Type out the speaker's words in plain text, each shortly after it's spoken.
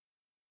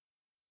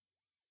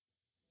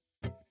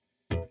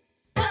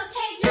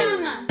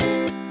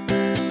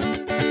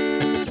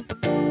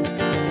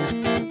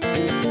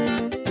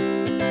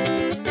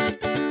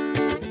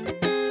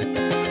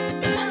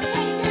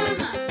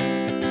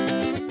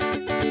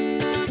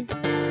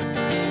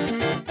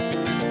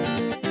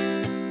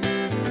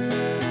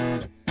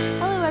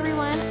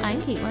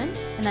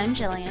And I'm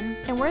Jillian.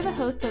 And we're the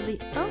hosts of the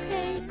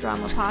OK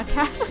Drama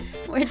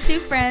Podcast. We're two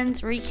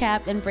friends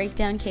recap and break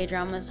down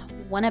K-dramas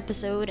one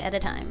episode at a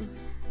time.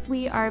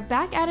 We are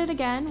back at it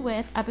again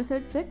with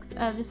episode 6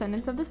 of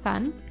Descendants of the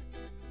Sun.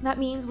 That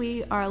means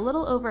we are a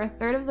little over a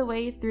third of the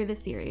way through the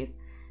series.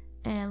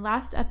 And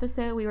last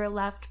episode we were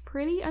left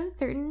pretty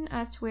uncertain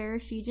as to where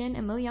Shijin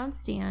and Mo-yeon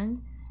stand.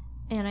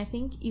 And I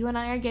think you and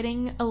I are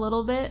getting a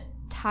little bit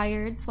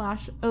tired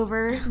 /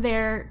 over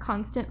their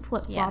constant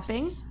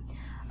flip-flopping. Yes.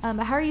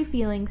 But how are you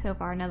feeling so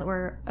far now that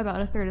we're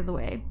about a third of the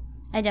way?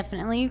 I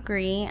definitely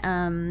agree.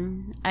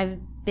 I've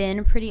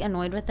been pretty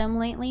annoyed with them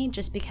lately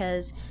just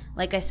because,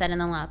 like I said in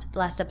the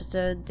last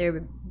episode,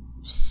 they're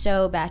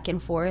so back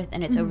and forth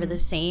and it's over the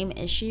same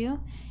issue.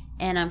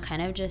 And I'm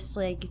kind of just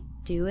like,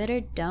 do it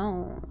or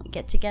don't.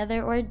 Get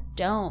together or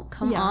don't.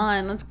 Come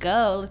on, let's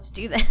go. Let's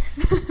do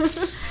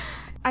this.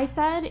 I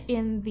said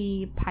in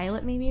the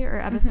pilot maybe,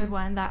 or episode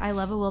 1, that I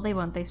love a will they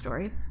won't they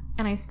story.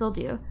 And I still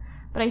do.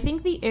 But I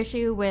think the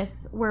issue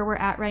with where we're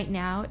at right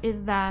now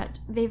is that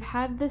they've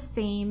had the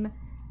same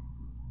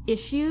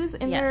issues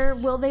in their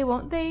will they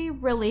won't they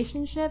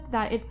relationship,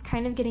 that it's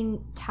kind of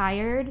getting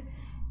tired.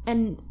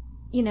 And,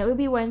 you know, it would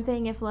be one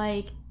thing if,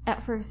 like,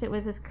 at first it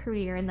was his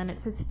career and then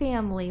it's his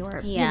family,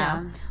 or, you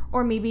know,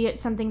 or maybe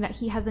it's something that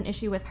he has an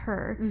issue with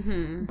her.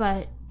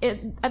 But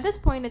at this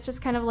point, it's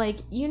just kind of like,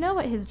 you know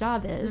what his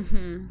job is.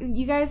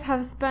 You guys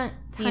have spent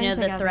time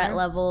together. You know, the threat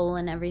level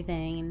and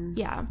everything.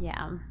 Yeah.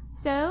 Yeah.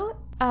 So,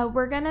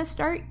 we're going to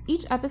start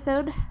each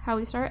episode, how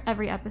we start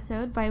every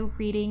episode, by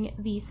reading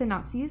the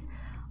synopses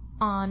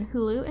on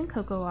Hulu and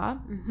Kokowa.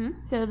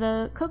 So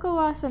the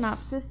Kokowa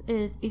synopsis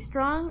is: a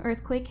strong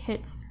earthquake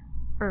hits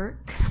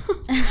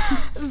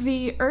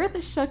the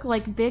earth shook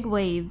like big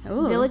waves.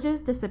 Ooh.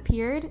 Villages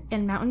disappeared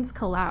and mountains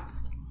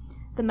collapsed.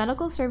 The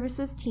medical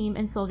services team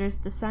and soldiers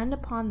descend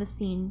upon the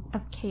scene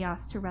of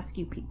chaos to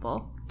rescue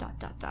people. ...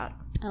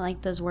 I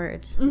like those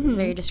words.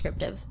 Very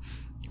descriptive.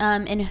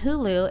 In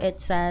Hulu, it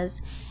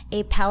says,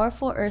 a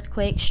powerful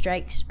earthquake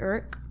strikes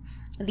Urk.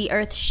 The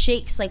earth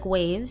shakes like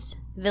waves.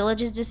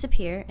 Villages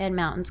disappear and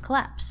mountains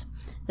collapse.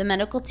 The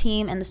medical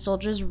team and the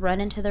soldiers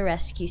run into the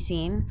rescue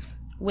scene,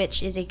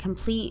 which is a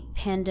complete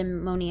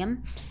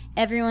pandemonium.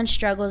 Everyone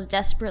struggles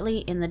desperately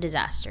in the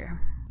disaster.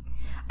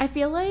 I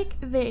feel like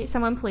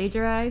someone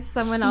plagiarized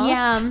someone else.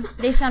 Yeah,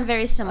 they sound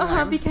very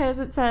similar. Because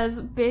it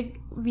says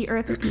the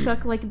earth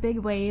shook like big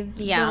waves,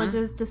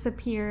 villages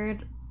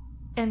disappeared,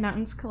 and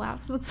mountains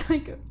collapsed. It's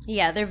like...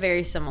 Yeah, they're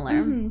very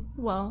similar.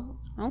 Well...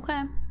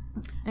 Okay.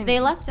 They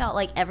left out,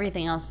 like,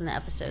 everything else in the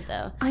episode,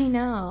 though. I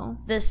know.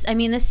 This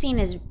scene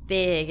is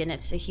big, and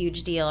it's a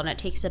huge deal, and it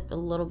takes up a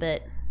little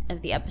bit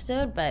of the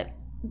episode, but...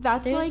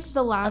 That's like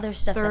the last other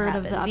stuff third that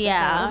of the happens. episode.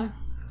 Yeah.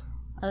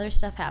 Other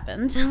stuff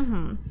happens.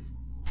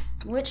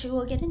 Which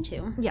we'll get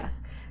into.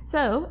 Yes.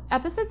 So,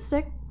 episode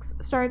 6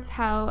 starts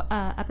how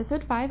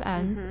episode 5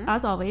 ends,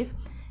 as always.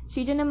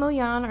 Shijin and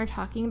Mo-yeon are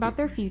talking about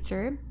their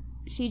future.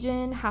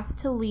 Shijin has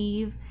to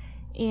leave,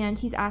 and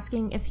he's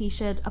asking if he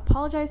should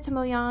apologize to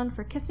Mo-yeon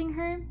for kissing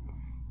her,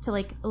 to,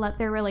 like, let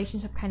their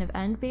relationship kind of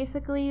end,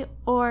 basically,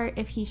 or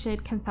if he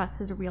should confess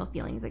his real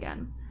feelings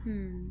again.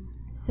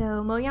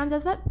 So Mo-yeon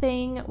does that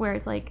thing where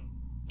it's like,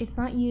 it's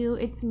not you,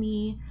 it's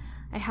me.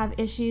 I have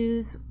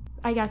issues,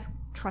 I guess,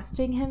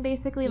 trusting him,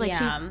 basically. Like,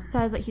 she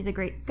says that he's a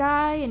great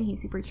guy and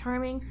he's super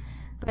charming,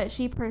 but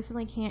she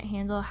personally can't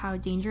handle how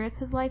dangerous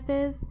his life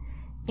is,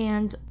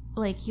 and,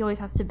 like, he always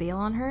has to bail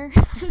on her.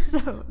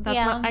 So that's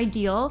not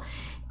ideal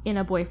in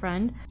a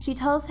boyfriend. She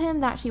tells him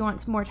that she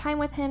wants more time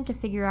with him to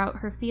figure out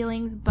her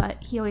feelings,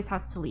 but he always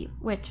has to leave,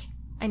 which,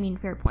 I mean,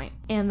 fair point.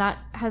 And that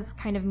has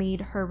kind of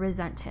made her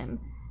resent him.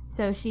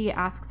 So she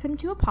asks him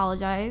to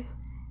apologize,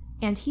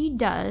 and he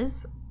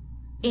does.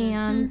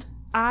 And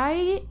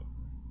I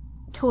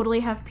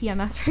totally have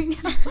PMS right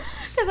now,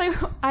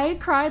 because I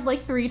cried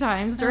like 3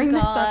 times during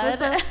this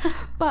episode.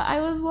 But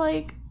I was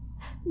like,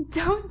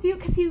 don't do it,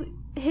 because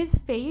his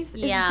face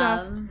is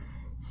just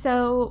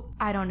so,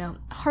 I don't know,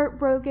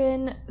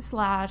 heartbroken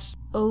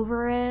 /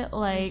 over it,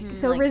 like,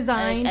 so like,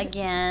 resigned.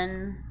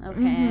 Again.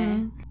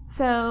 Okay.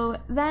 So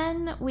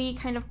then we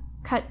kind of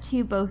cut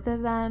to both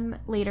of them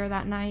later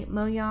that night.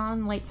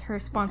 Mo-yeon lights her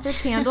sponsored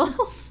candle,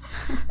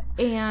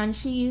 and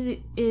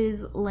she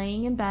is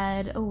laying in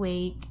bed,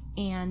 awake,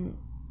 and,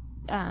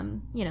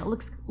 you know,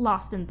 looks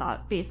lost in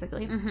thought,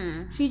 basically.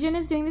 Shijin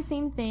is doing the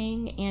same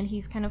thing, and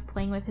he's kind of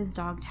playing with his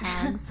dog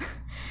tags.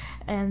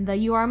 And the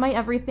You Are My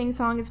Everything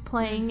song is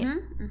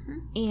playing,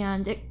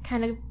 and it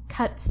kind of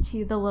cuts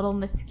to the little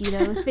mosquito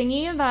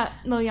thingy that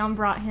Mo-yeon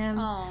brought him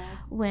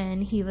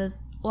when he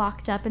was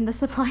locked up in the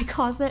supply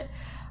closet.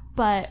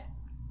 But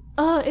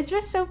it's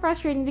just so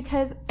frustrating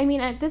because, I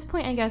mean, at this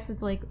point, I guess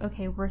it's like,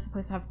 okay, we're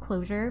supposed to have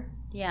closure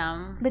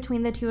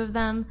between the two of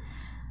them.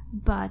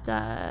 But,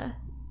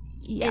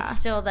 it's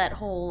still that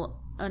whole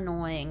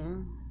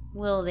annoying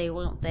will they,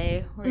 won't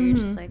they, where you're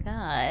just like,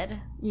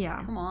 God,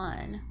 come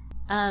on.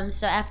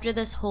 So after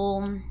this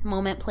whole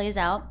moment plays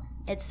out,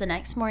 it's the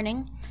next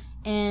morning,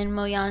 and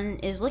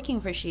Mo-yeon is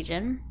looking for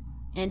Shijin,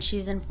 and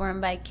she's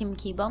informed by Kim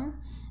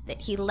Ki-bum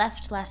that he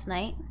left last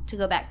night to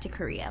go back to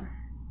Korea.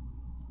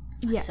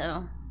 Yeah.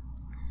 So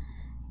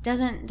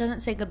doesn't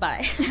say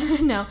goodbye.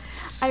 No.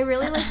 I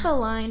really like the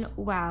line,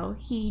 wow,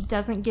 he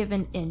doesn't give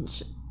an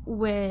inch,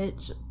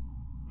 which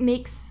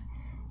makes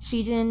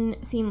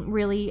Shijin seem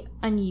really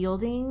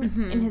unyielding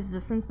in his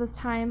distance this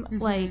time.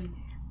 Like,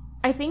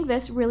 I think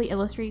this really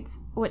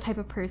illustrates what type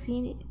of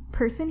person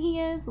he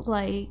is.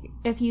 Like,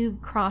 if you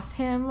cross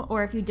him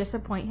or if you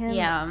disappoint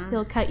him,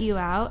 he'll cut you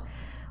out,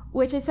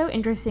 which is so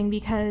interesting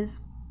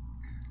because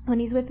when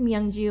he's with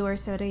Myungju or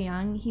So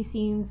Tae-young, he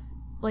seems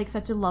like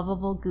such a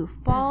lovable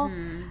goofball.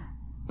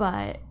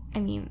 But I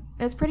mean,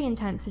 it was pretty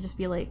intense to just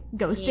be like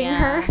ghosting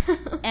her.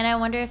 And I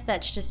wonder if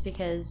that's just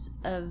because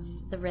of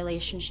the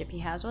relationship he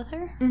has with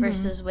her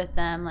versus with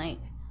them, like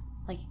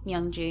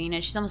Myungju, you know,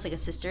 she's almost like a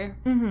sister.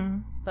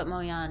 But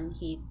Moyeon,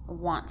 he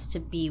wants to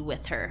be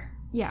with her.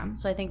 Yeah.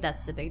 So I think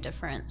that's the big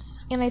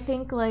difference. And I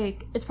think,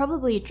 like, it's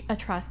probably a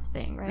trust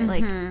thing, right?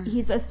 Like,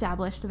 he's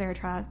established their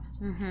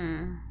trust.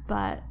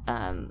 But,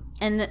 And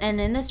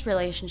in this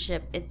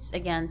relationship, it's,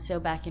 again, so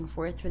back and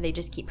forth where they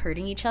just keep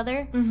hurting each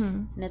other.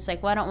 And it's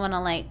like, well, I don't want to,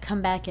 like,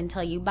 come back and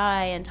tell you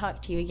bye and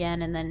talk to you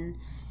again and then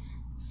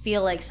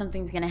feel like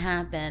something's going to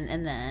happen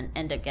and then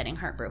end up getting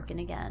heartbroken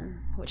again,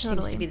 which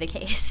seems to be the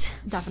case.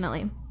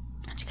 Definitely.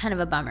 It's kind of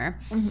a bummer.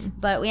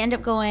 But we end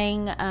up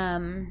going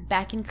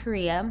back in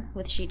Korea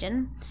with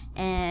Shijin,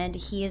 and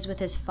he is with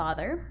his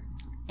father.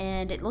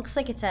 And it looks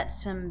like it's at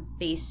some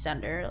base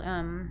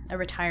center, a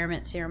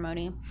retirement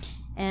ceremony.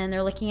 And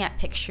they're looking at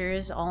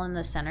pictures all in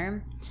the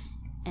center.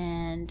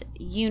 And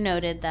you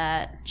noted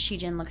that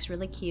Shijin looks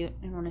really cute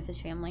in one of his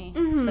family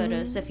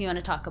photos. So if you want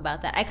to talk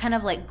about that. I kind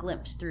of, like,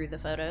 glimpsed through the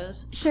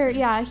photos. Sure,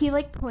 yeah. He,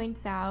 like,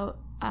 points out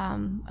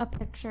a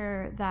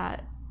picture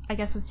that I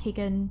guess was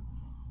taken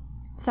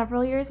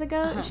several years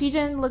ago.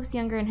 Shijin looks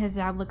younger and his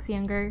dad looks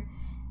younger,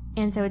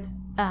 and so it's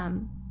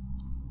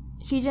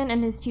Shijin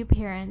and his two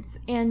parents,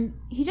 and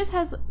he just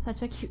has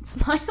such a cute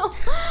smile.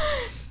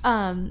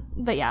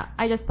 But yeah,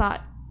 I just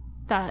thought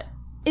that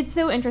it's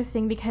so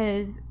interesting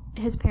because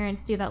his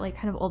parents do that, like,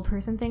 kind of old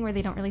person thing where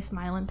they don't really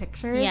smile in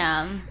pictures.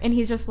 Yeah. And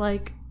he's just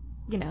like,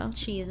 you know,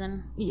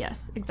 cheesing.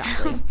 Yes,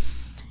 exactly.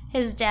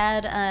 His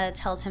dad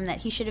tells him that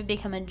he should have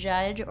become a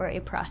judge or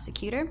a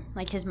prosecutor,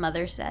 like his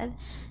mother said,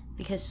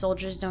 because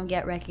soldiers don't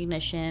get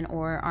recognition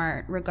or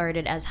aren't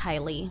regarded as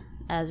highly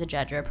as a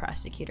judge or a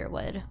prosecutor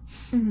would.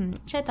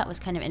 Which I thought was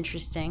kind of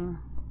interesting.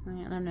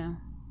 I don't know.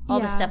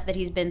 All the stuff that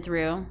he's been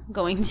through,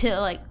 going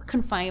to, like,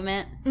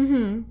 confinement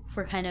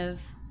for kind of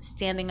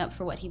standing up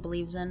for what he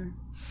believes in.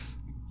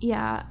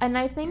 Yeah, and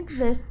I think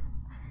this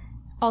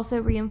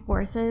also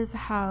reinforces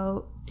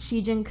how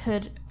Shijin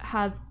could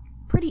have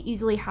pretty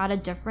easily had a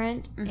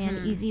different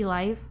and easy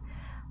life,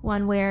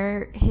 one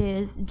where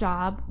his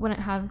job wouldn't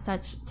have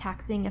such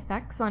taxing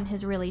effects on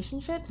his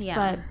relationships,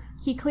 but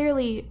he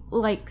clearly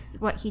likes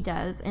what he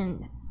does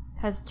and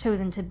has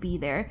chosen to be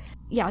there.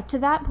 Yeah, to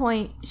that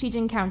point,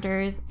 Shijin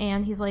counters,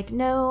 and he's like,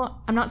 no,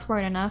 I'm not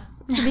smart enough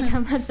to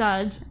become a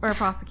judge or a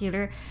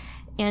prosecutor.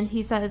 And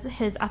he says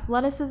his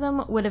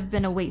athleticism would have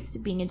been a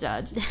waste being a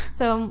judge.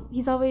 So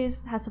he's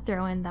always has to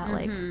throw in that,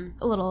 like,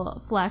 a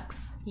little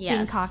flex,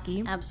 being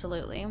cocky.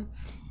 Absolutely.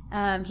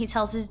 He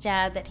tells his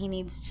dad that he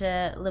needs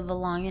to live a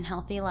long and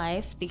healthy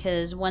life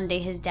because one day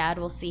his dad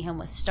will see him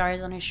with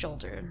stars on his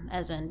shoulder,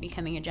 as in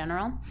becoming a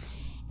general.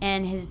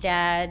 And his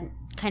dad,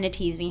 kind of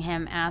teasing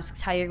him,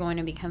 asks how you're going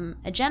to become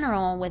a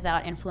general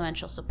without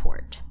influential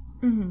support.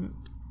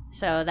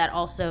 So that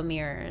also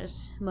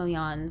mirrors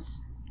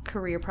Moyeon's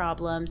career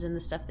problems and the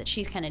stuff that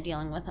she's kind of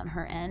dealing with on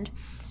her end.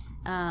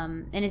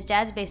 And his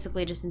dad's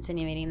basically just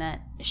insinuating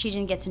that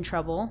Shijin gets in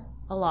trouble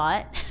a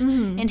lot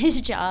in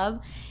his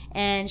job,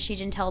 and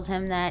Shijin tells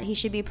him that he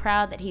should be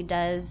proud that he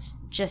does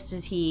just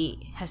as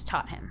he has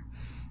taught him.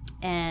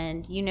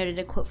 And you noted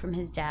a quote from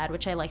his dad,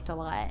 which I liked a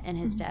lot, and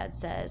his dad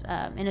says,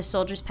 in a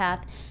soldier's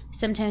path,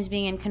 sometimes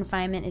being in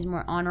confinement is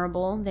more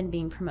honorable than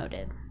being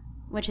promoted,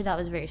 which I thought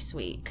was very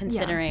sweet,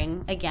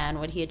 considering, again,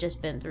 what he had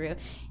just been through.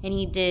 And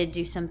he did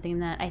do something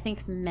that I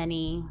think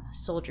many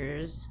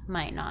soldiers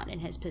might not in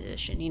his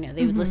position. You know,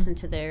 they would listen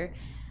to their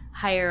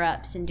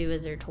higher-ups and do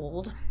as they're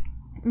told.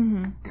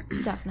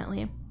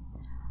 Definitely.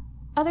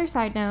 Other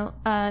side note,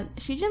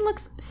 Shijin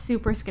looks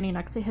super skinny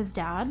next to his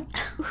dad,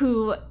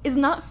 who is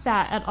not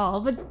fat at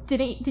all, but did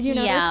you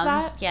notice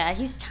that? Yeah,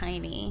 he's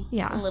tiny.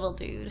 Yeah. He's a little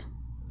dude.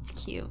 It's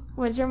cute.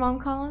 What did your mom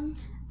call him?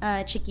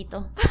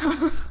 Chiquito.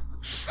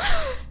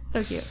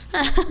 So cute.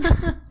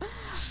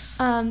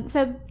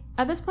 So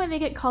at this point, they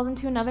get called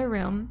into another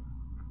room,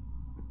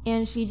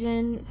 and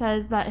Shijin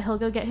says that he'll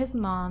go get his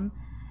mom,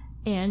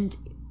 and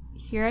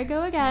here I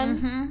go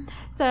again.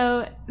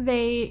 So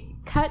they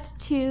cut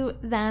to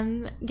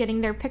them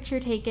getting their picture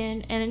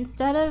taken, and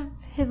instead of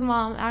his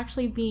mom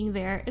actually being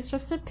there, it's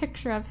just a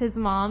picture of his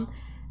mom,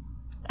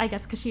 I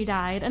guess because she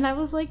died, and I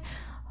was like,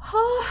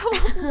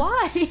 oh,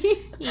 why?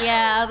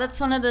 Yeah, that's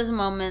one of those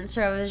moments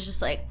where I was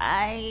just like,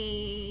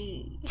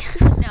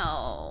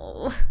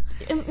 no.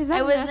 Is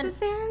that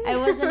necessary? I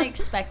wasn't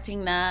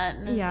expecting that.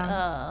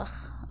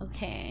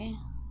 Okay.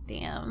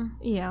 Damn.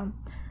 Yeah.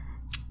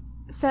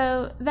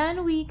 So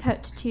then we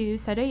cut to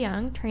Seo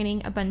Young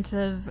training a bunch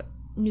of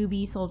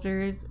newbie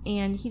soldiers,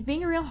 and he's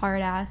being a real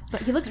hard ass,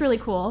 but he looks really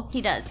cool.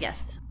 He does,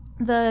 yes.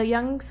 The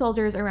young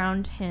soldiers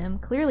around him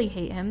clearly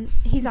hate him.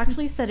 He's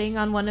actually sitting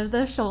on one of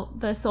the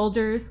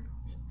soldiers'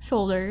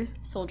 shoulders.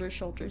 Soldiers'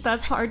 shoulders.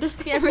 That's hard to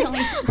say. It really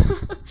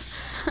is.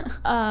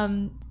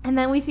 And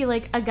then we see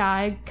like a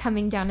guy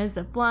coming down a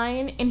zip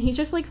line, and he's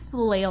just like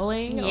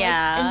flailing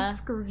and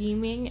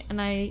screaming,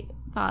 and I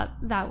thought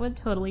that would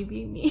totally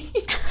be me.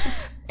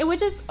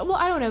 Which is, well,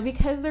 I don't know,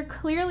 because they're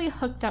clearly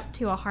hooked up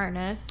to a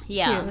harness,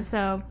 too.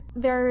 So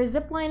they're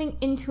ziplining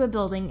into a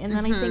building, and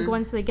then I think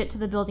once they get to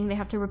the building, they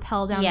have to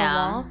rappel down the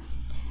wall.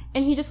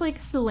 And he just, like,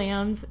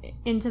 slams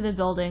into the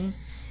building.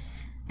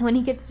 And when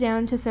he gets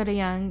down to Seo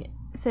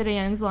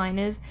Young's line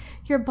is,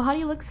 "Your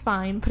body looks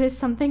fine, but is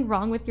something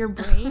wrong with your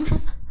brain?"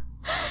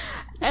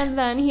 And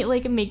then he,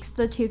 like, makes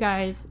the two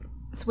guys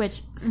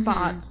switch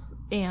spots,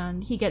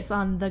 and he gets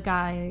on the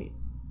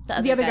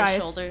other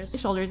guy's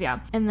shoulders,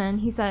 yeah. And then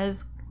he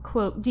says,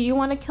 quote, "Do you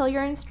want to kill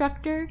your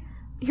instructor?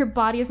 Your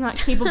body is not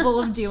capable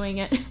of doing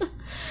it."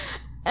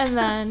 And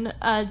then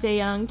Dae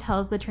Young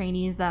tells the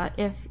trainees that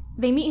if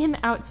they meet him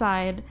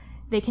outside,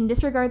 they can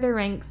disregard their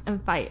ranks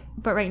and fight.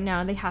 But right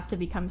now, they have to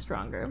become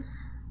stronger.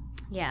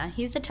 Yeah,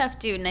 he's a tough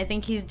dude, and I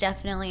think he's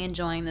definitely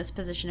enjoying this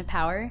position of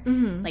power.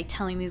 Like,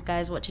 telling these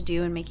guys what to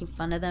do and making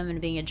fun of them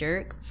and being a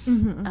jerk.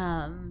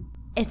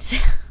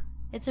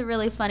 It's a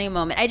really funny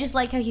moment. I just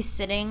like how he's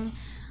sitting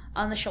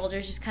on the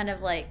shoulders, just kind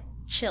of, like,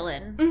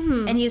 chilling.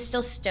 And he's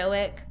still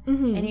stoic,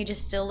 and he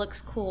just still looks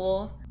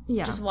cool.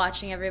 Just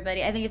watching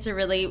everybody. I think it's a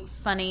really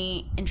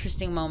funny,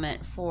 interesting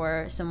moment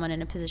for someone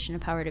in a position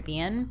of power to be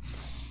in.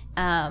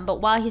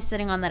 But while he's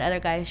sitting on that other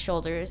guy's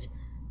shoulders,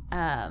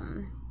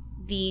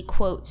 the,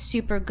 quote,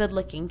 super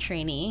good-looking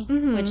trainee,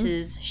 which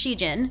is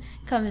Shijin,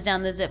 comes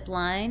down the zip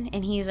line,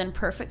 and he's in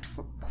perfect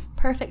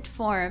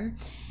form,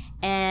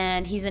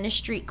 and he's in his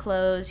street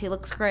clothes. He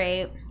looks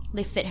great.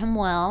 They fit him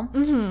well.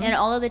 And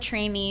all of the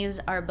trainees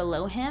are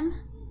below him.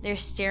 They're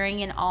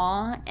staring in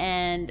awe,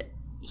 and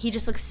he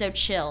just looks so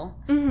chill.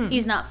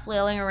 He's not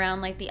flailing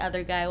around like the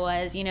other guy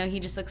was. You know,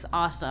 he just looks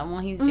awesome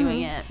while he's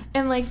doing it.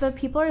 And, like, the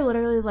people are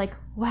literally like,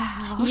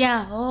 wow.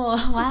 Yeah,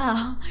 oh,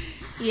 wow.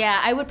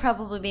 Yeah, I would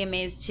probably be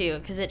amazed, too,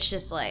 because it's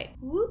just, like,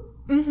 whoop,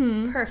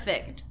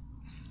 perfect.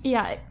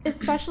 Yeah,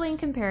 especially in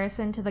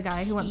comparison to the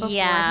guy who went before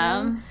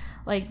him.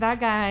 Like, that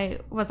guy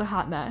was a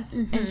hot mess,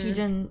 and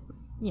Shijin,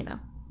 you know.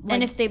 Like,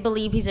 and if they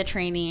believe he's a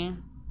trainee,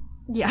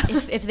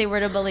 if they were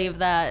to believe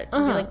that, you'd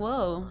be like,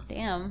 whoa,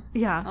 damn.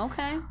 Yeah.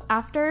 Okay.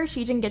 After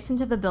Shijin gets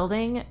into the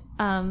building,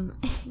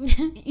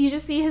 you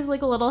just see his,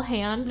 like, little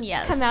hand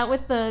come out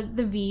with the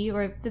V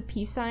or the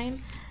peace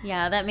sign.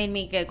 Yeah, that made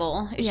me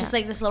giggle. It's just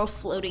like this little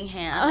floating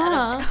hand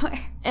out of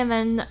nowhere. And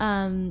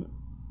then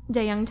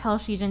Dae Young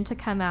tells Shijin to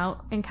come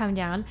out and come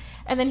down,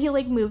 and then he,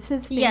 like, moves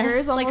his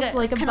fingers almost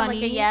like a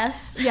bunny. Like a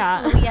yes.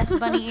 Yeah. Little yes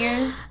bunny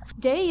ears.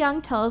 Dae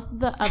Young tells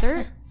the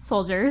other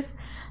soldiers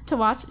to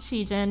watch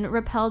Shijin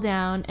rappel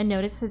down and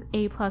notice his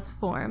A+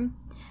 form.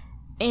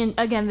 And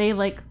again, they,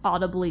 like,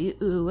 audibly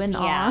ooh and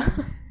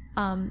ah.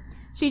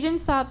 Shijin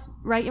stops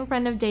right in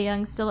front of Dae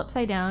Young, still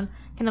upside down,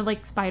 kind of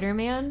like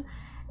Spider-Man.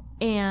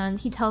 And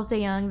he tells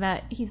Dae Young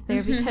that he's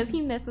there because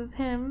he misses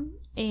him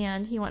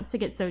and he wants to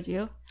get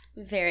Soju.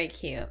 Very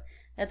cute.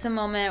 That's a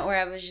moment where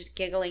I was just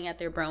giggling at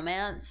their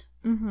bromance.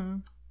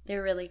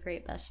 They're really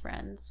great best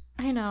friends.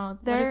 I know.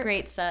 What a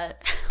great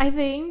set. I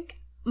think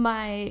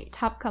my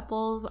top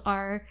couples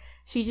are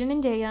Shijin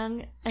and Dae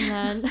Young, and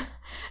then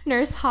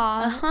Nurse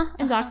Ha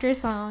and Dr.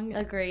 Song.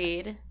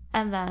 Agreed.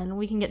 And then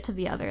we can get to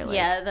the other,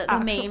 like, the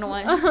main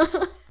ones.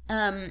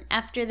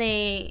 After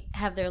they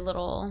have their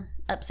little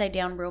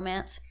upside-down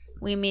romance,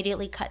 we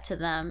immediately cut to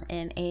them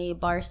in a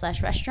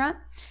bar/restaurant,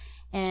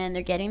 and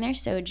they're getting their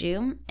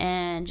soju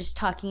and just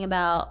talking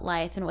about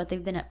life and what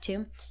they've been up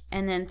to.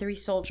 And then 3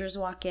 soldiers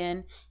walk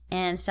in,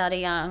 and Seo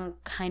Young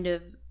kind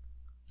of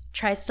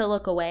tries to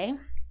look away.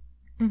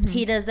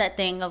 He does that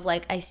thing of,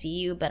 like, I see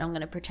you, but I'm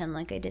going to pretend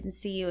like I didn't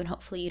see you, and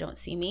hopefully you don't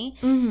see me.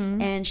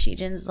 And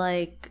Shijin's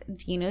like,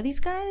 do you know these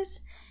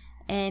guys?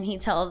 And he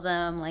tells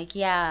them, like,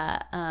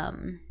 yeah,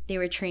 they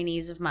were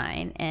trainees of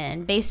mine.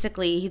 And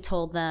basically he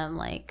told them,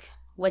 like,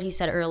 what he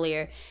said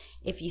earlier,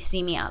 if you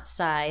see me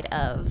outside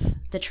of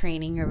the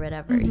training or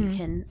whatever, you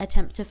can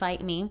attempt to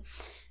fight me,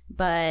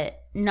 but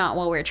not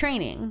while we're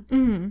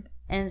training.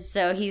 And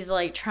so he's,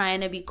 like,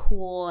 trying to be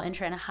cool and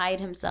trying to hide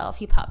himself.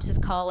 He pops his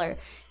collar,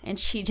 and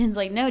Shijin's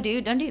like, no,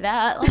 dude, don't do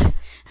that. Like,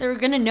 they're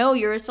going to know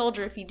you're a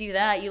soldier if you do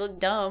that. You look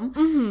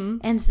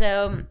dumb. And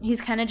so he's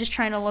kind of just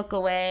trying to look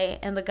away,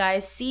 and the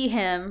guys see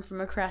him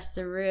from across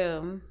the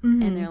room,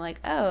 and they're like,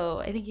 oh,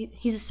 I think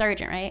he's a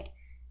sergeant, right?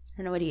 I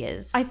don't know what he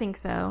is. I think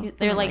so.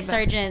 They're like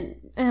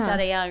Sergeant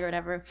Seo Young or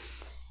whatever.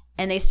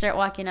 And they start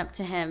walking up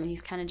to him, and he's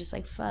kind of just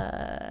like,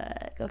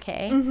 fuck,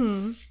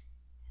 okay.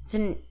 It's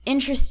an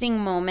interesting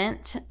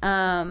moment,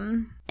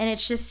 and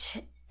it's just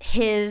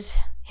his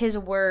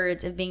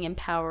words of being in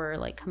power,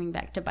 like, coming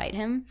back to bite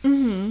him.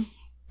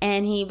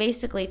 And he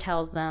basically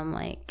tells them,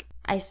 like,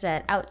 I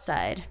said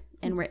outside,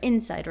 and we're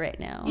inside right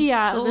now.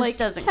 Yeah, so this like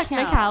doesn't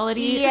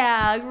technicality. count.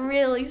 Yeah,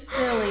 really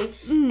silly.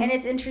 And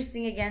it's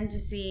interesting again to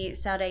see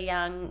Sao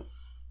Dae-young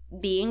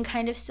being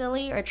kind of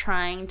silly or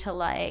trying to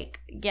like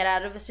get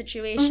out of a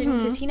situation,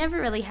 because he never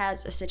really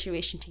has a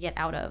situation to get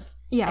out of.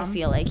 I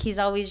feel like he's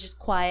always just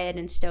quiet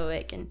and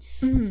stoic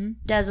and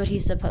does what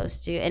he's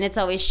supposed to, and it's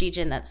always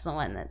Shijin that's the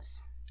one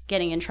that's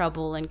getting in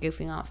trouble and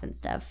goofing off and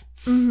stuff.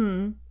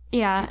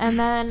 Yeah, and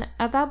then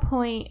at that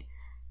point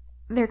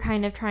they're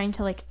kind of trying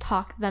to like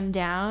talk them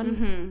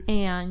down,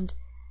 and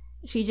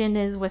Shijin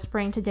is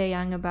whispering to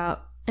Dae-young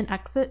about an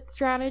exit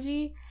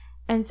strategy.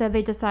 And so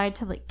they decide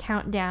to, like,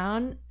 count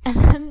down. And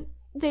then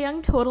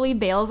Dae-young totally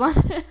bails on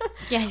it.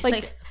 Yeah, he's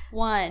like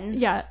 1.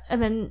 Yeah,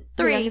 and then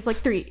 3. He's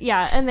like 3.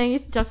 Yeah, and they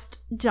just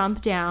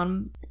jump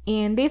down.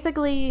 And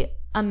basically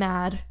a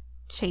mad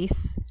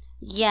chase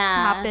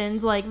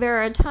happens. Like, there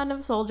are a ton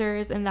of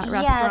soldiers in that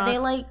restaurant. Yeah, they,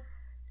 like...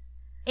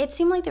 It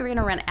seemed like they were going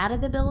to run out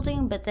of the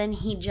building, but then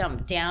he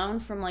jumped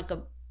down from, like,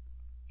 a...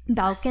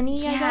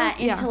 balcony, I guess?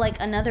 Into, like,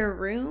 another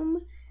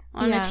room.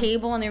 On a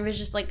table, and there was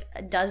just like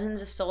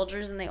dozens of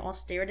soldiers, and they all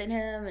stared at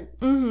him,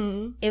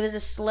 and it was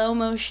a slow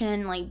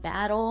motion like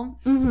battle.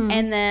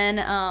 And then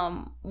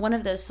one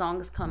of those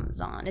songs comes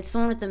on. It's the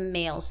one with the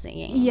male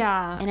singing,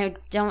 and I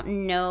don't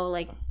know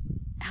like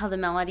how the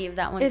melody of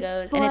that one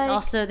goes, and it's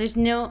also there's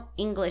no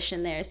English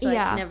in there, so I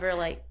can never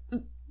like.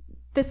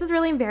 This is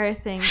really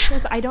embarrassing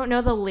because I don't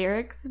know the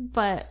lyrics,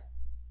 but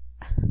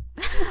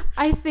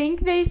I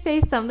think they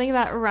say something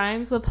that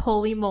rhymes with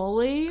 "holy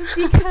moly"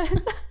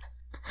 because.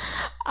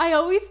 I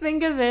always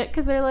think of it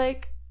because they're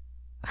like,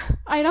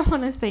 I don't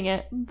want to sing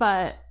it,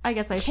 but I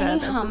guess I should. Can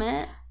you hum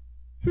it?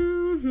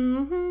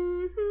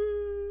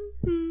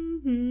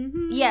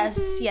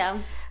 Yes, yeah.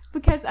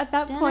 Because at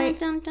that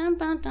point,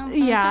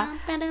 exactly.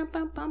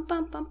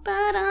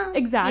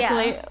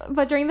 Yeah.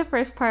 But during the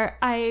first part,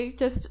 I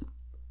just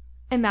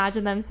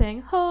imagine them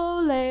saying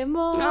 "Holy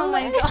moly." Oh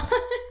my god,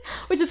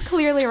 which is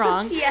clearly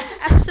wrong. Yeah,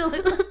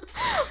 absolutely.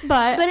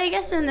 But I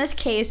guess in this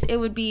case, it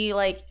would be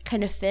like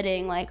kind of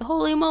fitting. Like,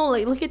 holy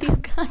moly, look at these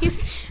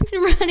guys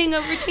running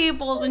over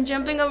tables and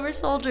jumping over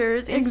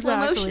soldiers in slow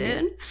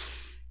motion.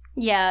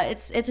 Yeah,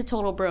 it's a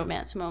total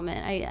bromance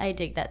moment. I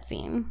dig that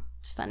scene.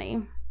 It's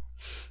funny.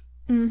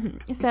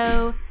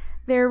 So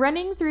they're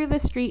running through the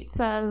streets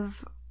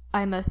of,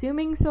 I'm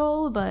assuming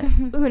Seoul, but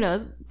who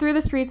knows, through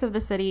the streets of the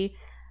city.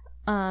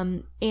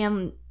 And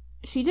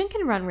Shijin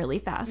can run really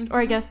fast, or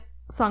I guess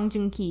Song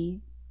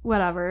Joong-ki,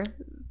 whatever.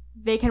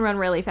 They can run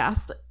really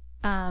fast.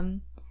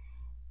 And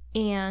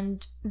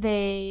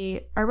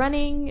they are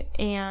running,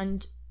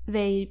 and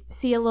they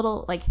see a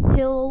little like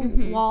hill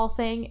wall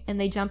thing, and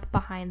they jump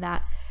behind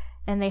that,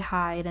 and they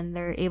hide, and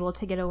they're able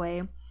to get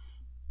away.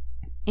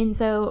 And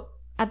so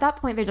at that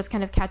point, they're just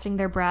kind of catching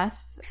their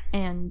breath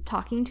and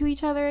talking to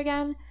each other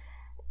again.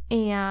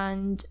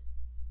 And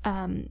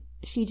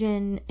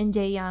Shijin and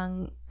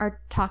Dae-young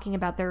are talking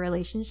about their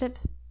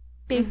relationships,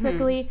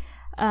 basically.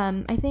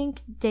 I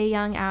think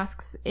Dae-young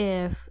asks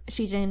if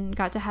Shijin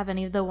got to have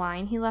any of the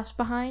wine he left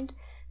behind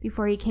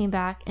before he came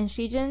back, and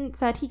Shijin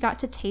said he got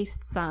to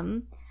taste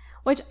some,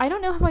 which I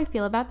don't know how I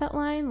feel about that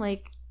line.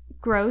 Like,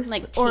 gross.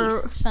 Like,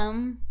 taste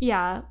some?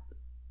 Yeah.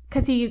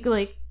 Because he,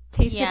 like,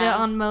 tasted it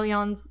on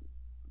Mo-yeon's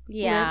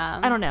lips.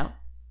 I don't know.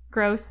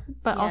 Gross,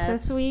 but also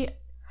sweet.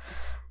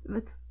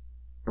 That's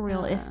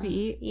real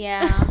iffy.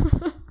 Yeah.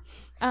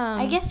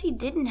 I guess he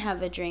didn't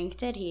have a drink,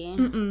 did he?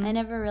 I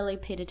never really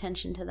paid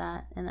attention to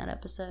that in that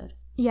episode.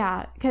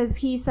 Yeah, because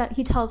he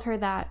tells her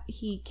that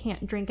he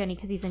can't drink any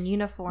because he's in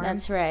uniform.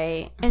 That's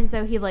right. And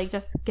so he like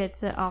just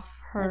gets it off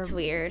her. That's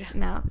weird.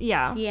 Mouth.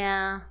 Yeah.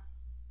 Yeah.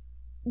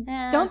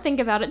 Don't think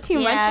about it too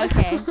much. Yeah,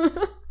 okay.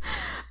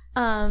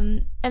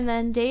 And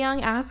then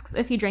Dae-young asks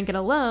if he drank it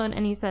alone,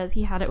 and he says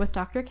he had it with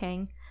Dr.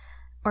 Kang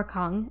or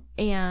Kong,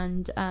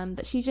 and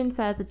but Shijin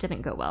says it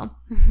didn't go well.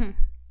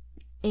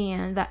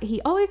 And that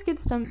he always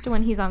gets dumped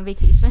when he's on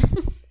vacation.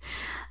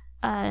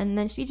 And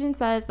then Shijin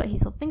says that he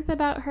still thinks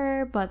about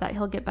her, but that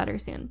he'll get better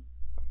soon.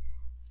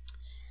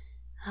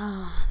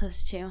 Oh,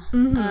 those two.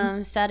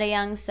 Sao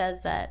Dae-young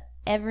says that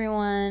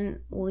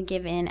everyone will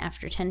give in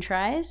after 10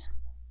 tries.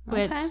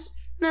 Which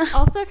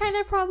also kind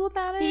of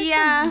problematic.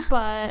 Yeah.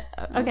 But,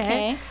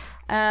 okay.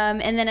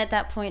 And then at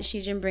that point,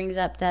 Shijin brings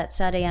up that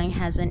Sao Dae-young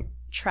hasn't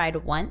tried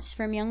once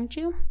for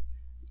Myungju.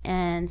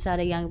 And Sao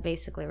Dae-young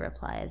basically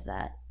replies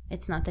that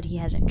it's not that he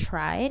hasn't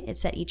tried,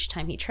 it's that each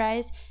time he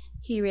tries,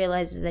 he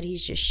realizes that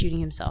he's just shooting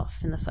himself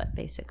in the foot,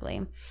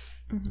 basically.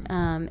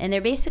 And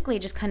they're basically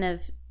just kind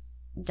of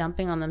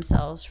dumping on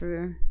themselves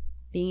for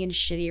being in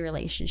shitty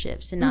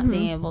relationships and not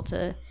being able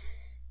to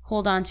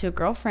hold on to a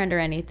girlfriend or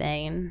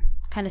anything, and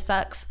kind of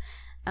sucks.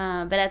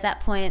 But at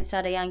that point,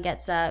 Sao Dae-young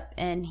gets up,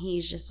 and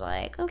he's just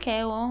like,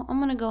 okay, well, I'm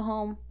gonna go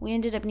home. We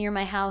ended up near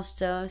my house,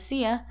 so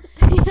see ya.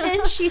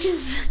 And she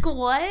just like,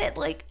 what?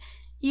 Like,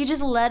 you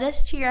just led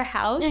us to your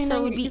house so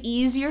it would be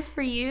easier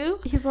for you?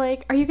 He's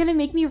like, are you going to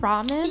make me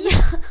ramen?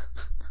 Yeah.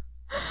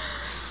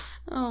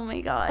 Oh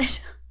my god.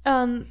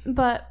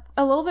 But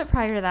a little bit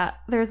prior to that,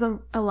 there's a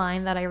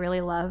line that I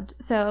really loved.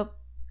 So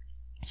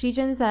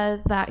Shijin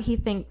says that he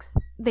thinks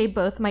they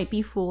both might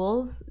be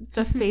fools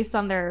just based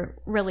on their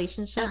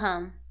relationship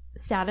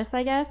status,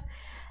 I guess.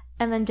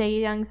 And then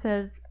Dae-young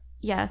says,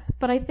 yes,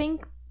 but I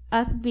think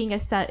us being a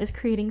set is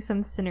creating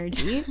some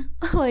synergy.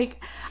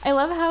 Like, I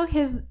love how he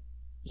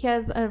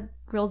has a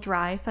real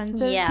dry sense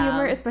of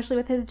humor, especially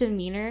with his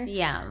demeanor.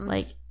 Yeah.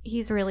 Like,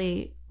 he's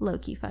really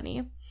low-key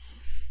funny.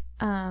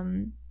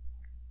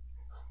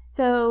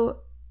 So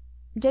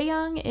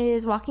Dae-young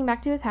is walking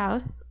back to his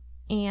house,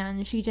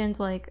 and Shijin's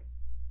like,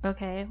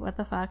 okay, what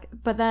the fuck?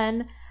 But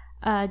then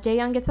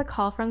Dae-young gets a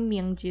call from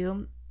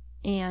Myungju,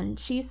 and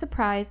she's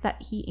surprised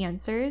that he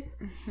answers.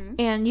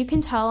 And you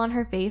can tell on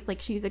her face,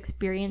 like, she's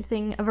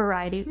experiencing a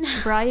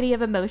variety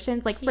of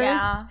emotions. Like,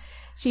 first,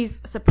 she's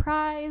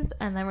surprised,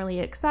 and then really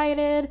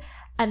excited,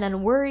 and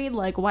then worried,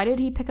 like, why did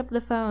he pick up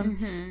the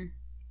phone?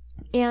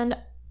 And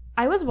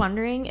I was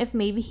wondering if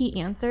maybe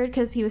he answered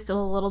because he was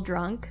still a little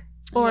drunk,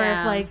 or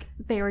if, like,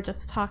 they were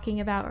just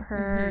talking about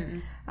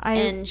her.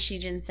 And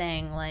Shijin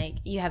saying, like,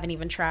 you haven't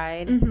even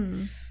tried.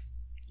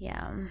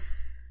 Yeah.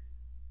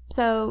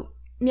 So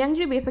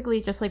Myungju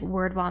basically just, like,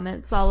 word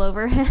vomits all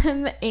over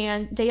him,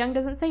 and Dae-young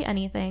doesn't say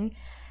anything.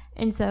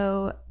 And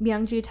so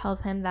Myungju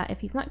tells him that if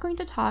he's not going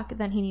to talk,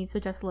 then he needs to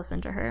just listen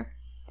to her.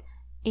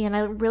 And I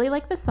really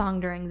like the song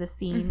during this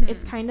scene.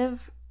 It's kind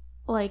of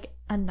like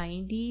a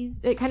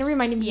 90s. It kind of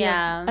reminded me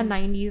of a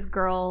 90s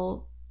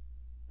girl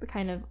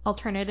kind of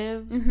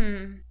alternative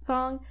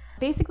song.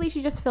 Basically,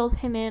 she just fills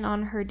him in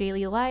on her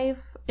daily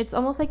life. It's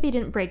almost like they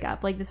didn't break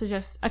up. Like, this is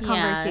just a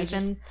conversation.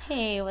 Just,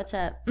 hey, what's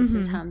up? This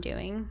is how I'm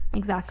doing.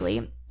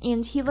 Exactly.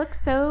 And he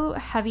looks so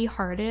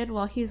heavy-hearted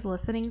while he's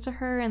listening to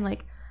her and,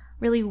 like,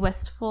 really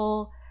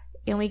wistful.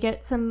 And we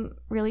get some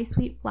really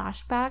sweet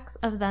flashbacks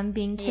of them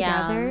being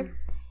together.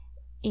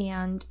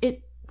 And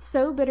it's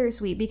so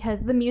bittersweet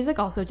because the music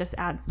also just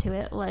adds to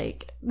it.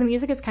 Like, the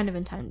music is kind of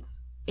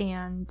intense.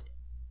 And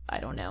I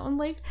don't know. I'm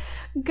like,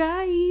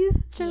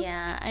 guys, just...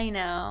 Yeah, I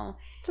know.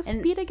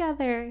 Just be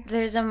together.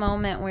 There's a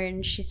moment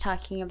when she's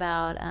talking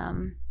about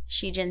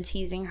Shijin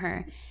teasing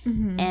her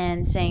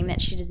and saying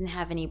that she doesn't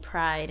have any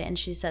pride. And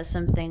she says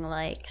something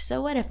like,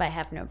 so what if I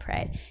have no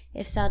pride?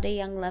 If Seo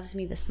Dae-young loves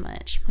me this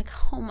much. I'm like,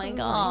 oh my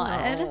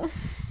God.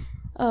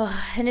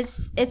 Oh, and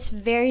it's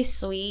very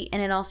sweet.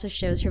 And it also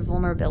shows her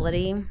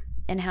vulnerability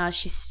and how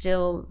she's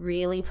still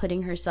really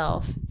putting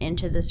herself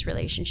into this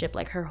relationship,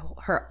 like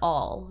her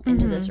all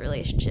into this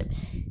relationship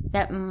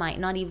that might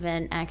not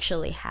even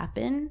actually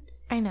happen.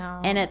 I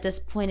know. And at this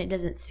point, it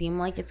doesn't seem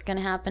like it's going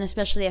to happen,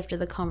 especially after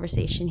the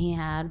conversation he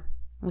had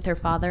with her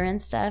father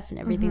and stuff and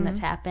everything that's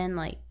happened.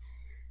 Like,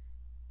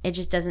 it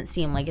just doesn't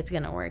seem like it's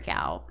going to work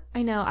out.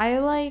 I know. I,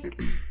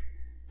 like,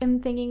 am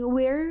thinking,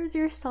 where's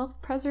your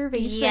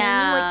self-preservation?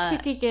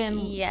 Like, kicking in.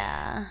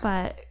 Yeah.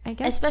 But I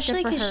guess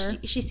especially because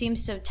she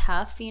seems so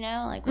tough, you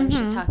know? Like, when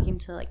she's talking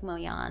to, like,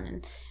 Mo-yeon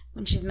and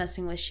when she's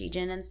messing with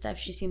Shijin and stuff,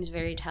 she seems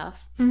very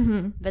tough.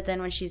 But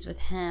then when she's with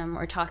him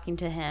or talking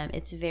to him,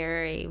 it's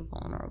very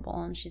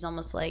vulnerable. And she's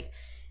almost like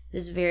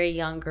this very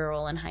young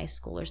girl in high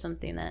school or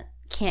something that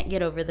can't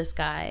get over this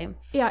guy.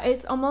 Yeah,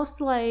 it's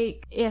almost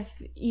like if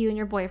you and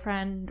your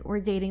boyfriend were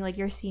dating, like,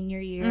 your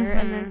senior year,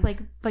 and then it's like,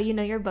 but you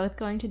know you're both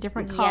going to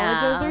different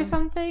colleges or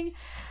something.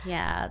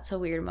 Yeah, it's a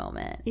weird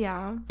moment.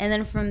 Yeah. And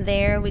then from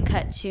there, we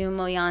cut to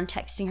Mo-yeon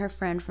texting her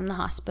friend from the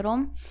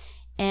hospital.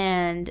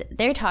 And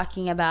they're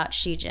talking about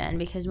Shijin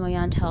because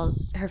Mo-yeon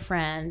tells her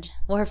friend,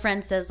 well, her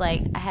friend says,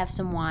 like, I have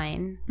some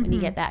wine when you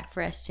get back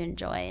for us to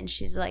enjoy. And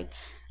she's like,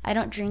 I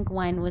don't drink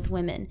wine with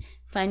women.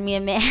 Find me a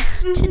man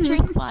to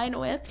drink wine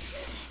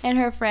with. And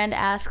her friend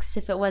asks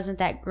if it wasn't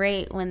that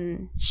great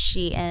when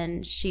she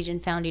and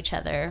Shijin found each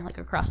other, like,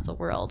 across the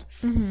world.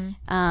 And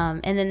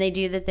then they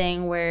do the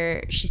thing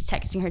where she's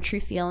texting her true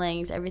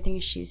feelings,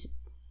 everything she's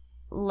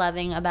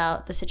loving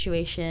about the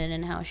situation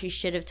and how she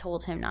should have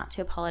told him not to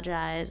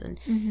apologize and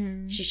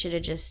she should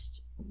have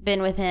just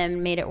been with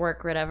him, made it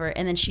work, whatever.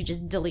 And then she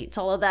just deletes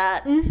all of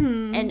that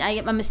and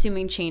I'm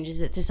assuming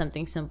changes it to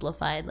something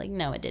simplified, like,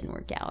 no, it didn't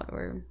work out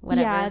or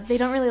whatever. Yeah, they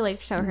don't really, like,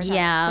 show her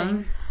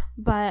texting.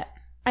 But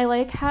I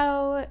like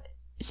how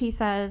she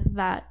says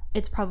that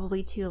it's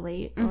probably too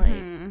late.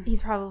 Like,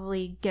 he's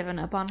probably given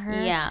up on her.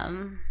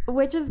 Yeah.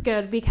 Which is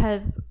good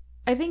because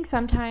I think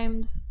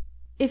sometimes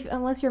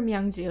unless you're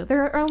Myungju,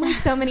 there are only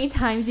so many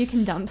times you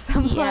can dump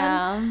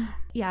someone.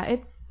 Yeah,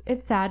 it's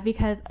sad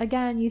because,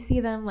 again, you see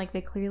them, like, they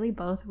clearly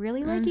both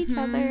really like each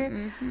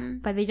other,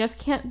 but they just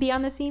can't be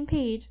on the same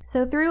page.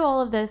 So through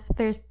all of this,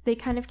 they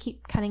kind of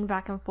keep cutting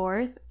back and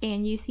forth,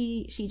 and you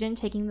see Shijin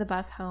taking the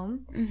bus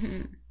home,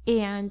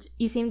 and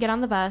you see him get on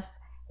the bus,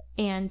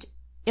 and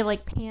it,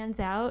 like, pans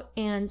out,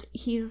 and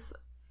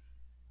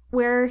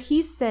where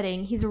he's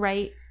sitting, he's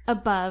right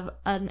above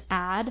an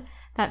ad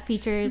that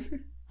features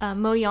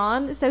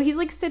Mo-yeon, so he's,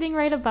 like, sitting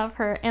right above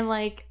her, and,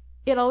 like,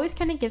 it always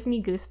kind of gives me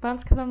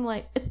goosebumps because I'm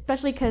like,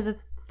 especially because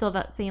it's still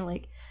that same,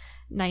 like,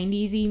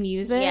 90s-y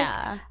music.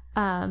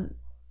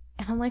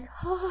 And I'm like,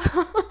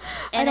 oh.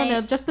 I don't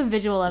know, just the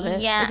visual of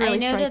it. Yeah, is really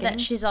I noted striking.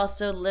 that she's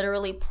also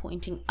literally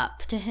pointing up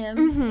to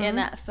him in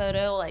that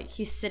photo. Like,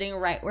 he's sitting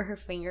right where her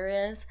finger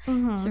is.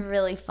 It's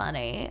really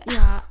funny.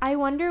 Yeah, I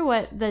wonder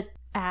what the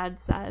ad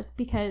says,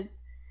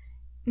 because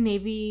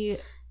maybe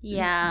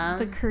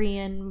the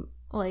Korean,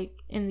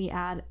 like, in the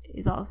ad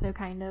is also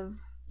kind of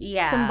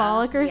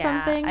symbolic or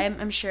something.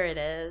 I'm sure it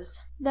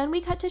is. Then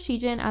we cut to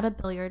Shijin at a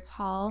billiards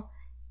hall,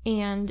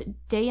 and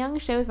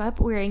Daeyoung shows up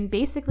wearing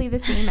basically the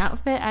same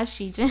outfit as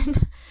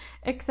Shijin,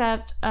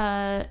 except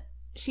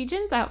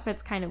Shijin's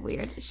outfit's kind of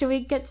weird. Should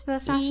we get to the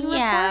fashion report?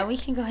 Yeah, we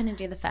can go ahead and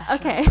do the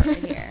fashion report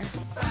here.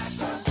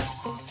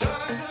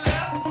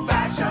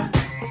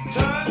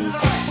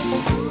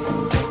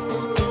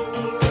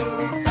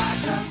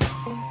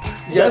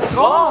 Yes,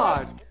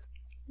 God!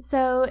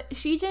 So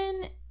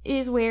Shijin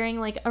is wearing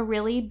like a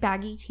really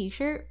baggy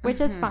t-shirt,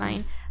 which is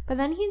fine, but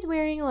then he's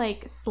wearing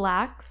like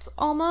slacks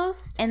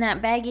almost, and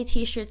that baggy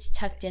t-shirt's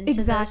tucked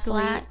into those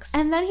slacks,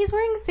 and then he's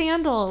wearing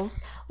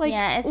sandals. Like,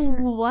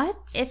 what?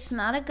 It's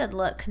not a good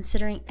look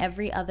considering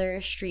every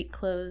other street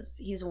clothes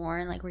he's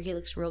worn, like where he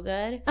looks real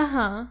good.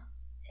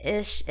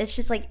 It's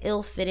just like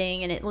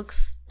ill-fitting, and it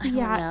looks, I don't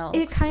know,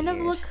 it kind of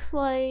looks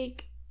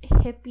like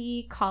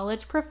hippie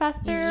college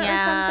professor or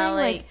something.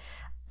 Like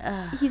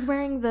he's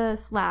wearing the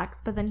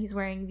slacks, but then he's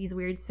wearing these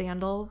weird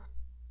sandals.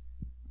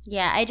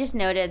 Yeah, I just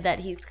noted that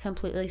he's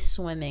completely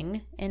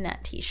swimming in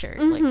that t-shirt.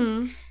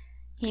 Like,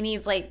 he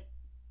needs like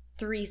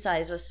 3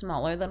 sizes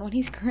smaller than what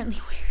he's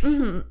currently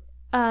wearing.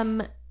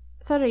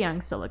 So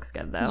Daeyoung still looks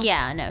good though.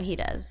 Yeah, no, he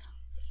does.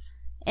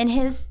 And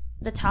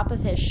the top of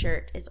his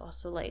shirt is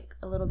also like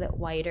a little bit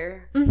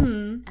wider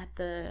at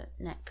the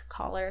neck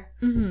collar,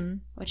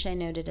 which I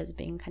noted as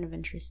being kind of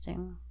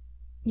interesting.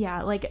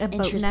 Yeah, like a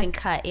interesting boat neck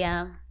cut.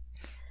 Yeah,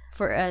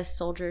 for a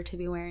soldier to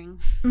be wearing.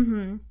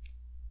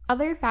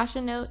 Other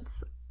fashion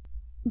notes.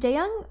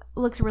 Daeyoung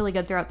looks really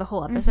good throughout the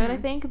whole episode, I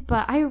think,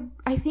 but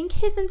I think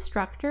his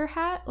instructor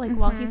hat, like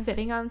while he's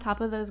sitting on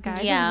top of those guys,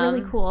 is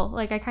really cool.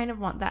 Like, I kind of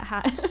want that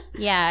hat.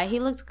 Yeah, he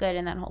looked good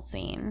in that whole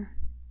scene.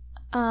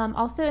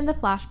 Also in the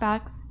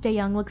flashbacks,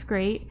 Daeyoung looks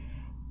great.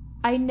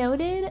 I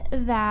noted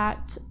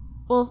that,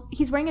 well,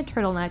 he's wearing a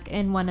turtleneck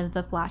in one of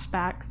the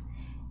flashbacks,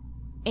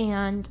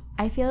 and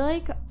I feel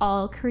like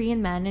all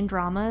Korean men in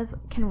dramas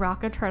can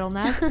rock a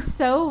turtleneck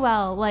so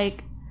well.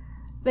 Like,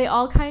 they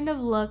all kind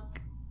of look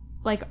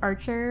like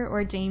Archer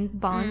or James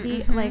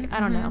Bondy. Like, I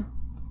don't know.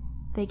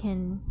 They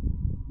can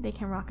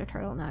rock a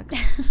turtleneck.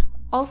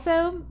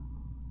 Also,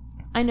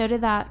 I noted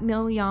that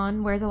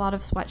Mil-yeon wears a lot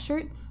of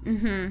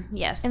sweatshirts.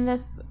 Yes. In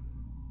this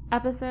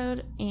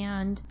episode,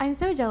 and I'm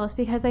so jealous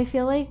because I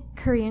feel like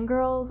Korean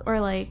girls, or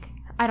like,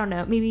 I don't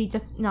know, maybe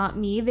just not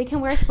me, they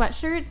can wear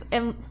sweatshirts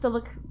and still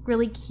look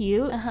really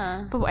cute.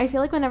 But I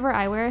feel like whenever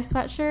I wear a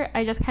sweatshirt,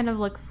 I just kind of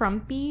look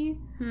frumpy.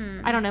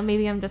 I don't know,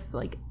 maybe I'm just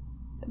like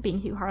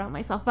being too hard on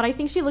myself, but I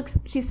think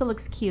she still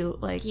looks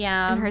cute, like, in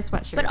her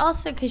sweatshirt. But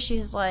also because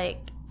she's like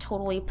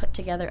totally put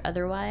together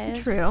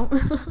otherwise. True.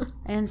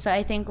 And so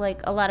I think like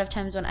a lot of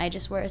times when I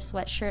just wear a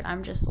sweatshirt,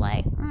 I'm just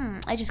like,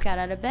 I just got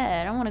out of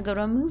bed, I want to go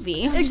to a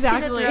movie. I'm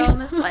exactly. just gonna throw on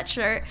the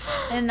sweatshirt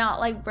and not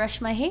like brush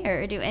my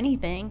hair or do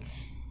anything.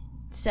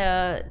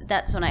 So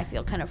that's when I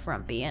feel kind of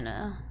frumpy in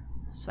a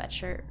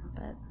sweatshirt.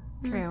 But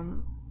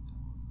true.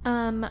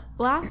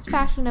 Last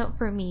fashion note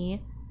for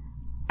me,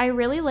 I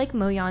really like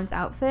Mo-yeon's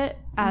outfit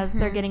as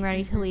they're getting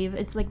ready to leave.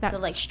 It's like that, the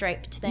like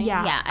striped thing.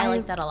 Yeah, I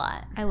like that a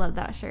lot. I love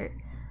that shirt.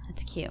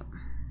 That's cute.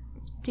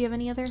 Do you have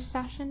any other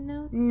fashion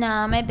notes?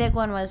 No, my big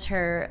one was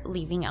her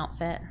leaving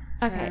outfit.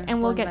 Okay,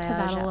 and we'll get to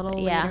that a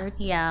little later.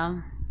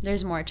 Yeah.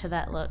 There's more to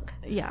that look.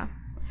 Yeah.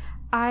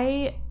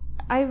 I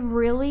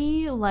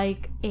really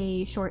like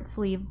a short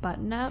sleeve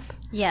button up.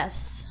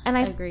 Yes. And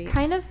I agree.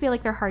 Kind of feel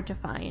like they're hard to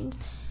find.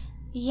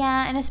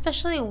 Yeah, and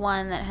especially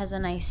one that has a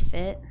nice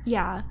fit.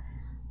 Yeah.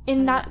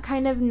 In that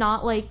kind of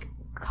not like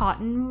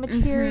cotton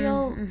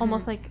material,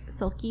 almost like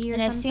silky or something.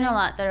 And I've seen a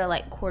lot that are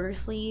like quarter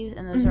sleeves,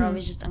 and those are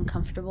always just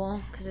uncomfortable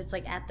because it's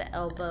like at the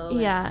elbow.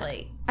 Yeah. It's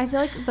like, I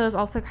feel like those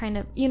also kind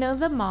of, you know,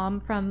 the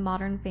mom from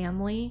Modern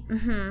Family.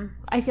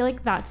 I feel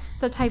like that's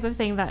the type of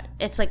thing that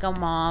it's like a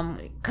mom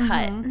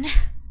cut.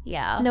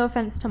 Yeah. No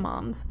offense to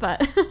moms,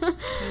 but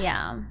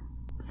yeah.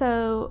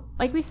 So,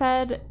 like we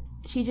said,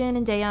 Shijin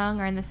and Daeyoung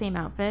are in the same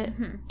outfit,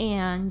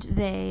 and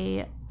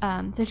they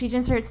so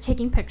Shijin starts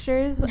taking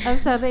pictures of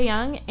So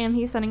Daeyoung, and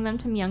he's sending them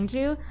to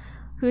Myungju,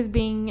 who's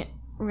being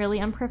really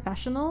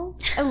unprofessional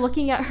and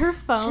looking at her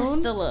phone.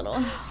 Just a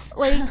little.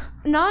 Like,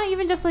 not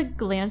even just like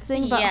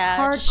glancing, but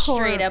hardcore. Just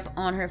straight up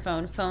on her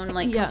phone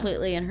like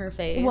completely in her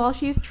face. While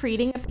she's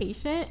treating a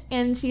patient,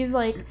 and she's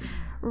like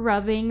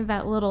rubbing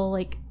that little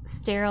like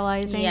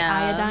sterilizing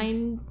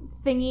iodine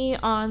thingy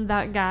on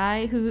that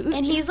guy who,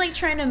 and he's like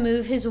trying to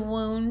move his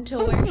wound to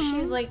where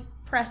she's like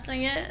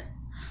pressing it.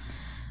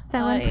 So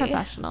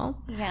unprofessional.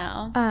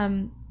 Yeah.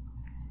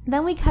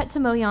 Then we cut to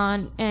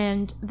Mo-yeon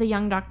and the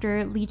young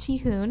doctor Lee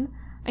Chi-hoon.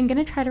 I'm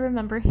gonna try to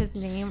remember his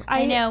name.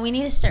 I know, we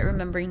need to start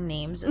remembering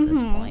names at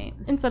this point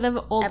instead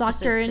of old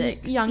Episode doctor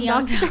 6, and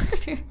young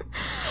doctor.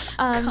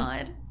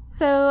 God.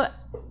 So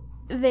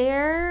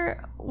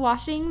they're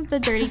washing the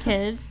dirty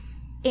kids,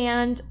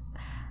 and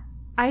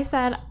I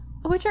said,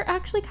 which are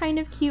actually kind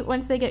of cute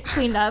once they get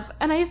cleaned up.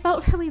 And I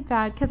felt really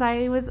bad because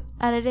I was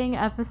editing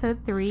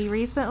episode 3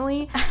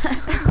 recently.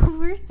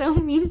 We're so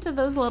mean to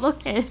those little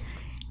kids.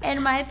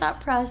 And my thought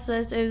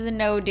process is,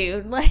 no,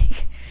 dude.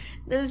 Like,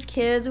 those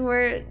kids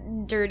were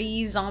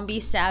dirty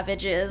zombie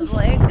savages,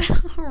 like,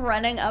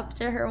 running up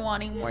to her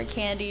wanting more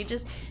candy.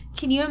 Just,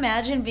 can you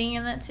imagine being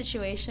in that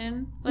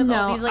situation? With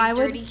all these, like,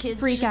 dirty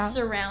kids just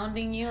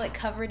surrounding you, like,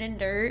 covered in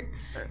dirt.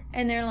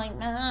 And they're like,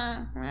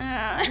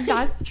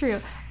 That's true.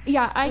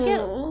 Yeah,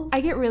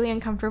 I get really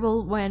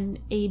uncomfortable when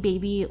a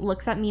baby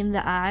looks at me in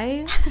the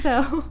eye.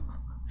 So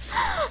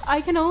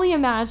I can only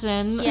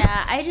imagine.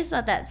 Yeah, I just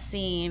thought that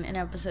scene in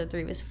episode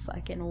 3 was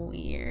fucking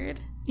weird.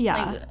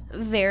 Yeah. Like,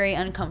 very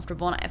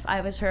uncomfortable. And if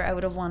I was her, I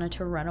would have wanted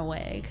to run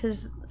away.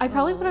 Because I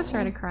probably would have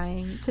started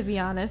crying, to be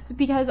honest.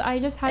 Because I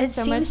just have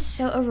so much... It seems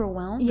so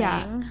overwhelming.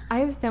 Yeah. I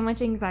have so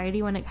much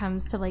anxiety when it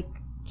comes to, like,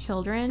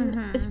 children,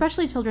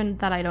 especially children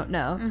that I don't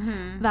know,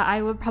 that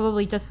I would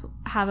probably just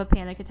have a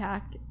panic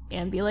attack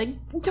and be like,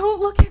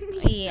 don't look at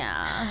me.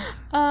 Yeah.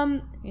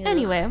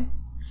 Anyway,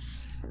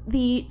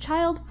 the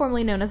child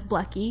formerly known as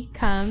Blecky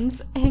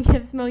comes and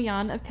gives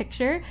Moyan a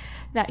picture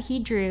that he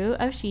drew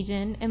of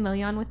Shijin and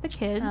Moyan with the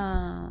kids,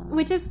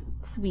 which is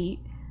sweet.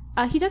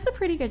 He does a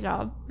pretty good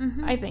job,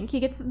 I think. He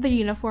gets the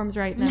uniforms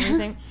right and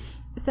everything.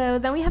 So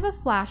then we have a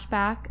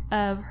flashback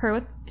of her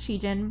with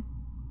Shijin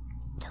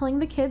telling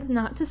the kids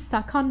not to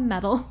suck on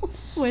metal,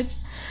 which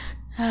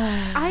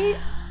I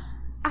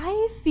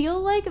feel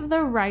like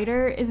the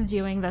writer is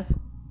doing this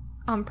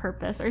on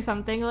purpose or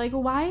something. Like,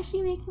 why is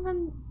she making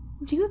them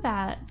do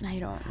that? I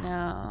don't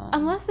know.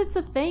 Unless it's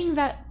a thing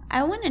that...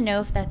 I want to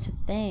know if that's a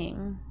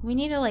thing. We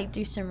need to, like,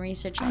 do some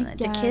research on that.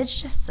 Do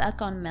kids just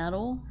suck on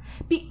metal?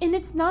 And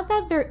it's not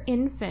that they're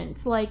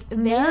infants. Like,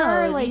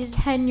 they're, like,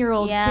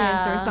 10-year-old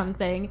kids or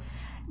something.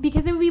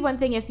 Because it would be one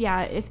thing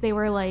if they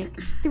were, like,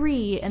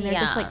 3 and they're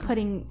just, like,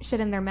 putting shit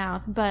in their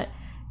mouth. But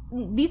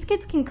these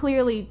kids can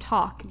clearly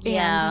talk.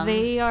 And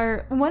they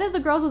are... One of the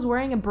girls was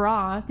wearing a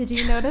bra. Did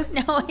you notice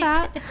No,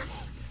 that?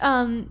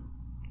 I didn't.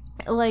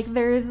 Like,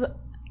 there's...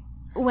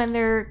 When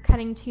they're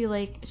cutting to,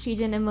 like,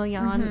 Shijin and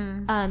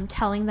Moyan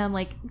telling them,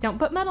 like, don't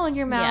put metal in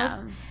your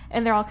mouth. Yeah.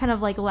 And they're all kind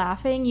of, like,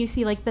 laughing. You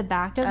see, like, the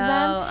back of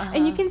them.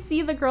 And you can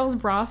see the girl's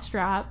bra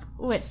strap,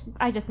 which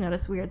I just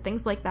noticed weird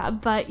things like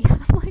that. But,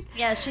 like...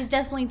 Yeah, she's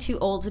definitely too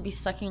old to be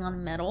sucking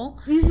on metal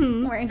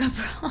wearing a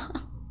bra.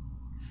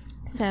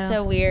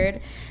 So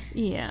weird.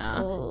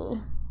 Yeah.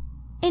 Ooh.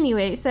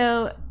 Anyway,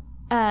 so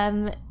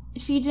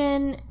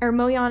Shijin, or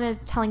Moyan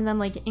is telling them,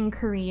 like, in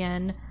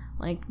Korean...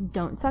 Like,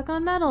 don't suck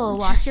on metal,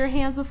 wash your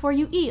hands before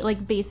you eat,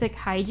 like, basic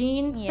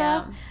hygiene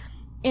stuff.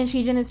 And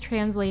Shijin is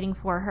translating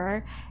for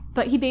her.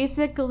 But he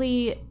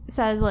basically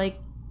says, like,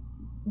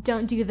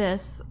 don't do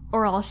this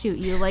or I'll shoot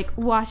you. Like,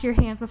 wash your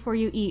hands before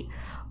you eat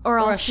or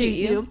I'll shoot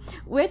you.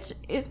 Which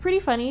is pretty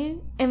funny.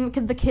 And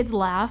the kids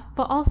laugh.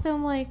 But also,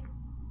 I'm like,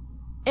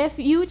 if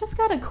you just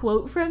got a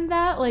quote from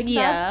that, like,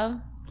 that's...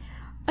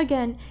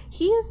 Again,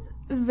 he is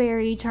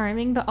very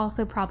charming, but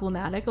also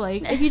problematic.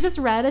 Like, if you just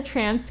read a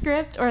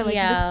transcript or, like,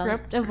 the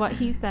script of what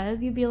he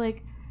says, you'd be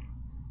like,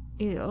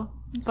 ew.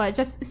 But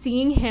just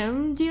seeing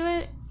him do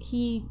it,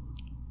 he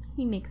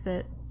makes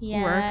it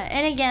work.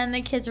 And again,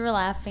 the kids were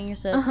laughing,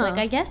 so it's like,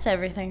 I guess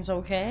everything's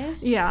okay.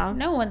 Yeah.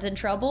 No one's in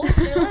trouble.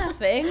 They're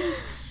laughing.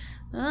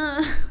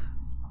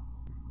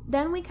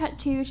 Then we cut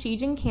to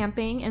Shijin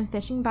camping and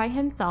fishing by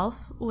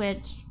himself,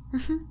 which...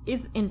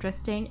 is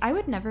interesting. I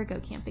would never go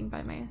camping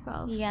by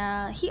myself.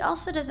 Yeah. He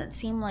also doesn't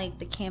seem like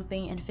the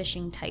camping and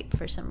fishing type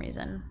for some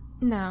reason.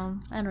 No.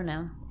 I don't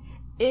know.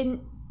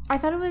 I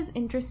thought it was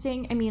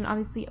interesting. I mean,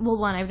 obviously, well,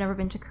 one, I've never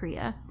been to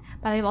Korea,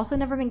 but I've also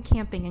never been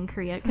camping in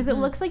Korea because it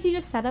looks like he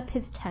just set up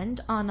his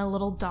tent on a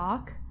little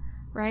dock,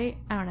 right?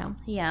 I don't know.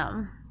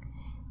 Yeah.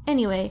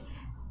 Anyway,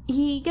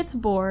 he gets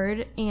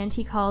bored and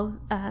he calls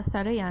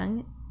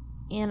Seo-young,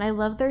 and I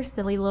love their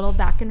silly little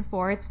back and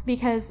forths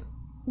because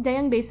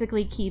Daeyoung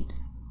basically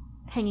keeps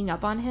hanging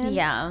up on him.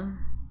 Yeah.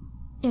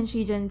 And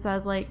Shijin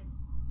says, like,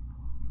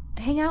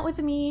 hang out with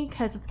me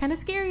because it's kind of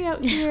scary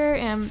out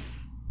here.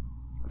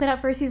 But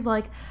at first he's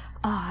like,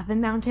 the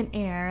mountain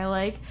air.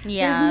 Like,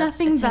 there's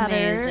nothing better.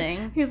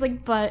 Amazing. He's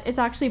like, but it's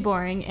actually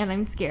boring and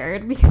I'm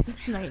scared because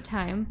it's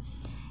nighttime.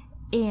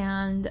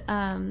 And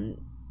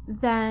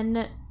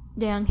then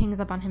Daeyoung hangs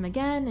up on him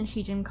again and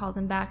Shijin calls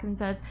him back and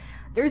says,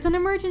 there's an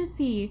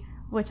emergency.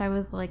 Which I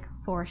was, like,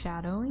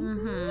 foreshadowing.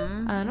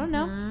 I don't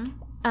know.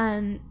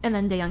 And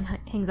then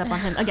Daeyoung hangs up on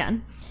him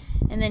again.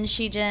 And then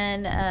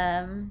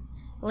Shijin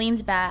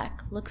leans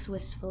back, looks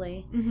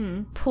wistfully,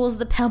 pulls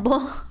the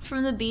pebble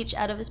from the beach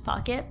out of his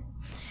pocket.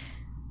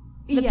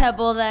 The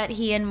pebble that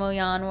he and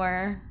Moyan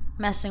were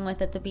messing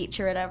with at the beach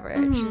or whatever.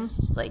 She's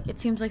just like, it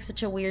seems like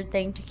such a weird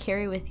thing to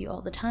carry with you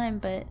all the time,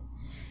 but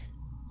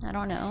I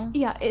don't know.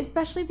 Yeah,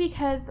 especially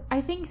because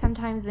I think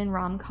sometimes in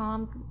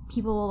rom-coms,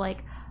 people will,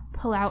 like,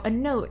 pull out a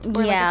note or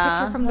like a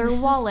picture from their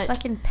wallet.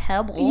 Fucking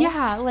pebble.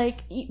 Yeah,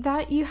 like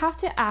that you have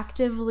to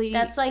actively.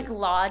 That's like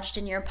lodged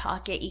in your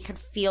pocket. You could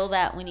feel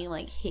that when you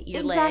like hit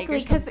your leg or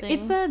something.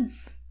 Because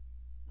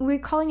we're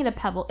calling it a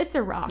pebble. It's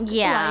a rock.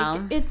 Yeah,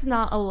 like, it's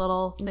not a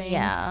little thing.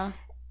 Yeah.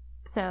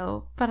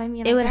 So, but I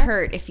mean, it would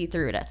hurt if you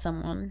threw it at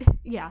someone.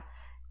 Yeah,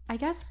 I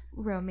guess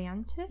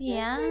romantic.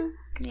 Yeah,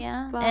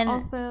 but and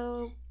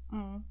also.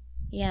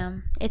 Yeah,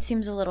 it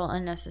seems a little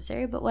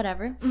unnecessary, but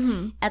whatever.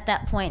 Mm-hmm. At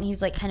that point,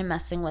 he's like kind of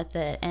messing with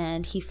it,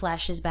 and he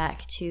flashes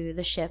back to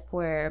the ship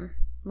where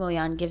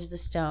Moyan gives the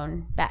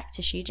stone back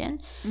to Shijin,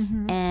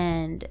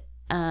 and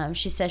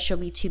she says she'll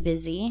be too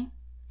busy,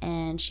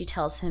 and she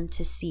tells him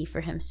to see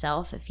for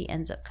himself if he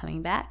ends up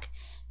coming back,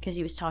 because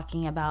he was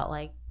talking about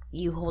like,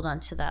 you hold on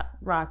to that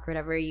rock or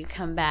whatever, you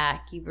come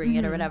back, you bring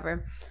it or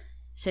whatever.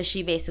 So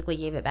she basically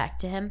gave it back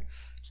to him.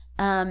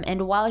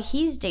 And while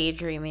he's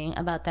daydreaming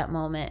about that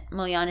moment,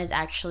 Moyan is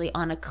actually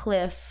on a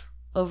cliff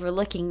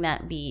overlooking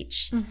that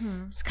beach.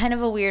 It's kind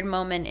of a weird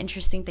moment,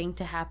 interesting thing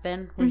to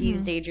happen, where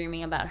he's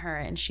daydreaming about her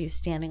and she's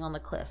standing on the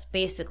cliff.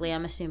 Basically,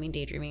 I'm assuming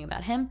daydreaming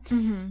about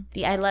him.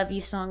 The I Love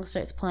You song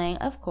starts playing,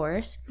 of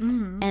course.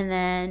 And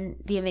then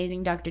the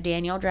amazing Dr.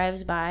 Daniel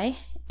drives by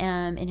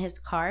in his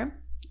car.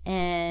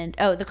 And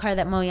the car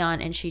that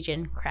Moyan and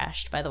Shijin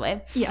crashed, by the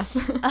way. Yes.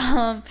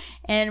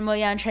 And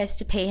Moyan tries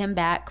to pay him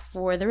back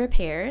for the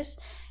repairs,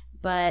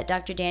 but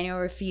Dr. Daniel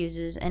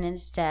refuses and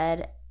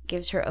instead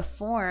gives her a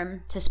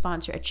form to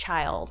sponsor a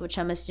child, which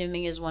I'm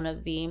assuming is one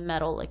of the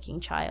metal licking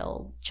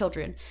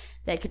children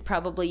that could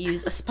probably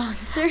use a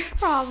sponsor.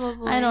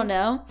 Probably. I don't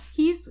know.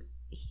 He's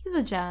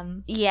a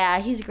gem.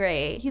 Yeah, he's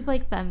great. He's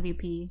like the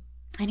MVP.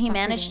 And he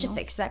managed to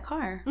fix that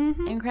car.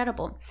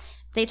 Incredible.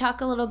 They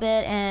talk a little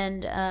bit,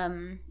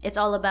 and it's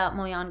all about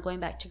Moyan going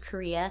back to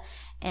Korea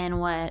and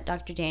what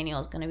Dr.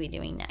 Daniel is going to be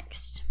doing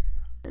next.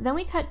 Then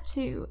we cut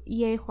to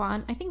Ye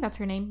Huan. I think that's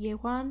her name, Ye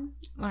Huan,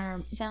 or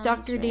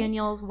Dr. Right.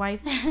 Daniel's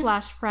wife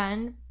 /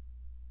 friend.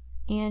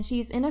 And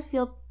she's in a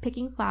field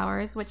picking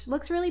flowers, which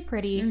looks really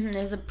pretty.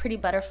 There's a pretty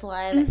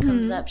butterfly that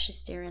comes up she's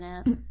staring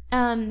at.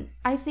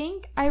 I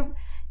think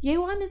Ye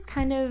Huan is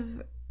kind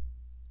of...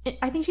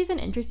 I think she's an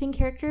interesting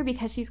character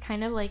because she's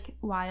kind of like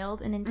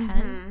wild and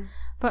intense.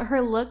 But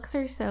her looks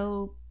are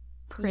so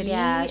pretty.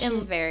 Yeah,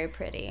 she's very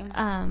pretty.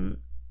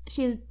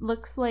 She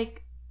looks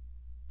like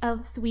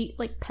a sweet,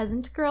 like,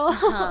 peasant girl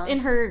in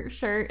her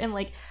shirt and,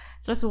 like,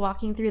 just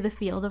walking through the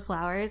field of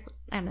flowers.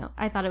 I don't know.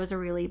 I thought it was a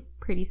really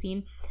pretty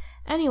scene.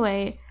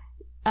 Anyway,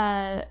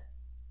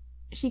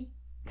 she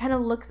kind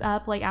of looks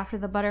up, like, after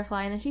the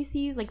butterfly, and then she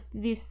sees, like,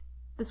 this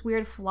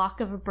weird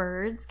flock of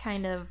birds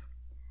kind of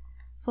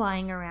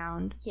flying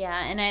around.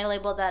 Yeah, and I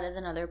labeled that as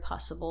another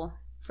possible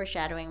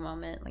foreshadowing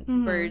moment, like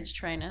birds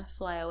trying to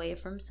fly away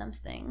from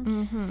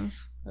something.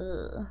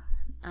 Ugh,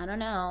 I don't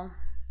know.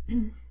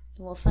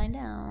 We'll find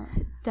out.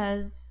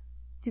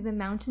 Do the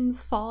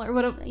mountains fall or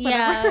whatever?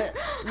 Yeah,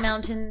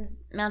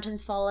 mountains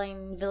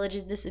falling,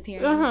 villages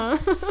disappearing.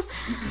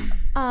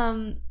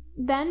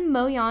 Then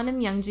Moyan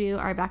and Myungju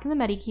are back in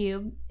the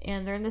Medicube,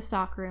 and they're in the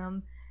stock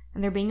room,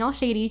 and they're being all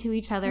shady to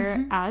each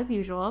other as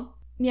usual.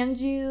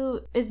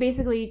 Myungju is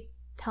basically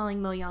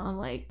telling Moyan,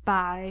 like,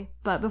 bye,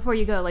 but before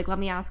you go, like, let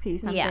me ask you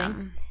something. Yeah.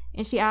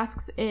 And she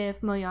asks if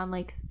Moyan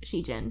likes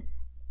Shijin.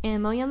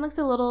 And Moyan looks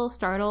a little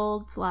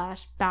startled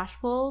 /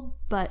 bashful,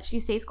 but she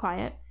stays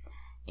quiet.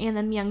 And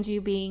then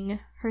Myungju, being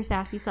her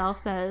sassy self,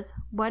 says,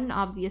 what an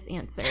obvious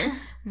answer.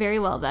 Very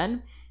well,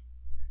 then.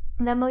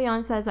 Then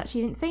Moyan says that she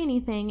didn't say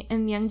anything,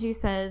 and Myungju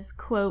says,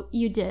 quote,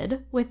 you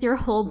did, with your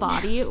whole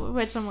body,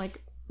 which I'm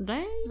like,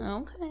 dang.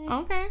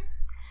 Okay.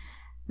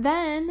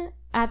 Then,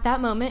 at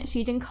that moment,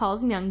 Shijin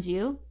calls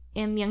Myungju,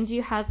 and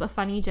Myungju has a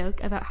funny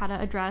joke about how to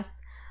address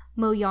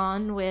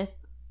Moyan with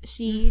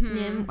she,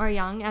 nim, or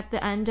yang at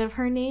the end of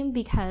her name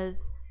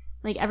because,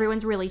 like,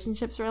 everyone's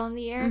relationships are in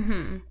the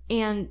air.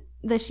 And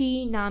the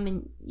she, nam,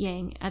 and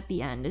yang at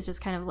the end is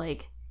just kind of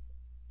like,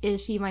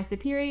 is she my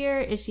superior?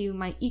 Is she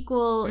my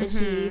equal? Is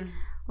she,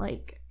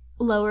 like,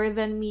 lower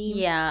than me?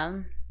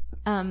 Yeah.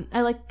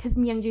 I like, because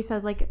Myungju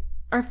says, like,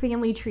 our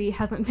family tree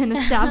hasn't been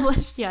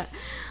established yet,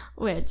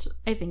 which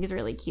I think is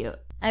really cute.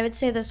 I would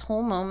say this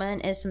whole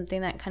moment is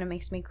something that kind of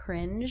makes me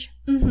cringe.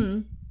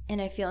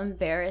 And I feel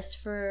embarrassed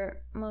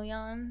for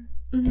Moyan.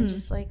 And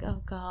just like,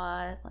 oh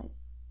God, like,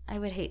 I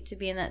would hate to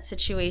be in that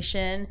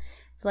situation.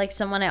 Like,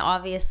 someone I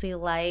obviously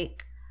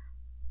like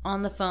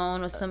on the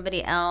phone with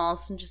somebody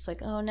else. And just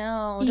like, oh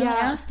no, don't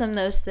ask them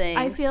those things.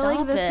 I feel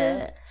like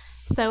this is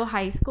so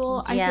high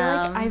school. I feel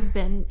like I've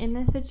been in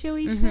this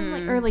situation,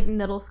 like, or like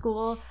middle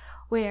school,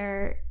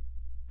 where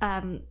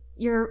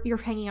you're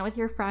hanging out with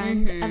your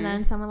friend and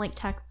then someone like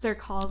texts or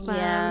calls them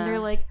and they're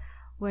like,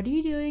 what are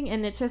you doing?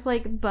 And it's just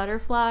like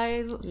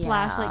butterflies /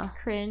 like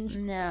cringe.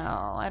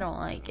 No, I don't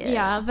like it.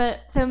 Yeah,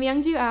 but so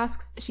Myungju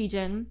asks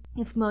Shijin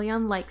if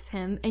Moyan likes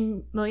him,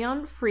 and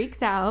Moyan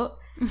freaks out.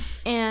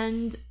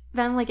 And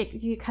then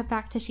like you cut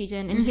back to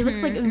Shijin, and he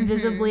looks like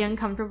visibly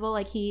uncomfortable,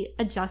 like he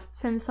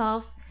adjusts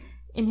himself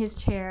in his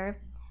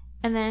chair.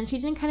 And then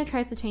Shijin kind of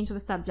tries to change the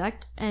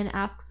subject and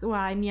asks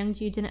why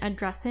Myungju didn't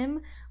address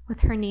him with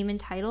her name and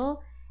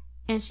title,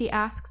 and she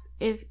asks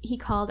if he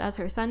called as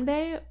her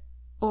sunbae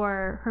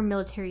or her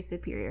military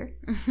superior.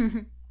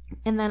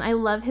 And then I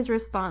love his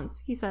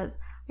response. He says,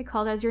 I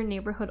called as your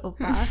neighborhood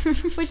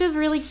oppa, which is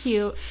really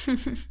cute.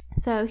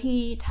 So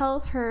he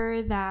tells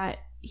her that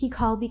he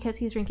called because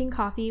he's drinking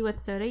coffee with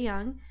Soda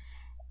Young.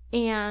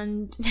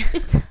 And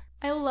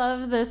I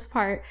love this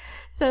part.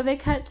 So they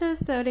cut to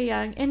Soda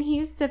Young, and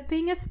he's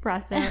sipping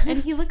espresso,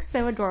 and he looks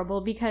so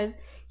adorable because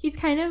he's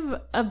kind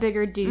of a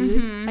bigger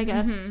dude, I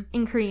guess,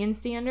 in Korean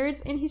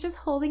standards, and he's just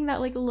holding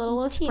that like little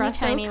espresso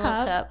tiny cup.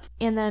 little cup.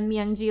 And then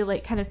Myungju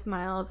like kind of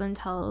smiles and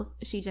tells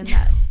Shijin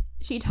that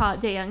she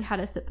taught Daeyoung how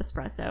to sip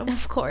espresso.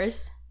 Of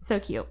course. So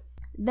cute.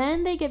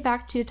 Then they get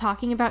back to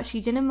talking about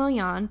Shijin and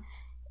Moyeon,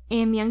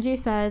 and Myungju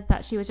says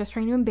that she was just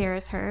trying to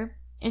embarrass her,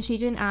 and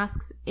Shijin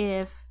asks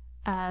if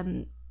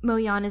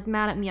Moyeon is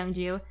mad at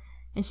Myungju,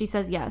 and she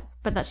says yes,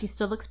 but that she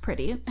still looks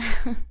pretty.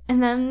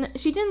 And then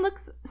Shijin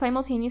looks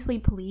simultaneously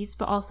pleased,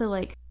 but also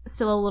like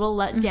still a little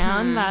let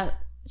down that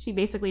she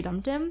basically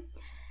dumped him.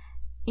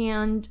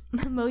 And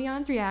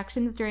Moyeon's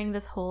reactions during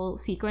this whole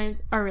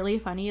sequence are really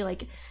funny.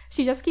 Like,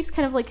 she just keeps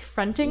kind of like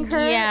fronting her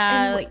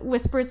and like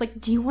whispers like,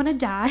 do you want to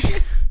die?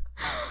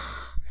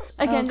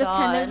 Again, just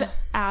kind of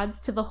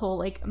adds to the whole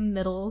like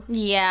middle school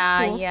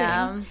thing.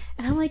 And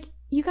I'm like,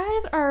 you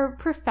guys are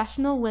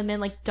professional women,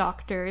 like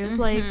doctors.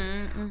 Like,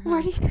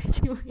 what are you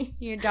doing?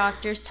 Your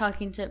doctors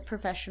talking to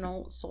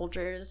professional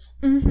soldiers.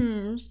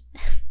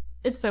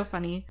 It's so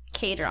funny.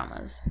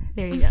 K-dramas.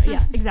 There you go.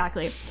 Yeah,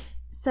 exactly.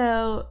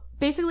 So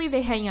basically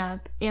they hang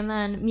up, and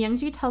then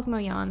Myungju tells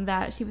Moyeon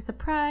that she was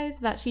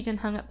surprised that Shijin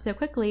hung up so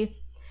quickly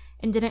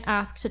and didn't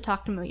ask to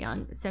talk to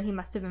Moyeon, so he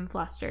must have been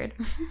flustered.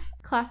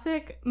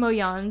 Classic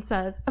Moyeon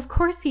says, of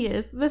course he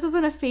is. This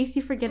isn't a face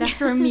you forget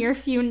after a mere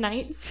few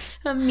nights.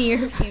 A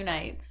mere few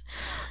nights.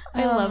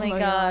 I love Moyeon.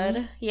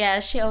 God. Yeah,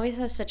 she always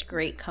has such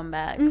great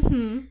comebacks.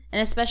 And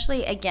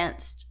especially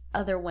against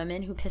other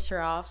women who piss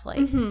her off.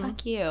 Like,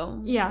 fuck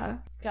you. Yeah.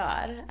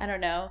 God, I don't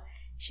know.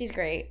 She's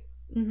great.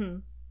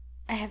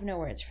 I have no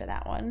words for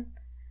that one.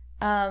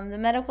 The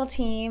medical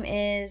team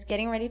is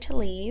getting ready to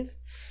leave.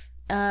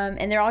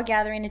 And they're all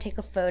gathering to take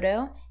a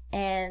photo.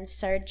 And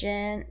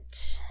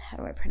Sergeant, how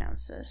do I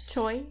pronounce this?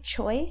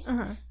 Choi,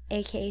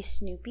 aka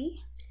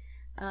Snoopy,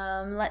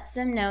 lets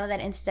them know that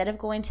instead of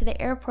going to the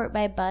airport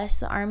by bus,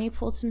 the army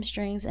pulled some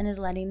strings and is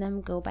letting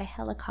them go by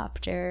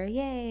helicopter.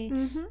 Yay.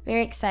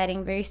 Very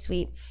exciting, very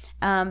sweet.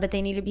 But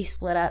they need to be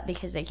split up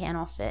because they can't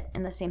all fit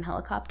in the same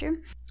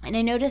helicopter. And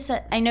I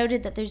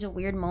noted that there's a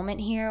weird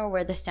moment here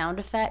where the sound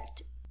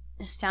effect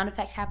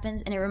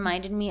happens, and it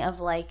reminded me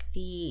of like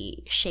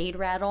the shade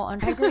rattle on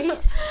Drag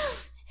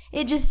Race.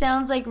 It just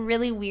sounds like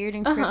really weird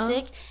and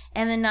cryptic.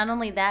 And then not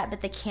only that,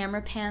 but the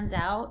camera pans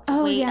out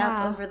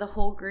up over the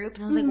whole group.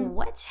 And I was like,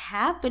 what's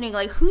happening?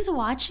 Like, who's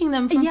watching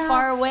them from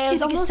far away? I was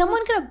like, is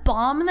someone going to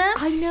bomb them?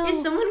 I know.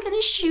 Is someone going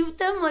to shoot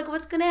them? Like,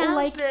 what's going to happen?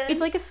 Like, it's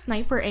like a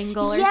sniper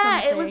angle or something.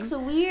 Yeah, it looks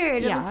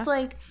weird. It looks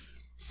like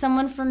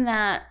someone from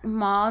that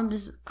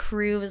mob's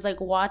crew was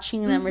like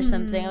watching them or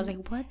something. I was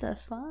like, what the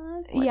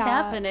fuck? What's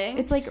happening?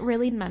 It's like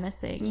really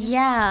menacing.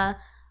 Yeah.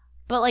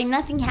 But, like,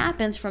 nothing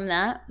happens from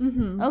that.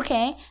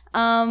 Okay.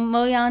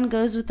 Moyeon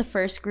goes with the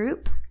first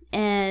group.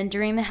 And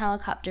during the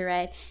helicopter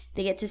ride,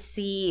 they get to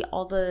see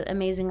all the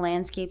amazing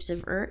landscapes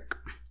of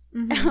Urk.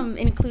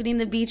 Including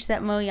the beach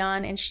that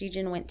Moyeon and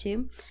Shijin went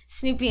to.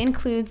 Snoopy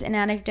includes an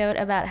anecdote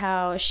about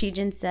how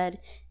Shijin said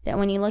that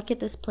when you look at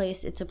this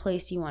place, it's a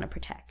place you want to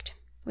protect.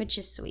 Which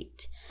is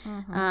sweet.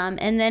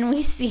 And then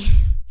we see...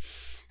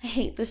 I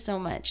hate this so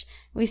much.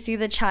 We see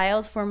the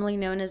child, formerly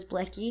known as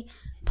Blecky,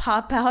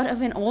 pop out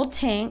of an old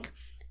tank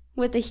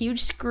with a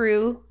huge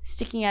screw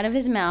sticking out of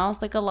his mouth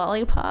like a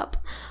lollipop.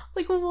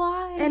 Like,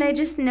 why? And I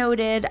just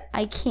noted,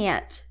 I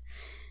can't.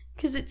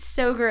 Because it's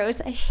so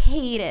gross. I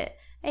hate it.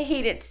 I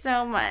hate it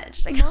so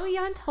much. Like,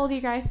 Moyeon told you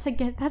guys to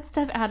get that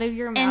stuff out of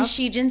your mouth. And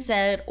Shijin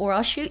said, or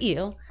I'll shoot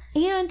you.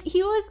 And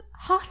he was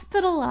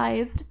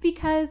hospitalized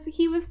because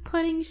he was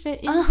putting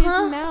shit in his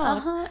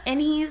mouth. And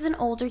he's an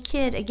older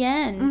kid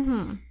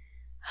again.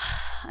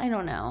 I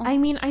don't know. I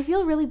mean, I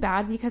feel really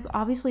bad because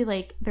obviously,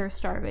 like, they're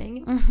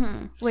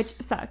starving,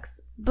 which sucks.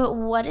 But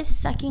what is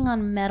sucking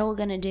on metal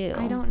gonna do?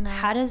 I don't know.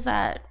 How does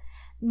that...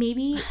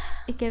 Maybe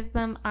it gives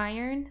them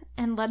iron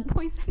and lead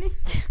poisoning.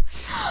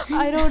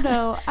 I don't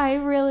know.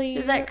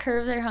 Does that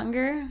curb their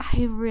hunger?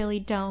 I really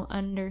don't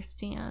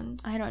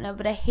understand. I don't know,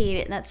 but I hate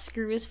it. And that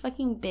screw is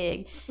fucking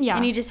big. Yeah.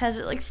 And he just has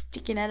it, like,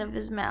 sticking out of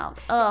his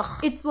mouth.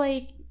 Ugh. It's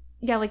like...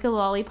 Yeah, like a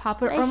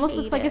lollipop. It almost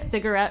looks like a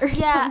cigarette or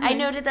something. Yeah, I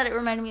noted that it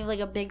reminded me of like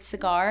a big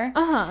cigar.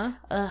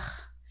 Ugh.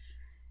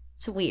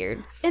 It's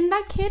weird. And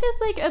that kid is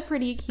like a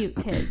pretty cute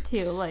kid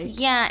too. Like,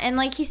 yeah, and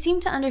like he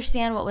seemed to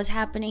understand what was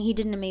happening. He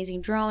did an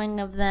amazing drawing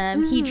of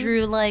them. He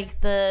drew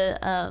like the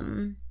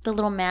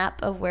little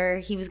map of where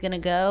he was gonna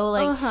go.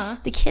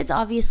 Like the kid's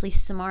obviously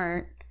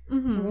smart.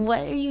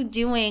 What are you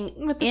doing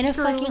in a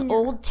fucking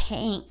old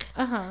tank?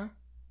 And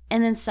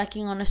then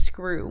sucking on a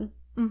screw.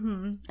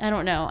 I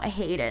don't know. I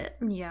hate it.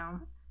 Yeah.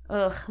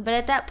 ugh. But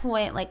at that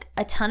point, like,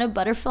 a ton of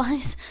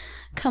butterflies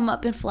come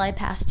up and fly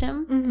past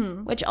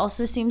him, which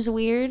also seems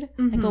weird.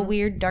 Like a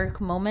weird,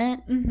 dark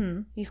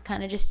moment. He's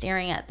kind of just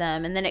staring at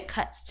them, and then it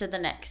cuts to the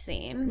next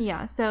scene.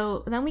 Yeah,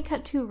 so then we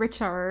cut to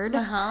Richard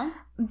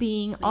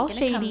being all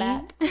shady.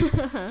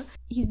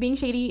 He's being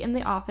shady in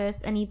the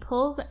office, and he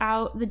pulls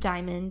out the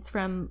diamonds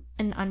from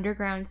an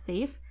underground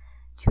safe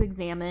to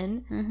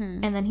examine,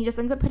 and then he just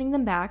ends up putting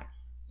them back.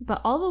 But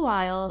all the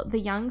while, the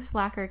young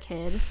slacker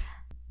kid,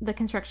 the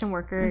construction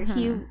worker,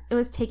 he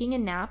was taking a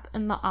nap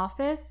in the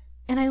office,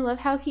 and I love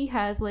how he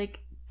has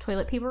like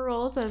toilet paper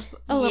rolls as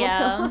a little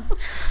pillow.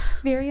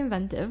 Very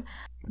inventive.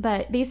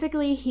 But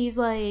basically, he's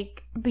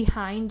like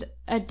behind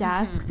a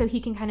desk, so he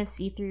can kind of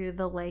see through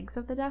the legs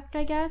of the desk,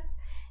 I guess.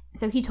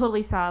 So he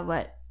totally saw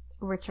what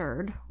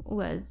Richard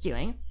was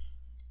doing.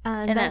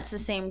 And that's the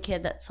same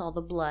kid that saw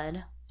the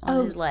blood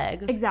on his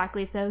leg.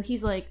 Exactly. So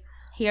he's like...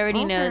 He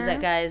already knows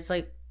that guy's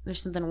like,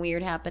 there's something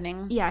weird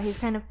happening. Yeah, he's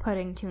kind of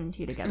putting 2 and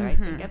 2 together, I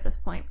think, at this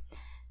point.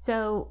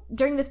 So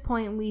during this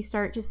point, we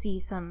start to see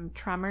some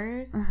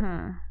tremors.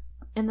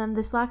 And then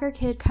the slacker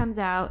kid comes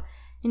out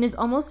and is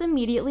almost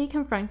immediately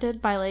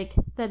confronted by like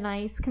the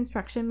nice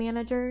construction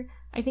manager.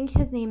 I think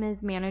his name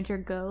is Manager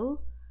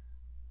Go.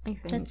 I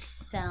think that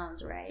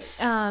sounds right.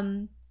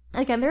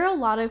 Again, there are a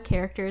lot of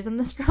characters in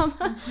this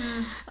drama,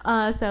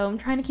 so I'm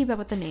trying to keep up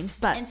with the names.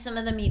 And some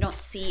of them you don't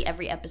see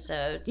every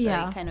episode, so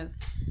you kind of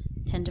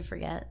tend to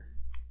forget.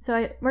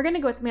 So we're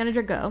gonna go with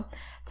Manager Go.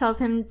 Tells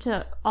him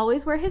to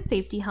always wear his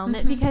safety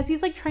helmet because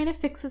he's like trying to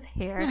fix his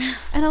hair,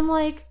 and I'm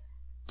like,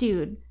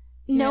 dude,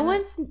 no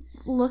one's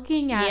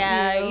looking at you.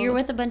 Yeah, you're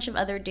with a bunch of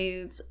other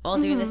dudes all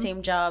doing the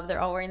same job.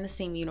 They're all wearing the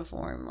same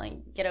uniform.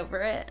 Like, get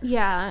over it.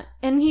 Yeah,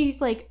 and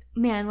he's like,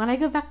 man, when I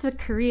go back to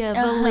Korea,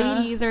 the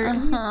ladies are...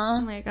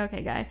 I'm like,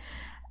 okay, guy.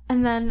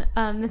 And then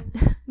this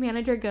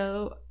Manager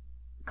Go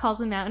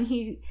calls him out, and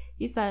he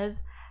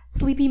says,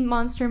 Sleepy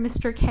Monster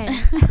Mr. K.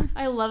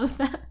 I love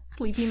that.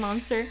 Sleepy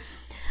Monster.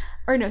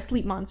 Or no,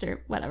 Sleep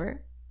Monster.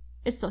 Whatever.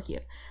 It's still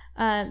cute.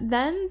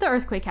 Then the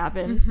earthquake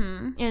happens,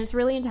 and it's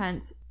really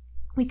intense.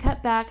 We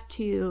cut back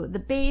to the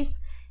base,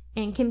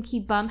 and Kim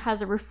Ki-bum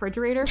has a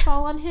refrigerator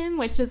fall on him,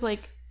 which is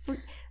like...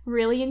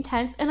 really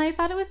intense, and I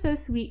thought it was so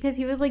sweet because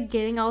he was like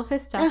getting all of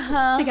his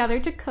stuff together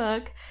to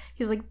cook.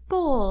 He's like,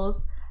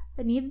 bowls,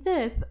 I need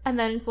this, and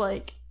then it's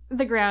like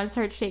the ground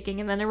starts shaking,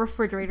 and then a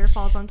refrigerator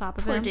falls on top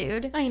of him. Poor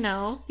dude. I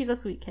know, he's a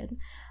sweet kid.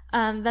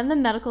 Then the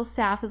medical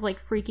staff is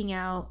like freaking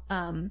out.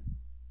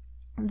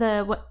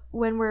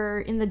 When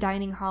we're in the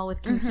dining hall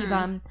with Kim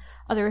Ki-bum,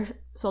 other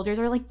soldiers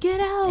are like, get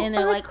out, and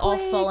they're earthquake! Like all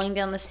falling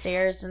down the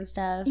stairs and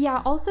stuff.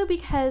 Yeah, also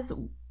because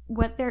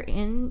what they're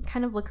in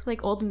kind of looks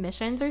like old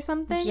missions or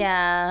something.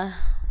 Yeah.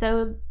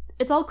 So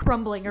it's all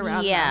crumbling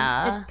around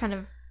them. It's kind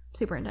of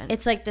super intense.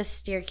 It's like the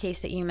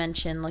staircase that you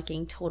mentioned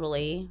looking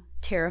totally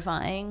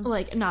terrifying.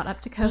 Like not up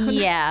to code.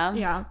 Yeah.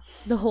 Yeah.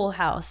 The whole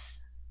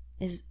house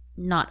is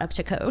not up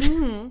to code.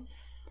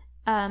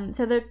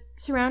 So the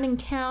surrounding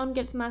town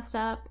gets messed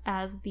up,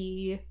 as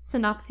the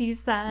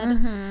synopses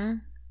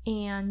said.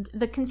 And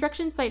the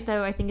construction site,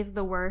 though, I think is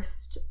the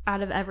worst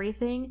out of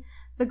everything.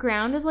 The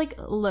ground is like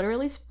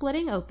literally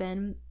splitting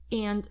open,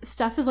 and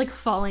stuff is like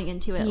falling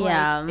into it.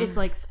 Yeah. Like it's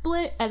like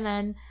split, and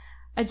then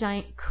a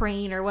giant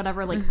crane or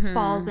whatever like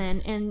falls in,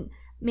 and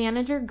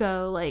Manager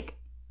Go like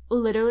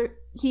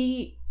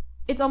literally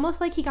it's almost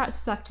like he got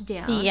sucked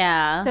down.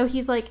 Yeah. So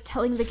he's like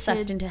telling the kid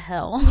sucked into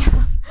hell.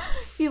 Yeah.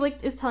 He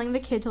like is telling the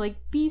kid to like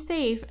be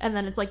safe, and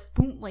then it's like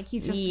boom, like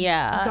he's just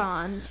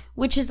gone.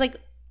 Which is like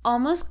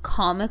almost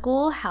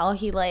comical how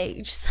he like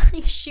just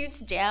like shoots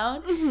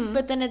down,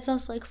 but then it's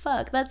also like,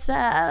 fuck, that's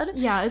sad.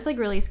 Yeah, it's like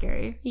really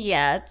scary.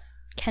 Yeah, it's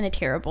kind of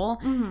terrible.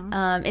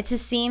 It's a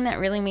scene that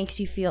really makes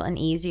you feel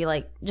uneasy,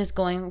 like just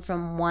going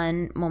from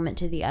one moment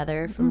to the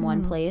other, from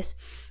one place.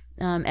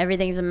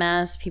 Everything's a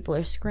mess. People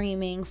are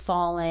screaming,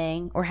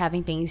 falling, or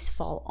having things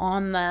fall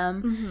on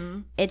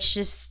them. It's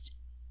just,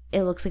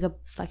 it looks like a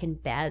fucking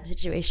bad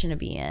situation to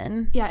be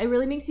in. Yeah, it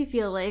really makes you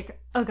feel like,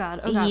 oh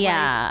god.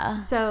 Yeah.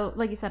 Like, so,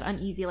 like you said,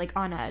 uneasy, like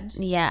on edge.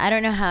 Yeah, I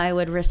don't know how I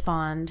would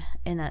respond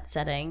in that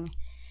setting.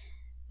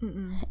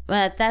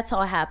 But that's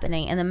all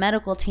happening. And the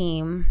medical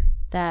team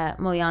that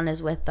Mo-yeon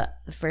is with the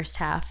first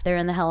half, they're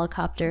in the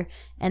helicopter,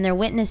 and they're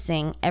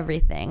witnessing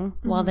everything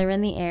while they're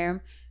in the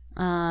air.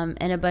 And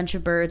a bunch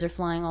of birds are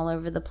flying all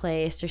over the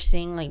place. They're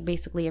seeing like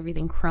basically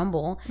everything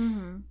crumble.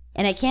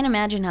 And I can't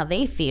imagine how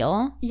they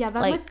feel. Yeah,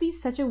 that like, must be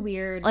such a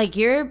weird... Like,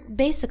 you're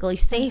basically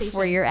safe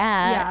where you're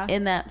at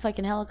in that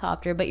fucking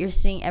helicopter, but you're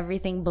seeing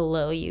everything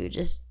below you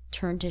just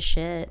turn to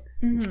shit.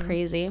 It's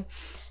crazy.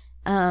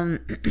 And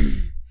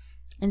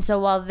so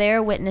while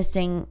they're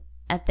witnessing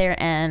at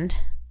their end,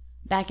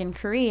 back in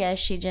Korea,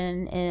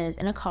 Shijin is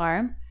in a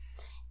car,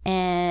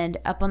 and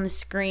up on the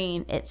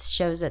screen, it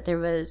shows that there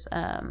was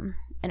an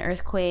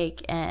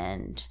earthquake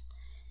and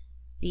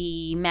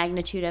the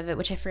magnitude of it,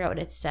 which I forgot what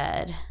it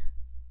said.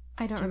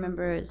 I don't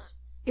remember.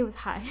 It was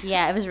high.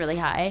 Yeah, it was really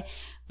high.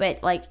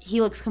 But, like,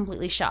 he looks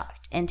completely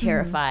shocked and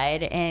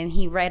terrified. And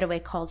he right away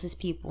calls his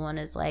people and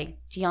is like,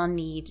 do y'all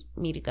need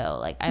me to go?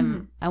 Like,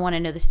 I want to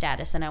know the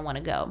status and I want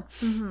to go.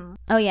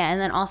 Oh, yeah. And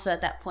then also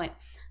at that point,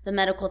 the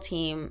medical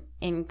team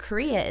in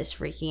Korea is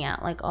freaking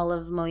out. Like, all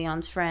of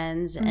Mo-yeon's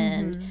friends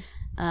and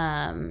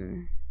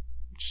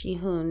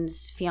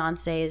Ji-hoon's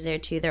fiance is there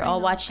too. They're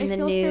all watching the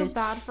news. I feel so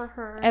bad for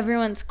her.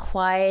 Everyone's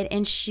quiet,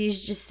 and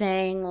she's just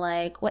saying,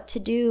 like, what to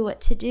do.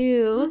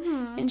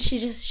 And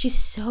she's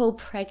so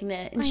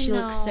pregnant, and she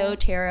looks so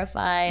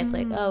terrified.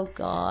 Like, oh,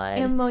 God.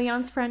 And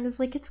Mo-yeon's friend is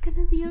like, it's going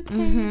to be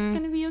okay. It's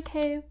going to be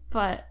okay.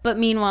 But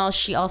meanwhile,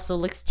 she also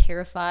looks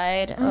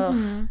terrified.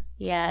 Oh,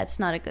 yeah, it's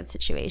not a good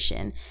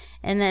situation.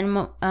 And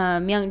then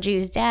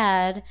Myung-ju's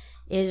dad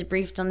is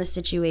briefed on the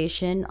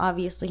situation.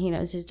 Obviously, he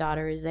knows his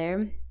daughter is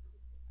there.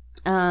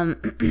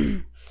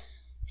 So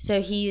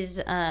he's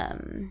he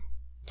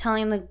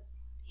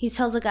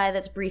tells the guy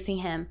that's briefing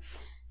him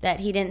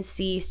that he didn't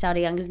see Sao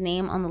Young's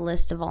name on the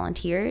list of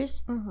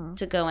volunteers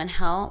to go and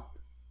help,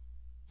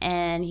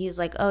 and he's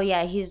like, oh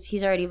yeah,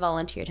 he's already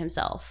volunteered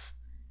himself,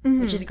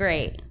 which is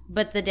great.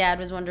 But the dad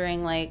was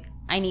wondering, like,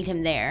 I need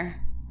him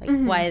there, like,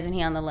 why isn't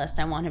he on the list?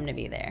 I want him to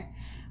be there,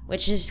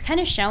 which is kind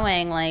of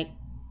showing, like,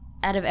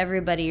 out of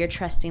everybody, you're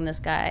trusting this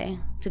guy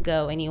to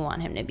go and you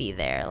want him to be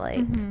there,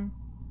 like.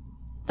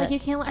 Like, you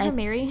can't let her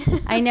marry.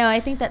 I know. I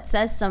think that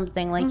says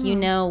something. Like, you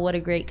know what a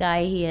great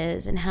guy he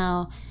is, and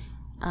how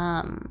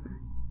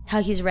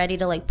he's ready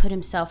to, like, put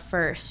himself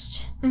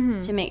first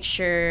to make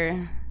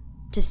sure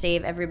to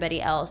save everybody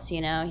else.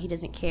 You know, he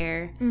doesn't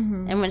care,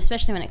 and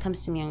especially when it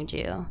comes to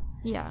Myung-ju.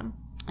 Yeah,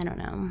 I don't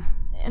know.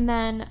 And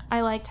then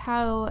I liked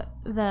how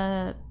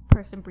the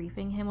person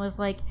briefing him was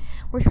like,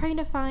 "We're trying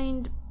to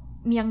find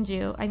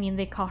Myung-ju." I mean,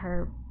 they call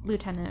her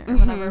lieutenant or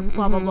whatever,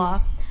 blah blah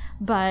blah.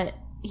 But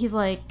he's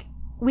like,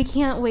 we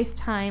can't waste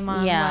time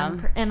on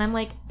one and I'm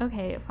like,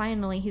 okay,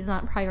 finally he's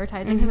not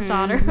prioritizing his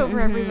daughter over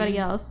everybody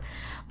else,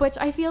 which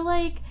I feel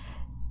like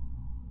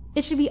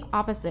it should be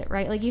opposite,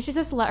 right? Like, you should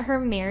just let her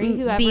marry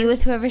whoever, be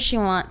with whoever she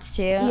wants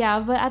to. Yeah,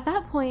 but at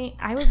that point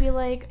I would be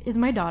like, is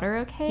my daughter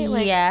okay?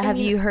 Like, yeah, have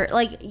you heard,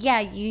 like, yeah,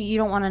 you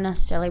don't want to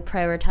necessarily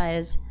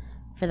prioritize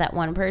for that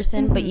one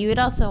person, but you would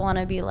also want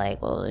to be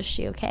like, well, is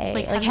she okay?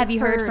 Like have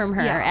you heard from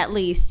her? At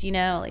least, you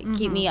know, like,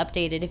 keep me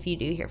updated if you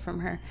do hear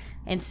from her,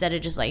 instead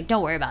of just like,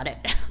 don't worry about it.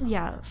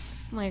 Yeah,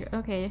 like,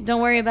 okay,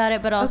 don't worry about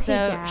it, but also,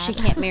 okay, she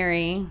can't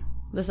marry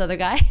this other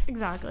guy.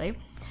 Exactly.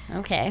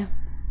 Okay.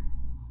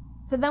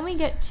 So then we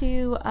get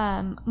to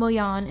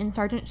Mo-yeon and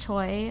Sergeant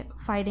Choi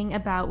fighting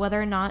about whether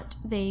or not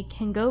they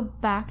can go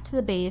back to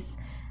the base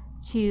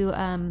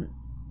to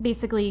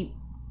basically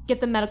get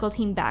the medical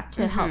team back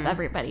to help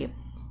everybody.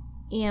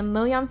 And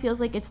Mo-yeon feels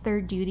like it's their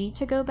duty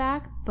to go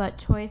back, but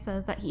Choi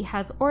says that he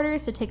has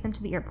orders to take them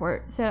to the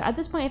airport. So at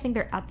this point, I think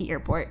they're at the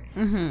airport.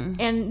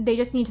 And they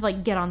just need to,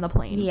 like, get on the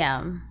plane.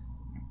 Yeah.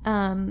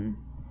 And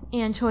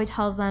Choi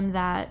tells them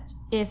that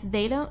if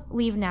they don't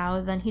leave now,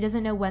 then he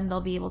doesn't know when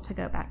they'll be able to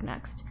go back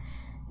next.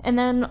 And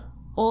then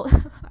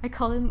I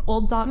call him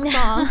Old Doc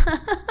Song.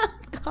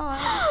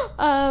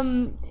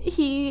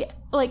 He,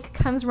 like,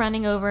 comes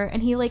running over,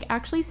 and he, like,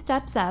 actually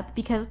steps up,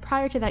 because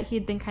prior to that he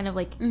had been kind of,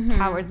 like,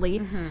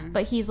 cowardly,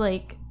 but he's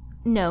like,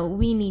 no,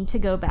 we need to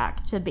go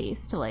back to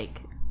base to,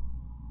 like,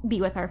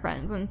 be with our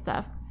friends and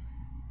stuff.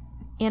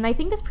 And I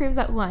think this proves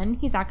that, one,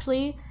 he's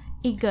actually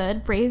a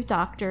good, brave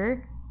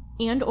doctor,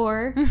 and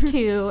or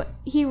two,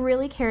 he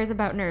really cares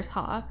about Nurse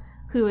Ha,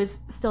 who is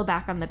still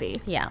back on the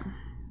base. Yeah.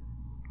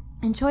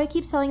 And Choi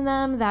keeps telling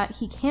them that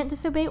he can't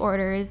disobey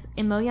orders,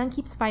 and Mo-yeon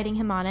keeps fighting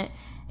him on it,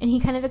 and he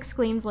kind of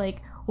exclaims,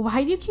 like,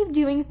 why do you keep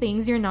doing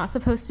things you're not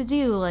supposed to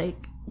do? Like,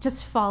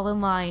 just fall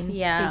in line,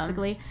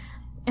 basically.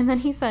 And then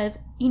he says,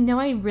 you know,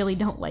 I really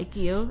don't like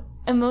you.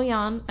 And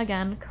Mo-yeon,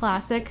 again,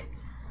 classic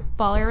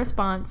baller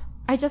response,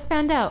 I just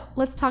found out.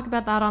 Let's talk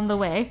about that on the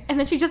way. And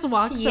then she just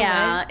walks away.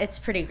 Yeah, it's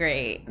pretty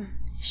great.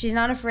 She's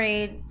not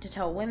afraid to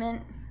tell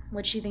women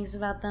what she thinks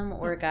about them,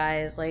 or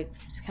guys, like,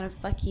 just kind of,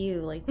 fuck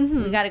you, like,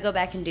 we gotta go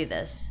back and do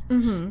this.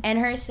 And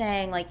her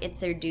saying, like, it's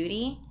their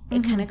duty,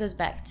 it kind of goes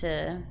back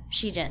to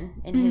Shijin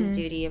and his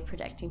duty of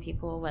protecting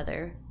people,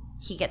 whether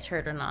he gets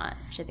hurt or not,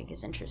 which I think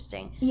is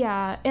interesting.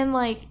 Yeah, and,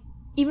 like,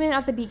 even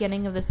at the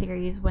beginning of the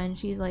series, when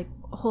she's, like,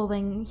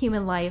 holding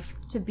human life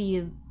to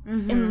be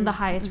in the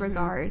highest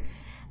regard,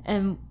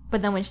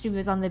 but then when she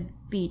was on the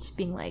beach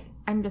being like,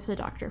 I'm just a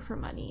doctor for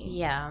money.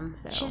 Yeah.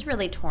 So she's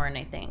really torn,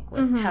 I think,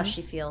 with how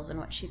she feels and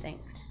what she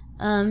thinks.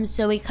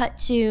 So we cut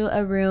to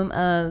a room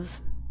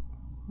of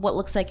what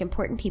looks like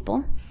important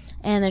people,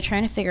 and they're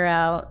trying to figure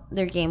out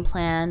their game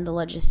plan, the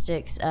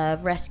logistics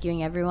of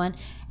rescuing everyone,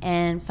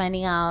 and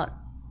finding out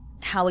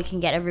how we can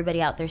get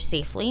everybody out there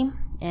safely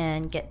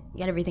and get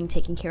everything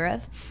taken care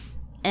of.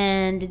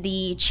 And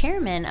the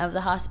chairman of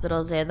the hospital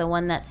is there, the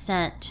one that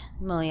sent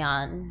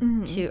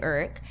Mo-yeon to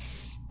Urk,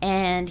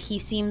 and he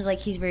seems like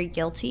he's very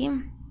guilty,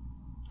 and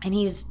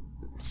he's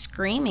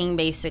screaming,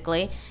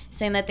 basically,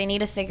 saying that they need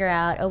to figure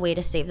out a way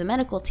to save the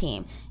medical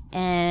team.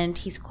 And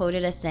he's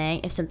quoted as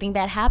saying, if something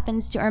bad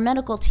happens to our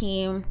medical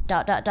team, ...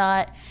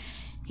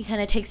 He kind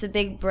of takes a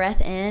big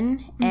breath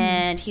in,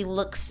 and he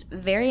looks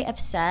very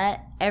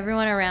upset.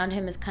 Everyone around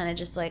him is kind of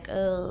just like,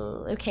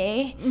 oh,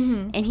 okay.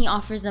 And he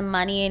offers them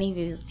money, and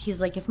he's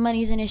like, if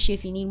money's an issue,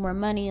 if you need more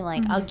money,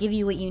 like, I'll give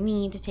you what you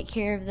need to take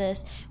care of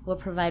this. We'll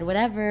provide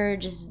whatever.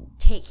 Just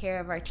take care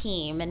of our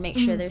team and make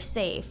sure they're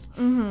safe.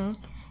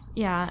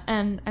 Yeah,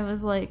 and I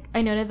was like,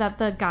 I noted that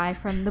the guy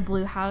from the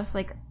Blue House,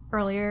 like,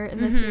 earlier in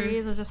the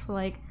series was just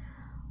like,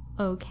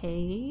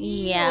 okay.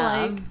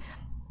 Yeah. Like,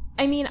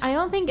 I mean, I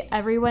don't think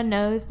everyone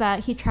knows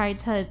that he tried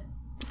to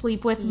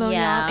sleep with Mo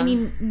Yan. Yeah. I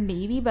mean,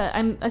 maybe, but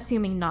I'm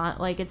assuming not.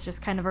 Like, it's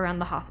just kind of around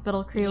the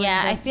hospital crew.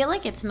 Yeah, I feel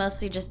like it's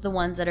mostly just the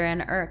ones that are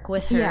in Urk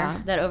with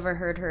her that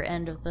overheard her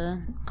end of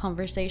the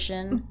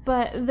conversation.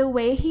 But the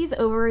way he's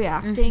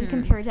overreacting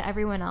compared to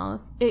everyone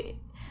else, it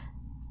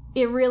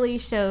really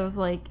shows,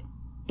 like,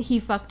 he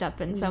fucked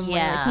up in some way.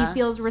 Like, he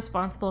feels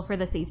responsible for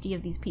the safety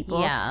of these people.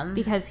 Yeah.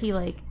 Because he,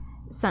 like,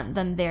 sent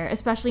them there.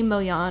 Especially Mo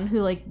Yan,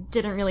 who, like,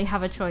 didn't really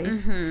have a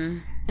choice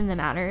in the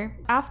matter.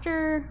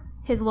 After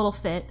his little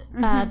fit,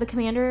 the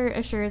commander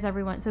assures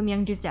everyone, so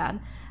Myungju's dad,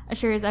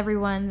 assures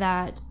everyone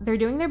that they're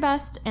doing their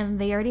best and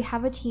they already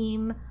have a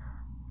team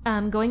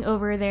going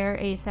over there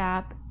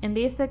ASAP. And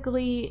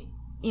basically,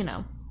 you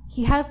know,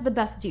 he has the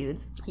best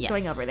dudes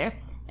going over there.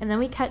 And then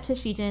we cut to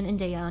Shijin and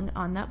Daeyoung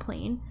on that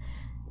plane.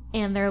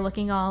 And they're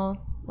looking all,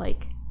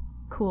 like,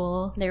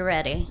 cool. They're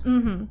ready.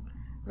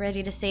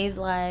 Ready to save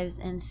lives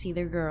and see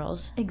their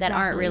girls that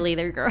aren't Exactly. really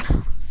their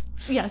girls.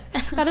 Yes,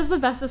 that is the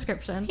best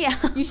description. Yeah.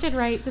 You should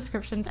write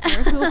descriptions for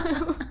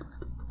Hulu.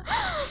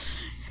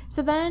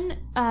 So then,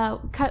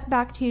 cut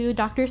back to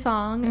Dr.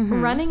 Song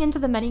running into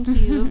the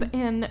Medicube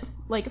and,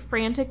 like,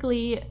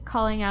 frantically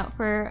calling out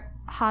for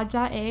Ha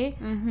Ja-ae,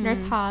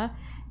 Nurse Ha.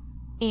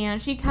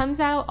 And she comes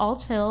out all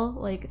chill.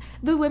 Like,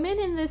 the women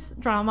in this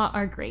drama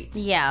are great.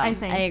 Yeah, I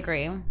think. I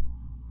agree.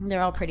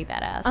 They're all pretty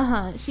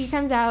badass. She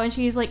comes out and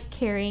she's, like,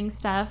 carrying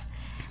stuff.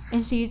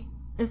 And she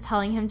is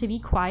telling him to be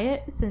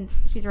quiet since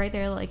she's right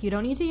there, like, you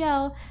don't need to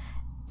yell.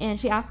 And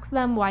she asks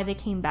them why they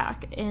came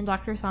back. And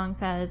Dr. Song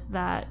says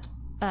that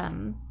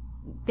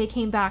they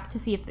came back to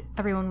see if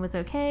everyone was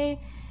okay.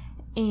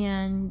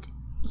 And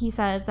he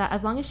says that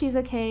as long as she's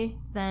okay,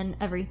 then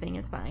everything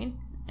is fine.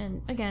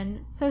 And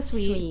again, so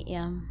sweet. Sweet,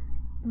 yeah.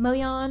 Mo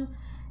Yan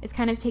is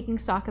kind of taking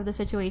stock of the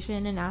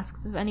situation and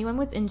asks if anyone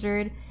was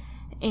injured.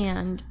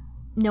 And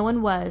no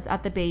one was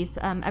at the base.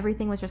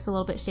 Everything was just a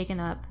little bit shaken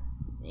up.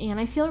 And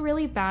I feel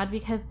really bad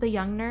because the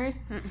young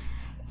nurse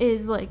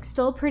is, like,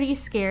 still pretty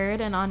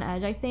scared and on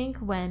edge, I think,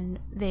 when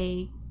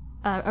they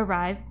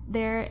arrive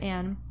there.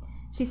 And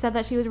she said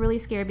that she was really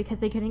scared because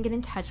they couldn't get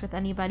in touch with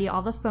anybody.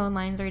 All the phone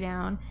lines are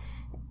down.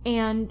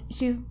 And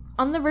she's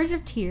on the verge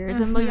of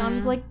tears. And Mo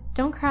Yan's like,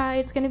 don't cry.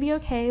 It's going to be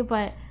okay.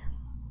 But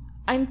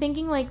I'm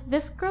thinking, like,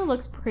 this girl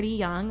looks pretty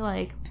young.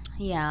 Like,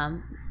 yeah,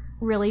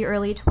 really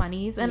early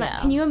 20s. And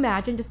can you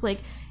imagine just, like,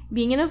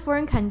 being in a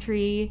foreign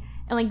country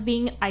and, like,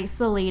 being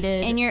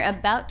isolated, and you're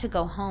about to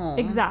go home,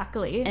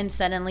 exactly, and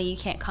suddenly you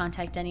can't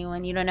contact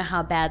anyone. You don't know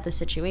how bad the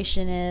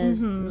situation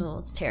is. Well,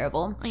 it's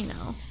terrible. I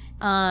know.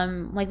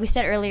 Like we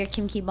said earlier,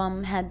 Kim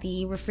Ki-bum had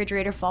the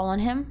refrigerator fall on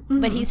him,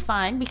 but he's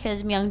fine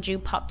because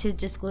Myungju popped his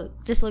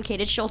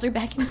dislocated shoulder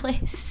back in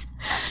place.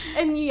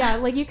 And yeah,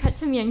 like, you cut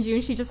to Myungju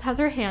and she just has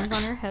her hands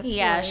on her hips.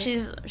 Yeah, like,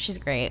 she's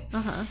great.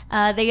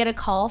 They get a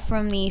call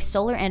from the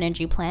solar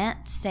energy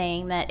plant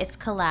saying that it's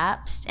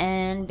collapsed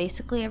and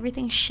basically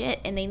everything's shit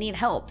and they need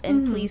help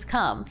and please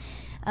come.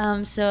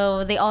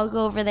 So they all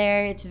go over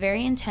there. It's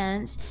very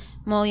intense.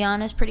 Mo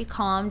Yan is pretty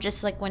calm,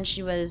 just like when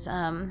she was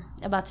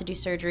about to do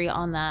surgery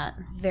on that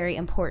very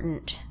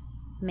important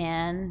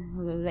man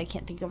who I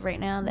can't think of right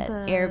now, that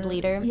Arab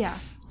leader. Yeah.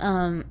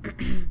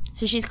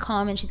 So she's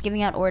calm and she's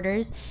giving out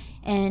orders,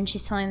 and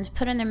she's telling them to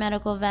put on their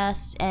medical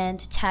vests and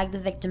to tag the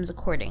victims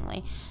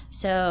accordingly.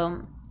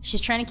 So she's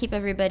trying to keep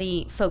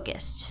everybody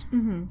focused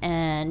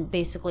and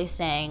basically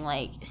saying,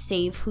 like,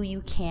 save who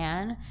you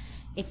can.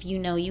 If you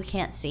know you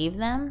can't save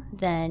them,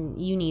 then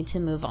you need to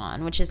move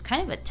on, which is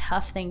kind of a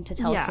tough thing to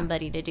tell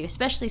somebody to do,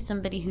 especially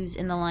somebody who's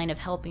in the line of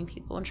helping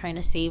people and trying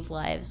to save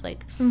lives.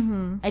 Like,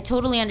 I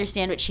totally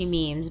understand what she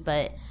means,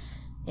 but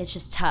it's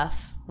just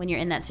tough when you're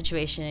in that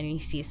situation and you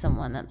see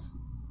someone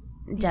that's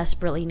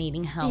desperately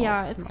needing help.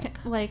 Yeah, it's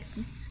like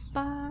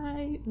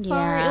bye.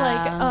 Sorry.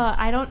 Like,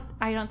 I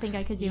don't think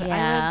I could do it.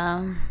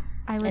 I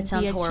would it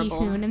sounds be a horrible.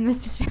 Ji-hoon in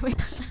this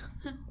situation.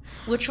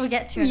 Which we'll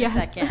get to in a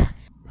second.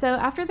 So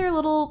after their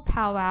little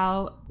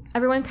powwow,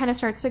 everyone kind of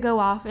starts to go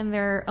off in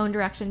their own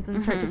directions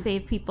and start to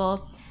save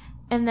people.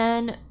 And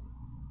then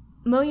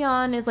Mo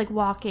Yan is, like,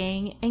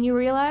 walking, and you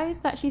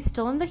realize that she's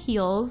still in the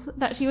heels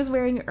that she was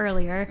wearing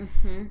earlier.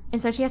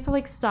 And so she has to,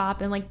 like,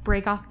 stop and, like,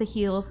 break off the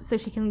heels so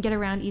she can get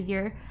around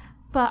easier.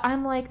 But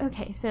I'm like,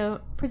 okay, so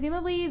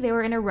presumably they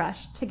were in a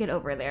rush to get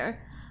over there.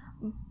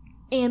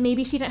 And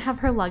maybe she didn't have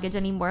her luggage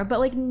anymore. But,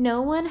 like,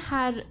 no one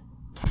had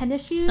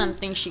tennis shoes,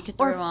 something she could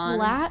throw on, or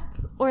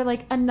flats, or,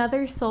 like,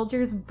 another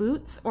soldier's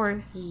boots or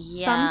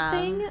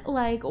something.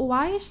 Like,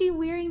 why is she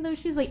wearing those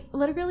shoes? Like,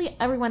 literally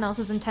everyone else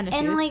is in tennis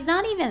shoes. And, like,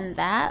 not even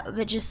that,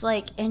 but just,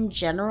 like, in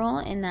general,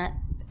 in that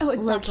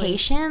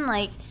location.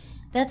 Like,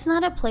 that's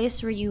not a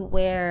place where you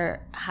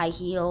wear high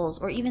heels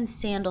or even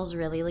sandals,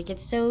 really. Like,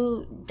 it's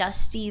so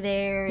dusty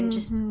there, and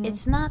just,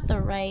 it's not the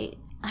right,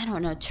 I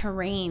don't know,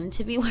 terrain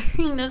to be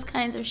wearing those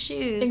kinds of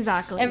shoes.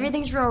 Exactly.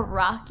 Everything's real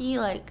rocky.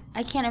 Like,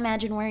 I can't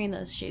imagine wearing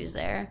those shoes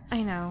there.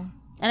 I know.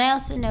 And I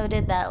also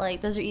noted that, like,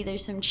 those are either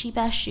some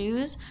cheap-ass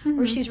shoes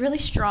or she's really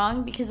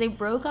strong because they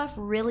broke off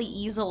really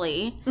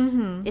easily.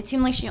 It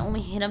seemed like she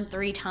only hit them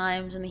 3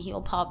 times and the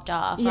heel popped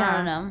off. Yeah. I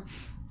don't know.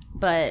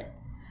 But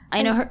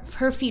I know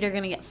her feet are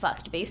going to get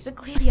fucked,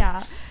 basically.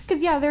 Yeah.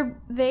 Because,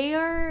 they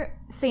are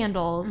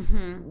sandals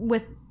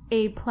with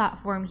a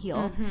platform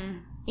heel.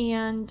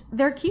 And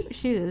they're cute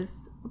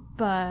shoes,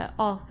 but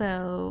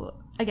also,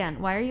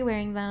 again, why are you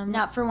wearing them?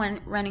 Not for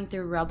when running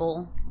through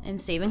rubble and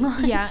saving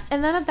lives. Yeah,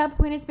 and then at that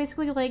point, it's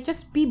basically like,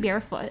 just be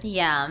barefoot.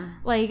 Yeah.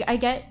 Like, I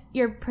get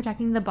you're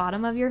protecting the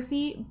bottom of your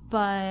feet,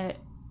 but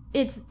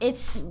it's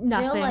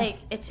nothing. Still, like,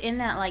 it's in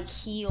that, like,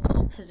 heel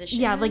position.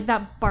 Yeah, like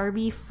that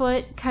Barbie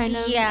foot kind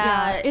of.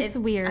 Yeah. It's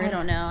weird. I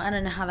don't know. I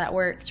don't know how that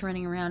works,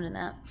 running around in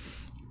that.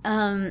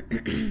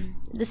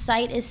 The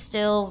site is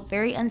still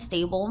very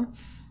unstable,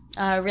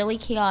 really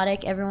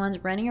chaotic.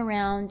 Everyone's running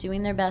around,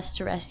 doing their best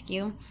to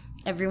rescue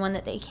everyone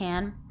that they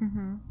can.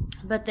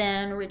 But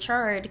then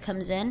Richard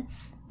comes in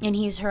and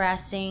he's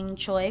harassing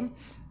Choi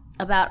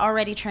about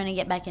already trying to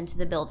get back into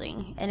the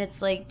building, and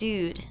it's like,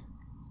 dude,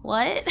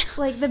 what?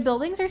 Like, the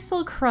buildings are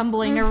still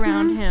crumbling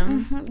around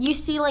him. You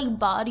see, like,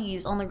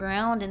 bodies on the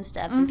ground and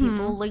stuff, and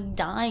people, like,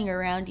 dying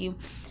around you,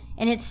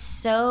 and it's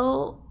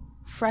so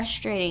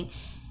frustrating.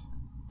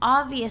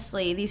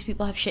 Obviously, these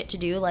people have shit to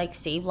do, like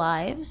save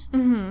lives,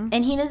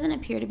 and he doesn't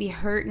appear to be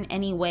hurt in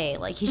any way.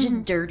 Like, he's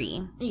just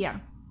dirty. Yeah.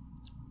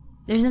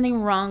 There's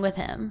nothing wrong with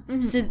him.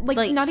 So,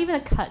 like, not even a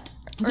cut.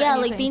 Yeah,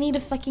 anything. Like, they need to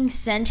fucking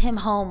send him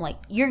home. Like,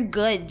 you're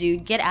good,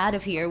 dude. Get out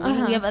of here.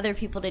 We have other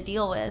people to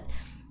deal with.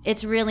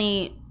 It's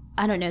really,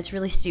 I don't know, it's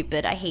really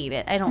stupid. I hate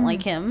it. I don't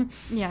like him.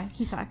 Yeah,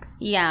 he sucks.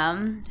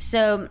 Yeah.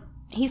 So,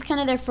 he's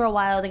kind of there for a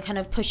while. They kind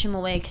of push him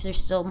away because they're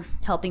still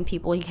helping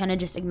people. He kind of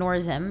just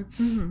ignores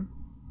him.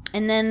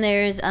 And then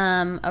there's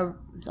a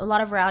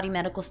lot of rowdy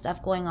medical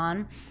stuff going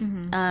on.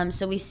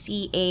 So we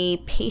see a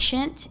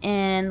patient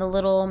in the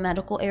little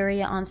medical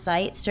area on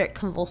site start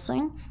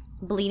convulsing,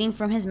 bleeding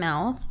from his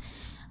mouth.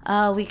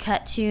 We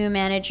cut to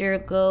manager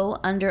go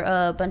under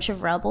a bunch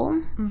of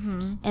rubble.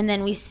 And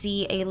then we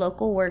see a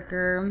local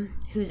worker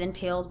who's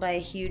impaled by a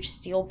huge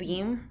steel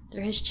beam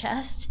through his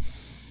chest,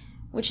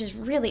 which is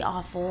really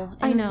awful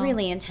and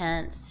really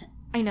intense.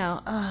 I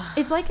know.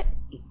 It's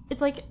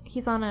like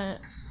he's on a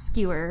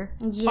skewer.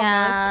 Yeah.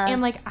 Almost.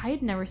 And, like, I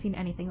had never seen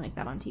anything like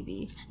that on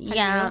TV.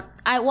 Yeah.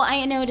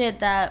 I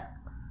noted that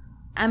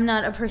I'm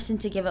not a person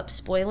to give up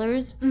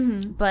spoilers,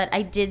 but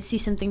I did see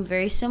something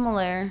very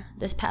similar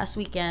this past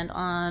weekend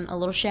on a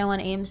little show on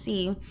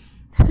AMC.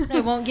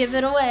 I won't give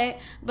it away,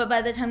 but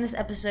by the time this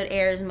episode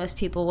airs, most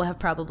people will have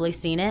probably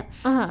seen it.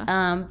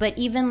 But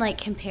even, like,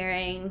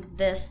 comparing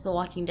this, The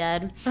Walking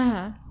Dead,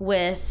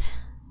 with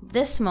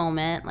this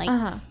moment,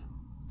 like,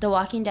 The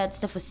Walking Dead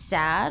stuff was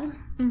sad,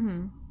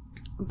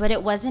 but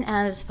it wasn't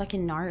as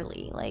fucking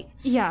gnarly. Like,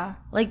 yeah,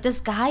 like, this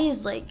guy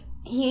is, like,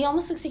 he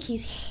almost looks like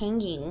he's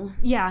hanging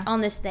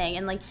on this thing,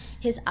 and, like,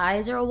 his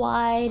eyes are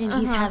wide, and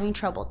he's having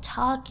trouble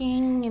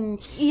talking, and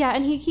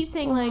and he keeps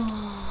saying, like,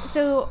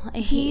 so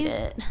I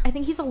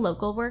think he's a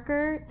local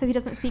worker, so he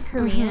doesn't speak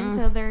Korean,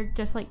 so they're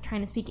just, like,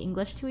 trying to speak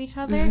English to each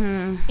other,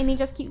 and he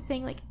just keeps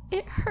saying, like,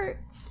 it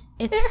hurts,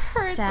 it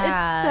hurts, sad.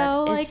 It's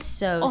so, like, it's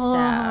so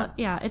sad.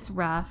 Yeah, it's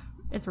rough.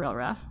 It's real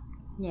rough.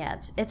 Yeah,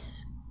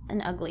 it's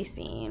an ugly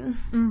scene.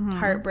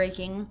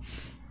 Heartbreaking.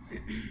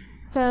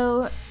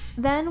 So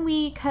then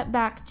we cut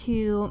back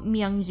to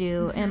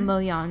Myungju and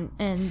Moyeon,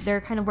 and they're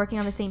kind of working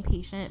on the same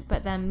patient,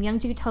 but then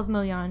Myungju tells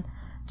Moyeon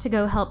to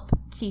go help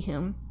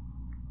Jihoon.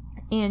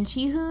 And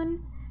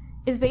Jihoon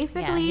is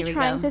basically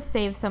trying to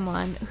save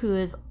someone who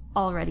is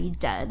already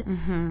dead.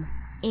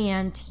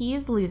 And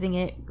he's losing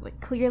it.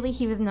 Like, clearly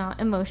he was not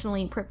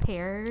emotionally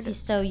prepared. He's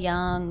so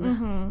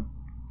young.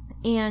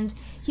 And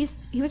he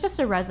was just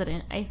a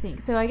resident, I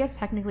think. So I guess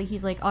technically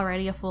he's, like,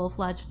 already a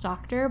full-fledged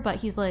doctor, but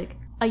he's, like,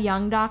 a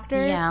young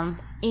doctor. Yeah.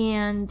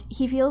 And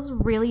he feels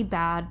really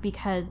bad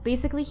because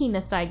basically he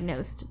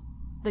misdiagnosed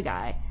the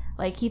guy.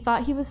 Like, he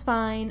thought he was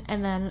fine,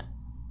 and then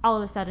all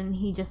of a sudden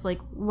he just, like,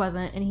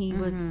 wasn't, and he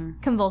was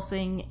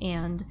convulsing,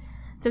 and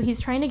so he's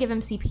trying to give him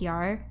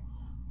CPR,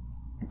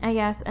 I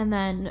guess, and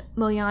then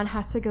Moyeon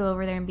has to go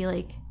over there and be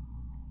like,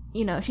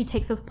 you know, she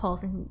takes his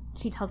pulse and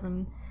she tells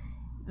him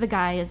the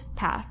guy is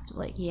passed,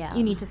 like, you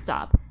need to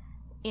stop.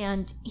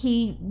 And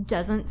he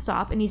doesn't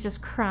stop, and he's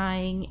just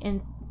crying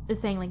and is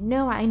saying, like,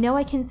 no, I know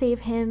I can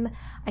save him.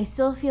 I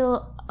still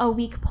feel a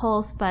weak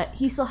pulse, but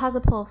he still has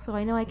a pulse, so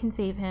I know I can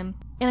save him.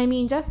 And I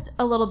mean, just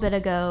a little bit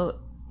ago,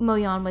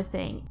 Moyeon was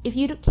saying, if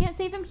you can't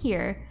save him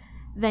here,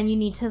 then you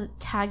need to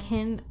tag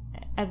him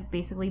as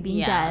basically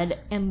being dead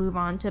and move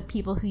on to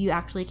people who you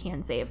actually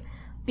can save.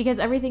 Because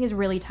everything is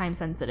really time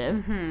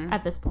sensitive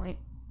at this point.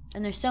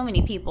 And there's so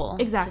many people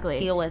to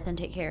deal with and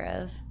take care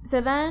of.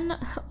 So then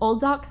Old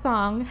Doc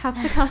Song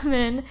has to come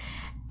in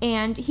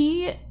And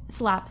he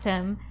slaps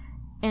him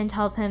and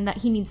tells him that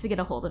he needs to get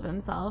a hold of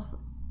himself.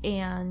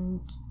 And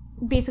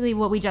basically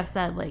what we just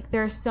said, like,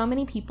 there are so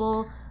many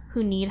people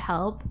who need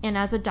help, and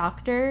as a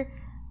doctor,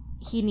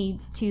 he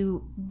needs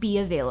to be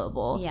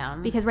available. Yeah.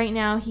 Because right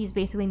now he's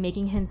basically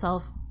making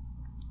himself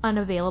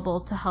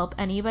unavailable to help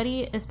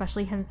anybody,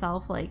 especially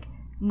himself, like,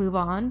 move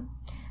on.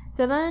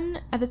 So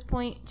then at this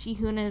point,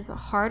 Ji-hoon is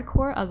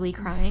hardcore ugly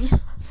crying,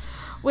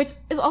 which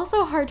is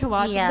also hard to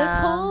watch. Yeah. This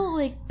whole,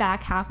 like,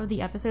 back half of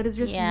the episode is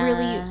just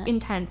really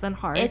intense and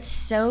hard. It's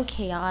so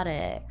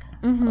chaotic.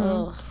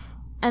 Mm-hmm.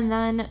 And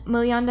then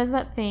Mo-yeon does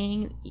that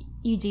thing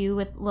you do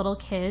with little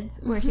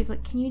kids where she's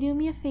like, can you do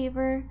me a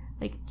favor?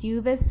 Like,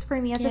 do this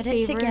for me as a favor. Get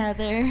it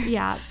together.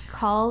 Yeah.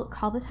 Call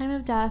the time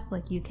of death.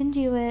 Like, you can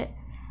do it.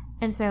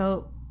 And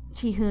so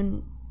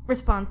Ji-hoon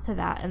responds to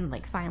that and,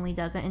 like, finally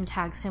does it and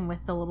tags him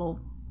with the little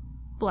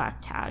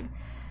black tag.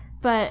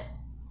 But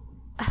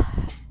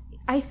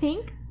I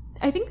think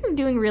they're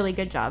doing really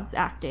good jobs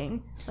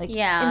acting, like,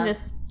 in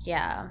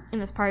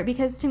this part,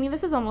 because to me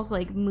this is almost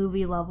like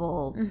movie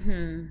level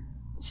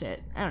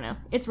shit. I don't know,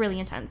 it's really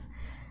intense.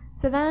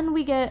 So then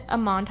we get a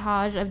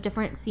montage of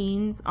different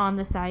scenes on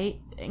the site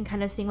and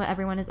kind of seeing what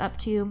everyone is up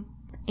to,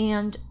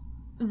 and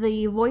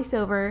the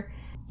voiceover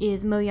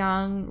is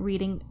Mo-yeon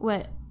reading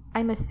what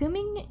I'm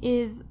assuming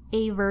is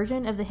a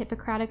version of the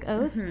Hippocratic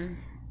Oath,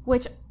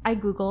 which I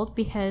Googled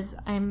because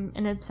I'm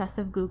an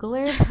obsessive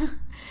Googler.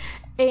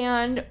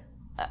 And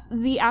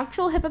the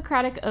actual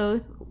Hippocratic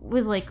Oath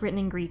was, like, written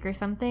in Greek or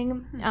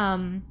something.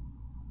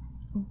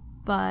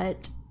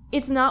 But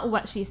it's not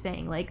what she's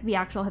saying, like, the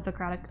actual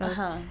Hippocratic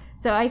Oath.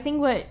 So I think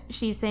what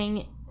she's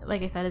saying,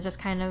 like I said, is just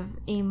kind of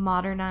a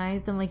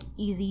modernized and, like,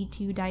 easy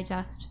to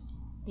digest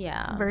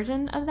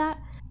version of that.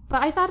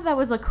 But I thought that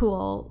was a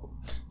cool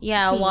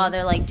scene. While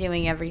they're, like,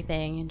 doing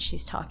everything and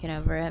she's talking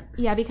over it.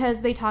 Yeah,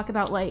 because they talk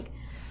about, like,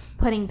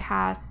 putting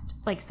past,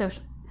 like,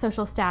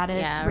 social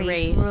status,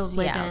 race,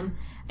 religion,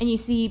 and you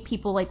see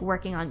people, like,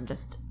 working on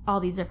just all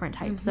these different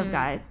types of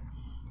guys.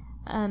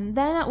 Then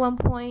at one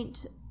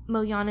point,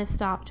 Mo-yeon is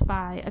stopped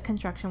by a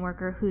construction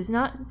worker who's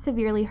not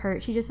severely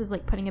hurt. She just is,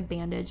 like, putting a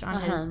bandage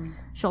on his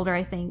shoulder,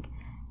 I think.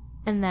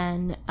 And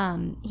then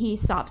he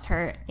stops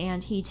her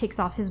and he takes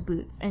off his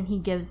boots and he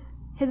gives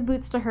his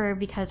boots to her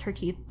because her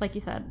teeth, like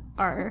you said,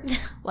 are,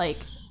 like,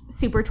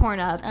 super torn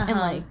up and,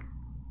 like,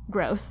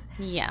 gross.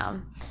 Yeah.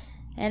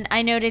 And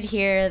I noted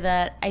here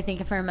that I think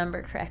if I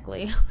remember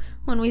correctly,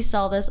 when we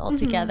saw this all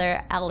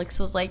together, Alex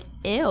was like,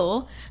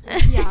 ew.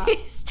 Yeah.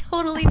 He's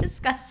totally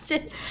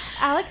disgusted.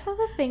 Alex has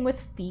a thing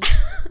with feet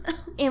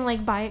and,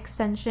 like, by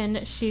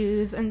extension,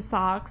 shoes and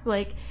socks.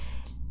 Like,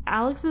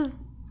 Alex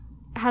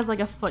has,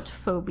 like, a foot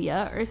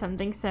phobia or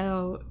something,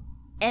 so...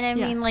 And I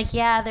mean, like,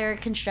 there are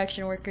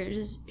construction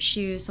workers'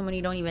 shoes, someone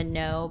you don't even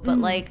know, but,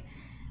 like,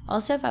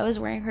 also if I was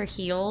wearing her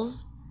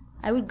heels,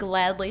 I would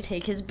gladly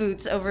take his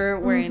boots over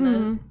wearing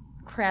those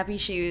crappy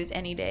shoes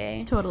any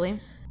day.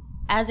 Totally.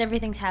 As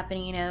everything's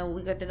happening, you know,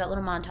 we go through that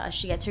little montage.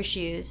 She gets her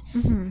shoes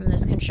from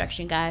this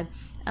construction guy.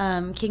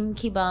 Kim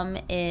Ki-bum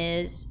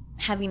is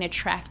having to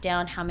track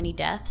down how many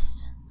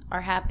deaths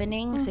are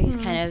happening, so he's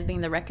kind of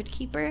being the record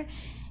keeper.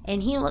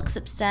 And he looks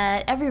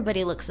upset.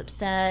 Everybody looks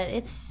upset.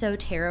 It's so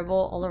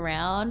terrible all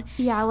around.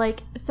 Yeah,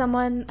 like,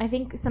 I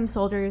think some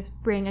soldiers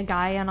bring a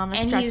guy in on a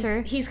stretcher.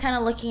 And he's kind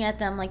of looking at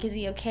them like, is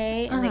he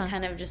okay? And they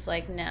kind of just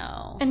like,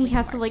 no. And he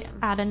has to, like,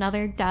 add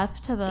another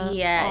death to the...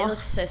 Yeah, it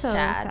looks so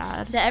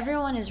sad. So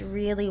everyone is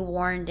really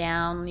worn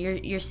down.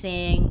 You're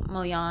seeing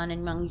Mo-yeon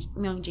and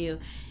Myung-ju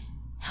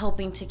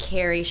helping to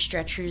carry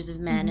stretchers of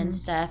men and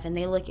stuff. And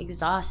they look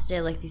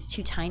exhausted, like these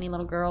two tiny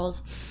little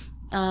girls.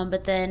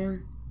 But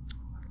then...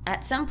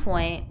 at some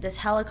point, this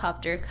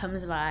helicopter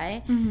comes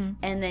by,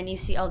 and then you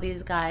see all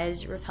these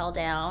guys rappel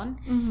down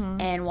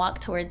and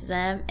walk towards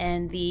them,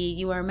 and the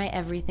You Are My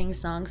Everything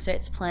song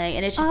starts playing,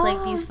 and it's just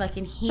like these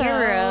fucking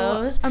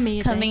heroes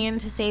coming in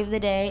to save the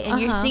day, and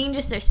you're seeing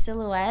just their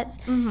silhouettes,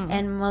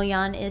 and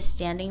Mo-yeon is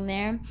standing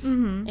there,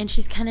 and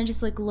she's kind of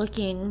just, like,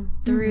 looking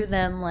through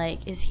them,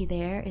 like, is he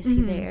there? Is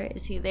he there?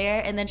 Is he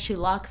there? And then she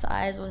locks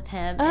eyes with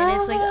him,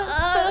 and it's like,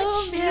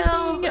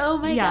 chills. Oh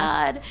my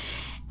God.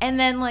 And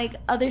then, like,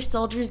 other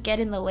soldiers get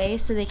in the way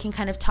so they can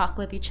kind of talk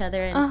with each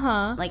other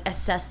and, like,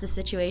 assess the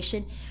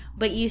situation.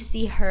 But you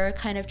see her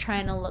kind of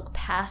trying to look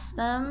past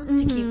them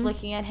to keep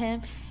looking at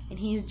him. And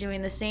he's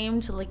doing the same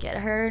to look at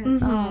her.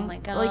 And, oh, my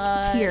God.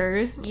 Like,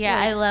 tears. Yeah,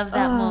 I love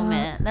that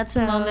moment. That's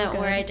so a moment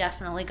where I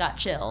definitely got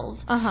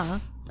chills.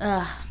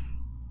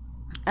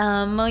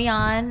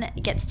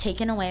 Mo-yeon gets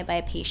taken away by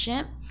a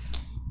patient.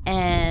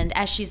 And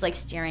as she's, like,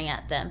 staring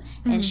at them.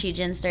 And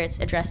Shijin starts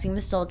addressing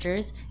the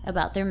soldiers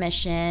about their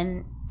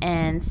mission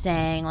and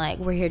saying, like,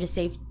 we're here to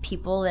save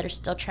people that are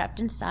still trapped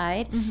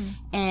inside.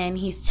 And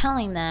he's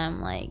telling them,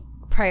 like,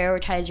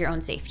 prioritize your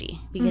own safety.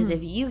 Because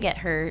if you get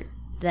hurt,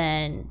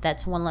 then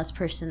that's one less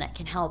person that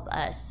can help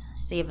us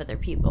save other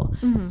people.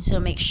 So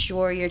make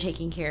sure you're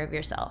taking care of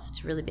yourself.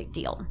 It's a really big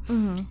deal.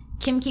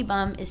 Kim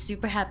Ki-bum is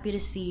super happy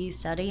to see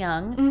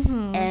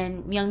Sada-young.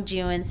 And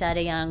Myung-ju and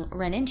Sada-young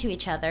run into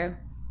each other.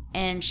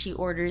 And she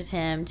orders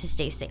him to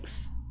stay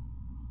safe.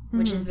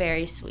 which is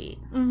very sweet.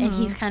 And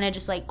he's kind of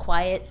just like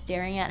quiet,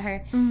 staring at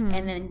her.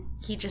 And then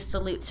he just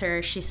salutes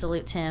her. She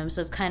salutes him.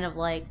 So it's kind of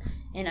like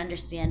an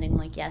understanding,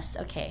 like, yes,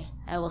 okay,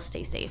 I will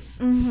stay safe.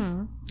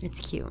 It's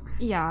cute.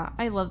 Yeah,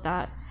 I love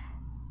that.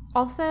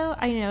 Also,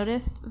 I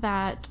noticed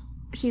that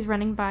she's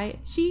running by.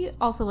 She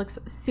also looks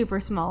super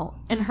small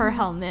in her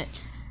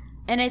helmet.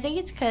 And I think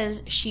it's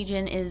because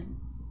Shijin is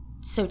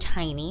so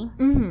tiny.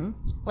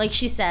 Like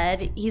she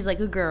said, he's like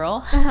a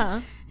girl.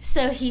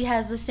 So he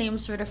has the same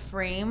sort of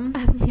frame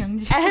As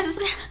Myungju.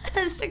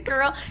 as a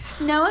girl.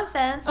 No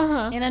offense.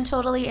 And I'm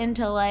totally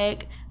into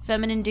like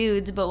feminine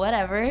dudes, but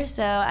whatever.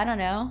 So I don't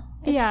know.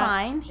 It's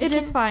fine. It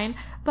is fine.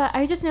 But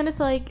I just noticed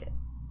like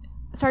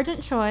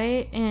Sergeant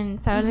Choi and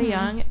Seo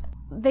Tae-young,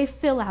 they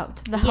fill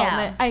out the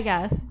helmet, I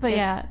guess. But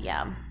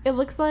yeah. It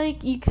looks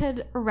like you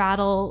could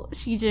rattle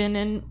Shijin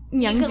and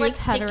Myungju's You could like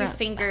head stick your around.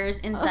 fingers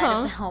inside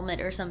of the helmet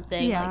or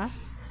something. Yeah. Like,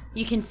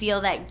 you can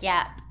feel that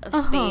gap of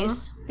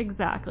space.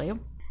 Exactly.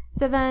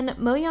 So then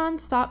Moyeon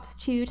stops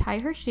to tie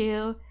her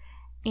shoe,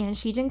 and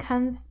Shijin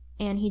comes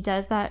and he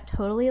does that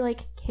totally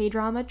like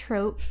K-drama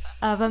trope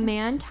of a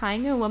man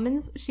tying a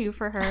woman's shoe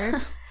for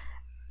her.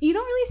 You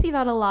don't really see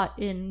that a lot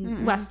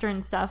in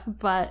Western stuff,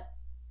 but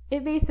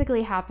it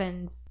basically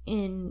happens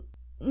in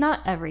not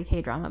every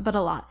K-drama, but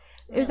a lot.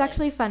 It was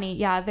actually funny.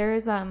 Yeah,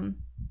 there's a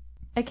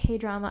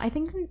K-drama, I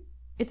think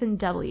it's in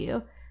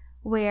W,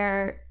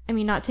 where, I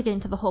mean, not to get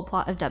into the whole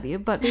plot of W,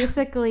 but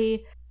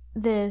basically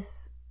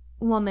this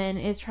woman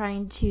is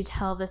trying to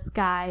tell this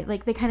guy,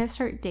 like, they kind of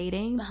start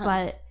dating,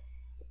 but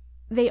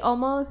they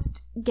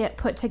almost get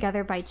put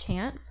together by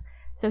chance.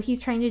 So he's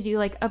trying to do,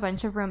 like, a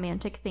bunch of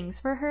romantic things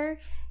for her,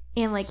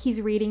 and, like,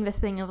 he's reading this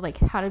thing of, like,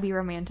 how to be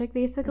romantic,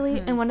 basically,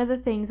 and one of the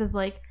things is,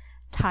 like,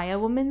 tie a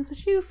woman's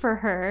shoe for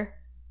her.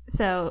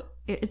 So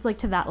it's, like,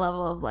 to that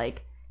level of,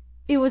 like,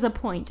 it was a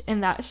point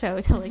in that show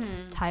to, like,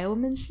 tie a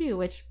woman's shoe,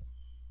 which,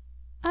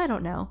 I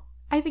don't know.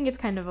 I think it's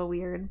kind of a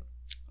weird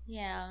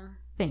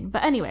thing.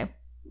 But anyway,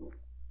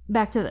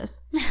 back to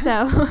this.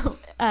 So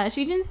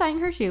Shijin's tying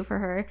her shoe for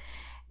her,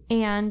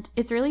 and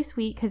it's really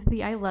sweet because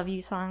the I Love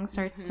You song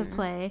starts to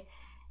play.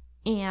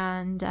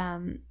 And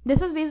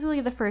this is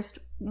basically the first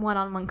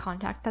one-on-one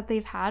contact that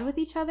they've had with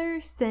each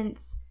other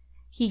since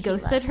he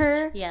ghosted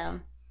her. Yeah.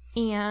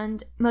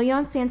 And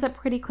Moyeon stands up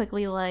pretty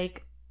quickly,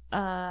 like,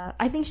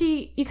 I think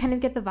you kind of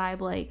get the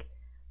vibe, like,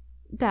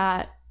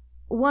 that,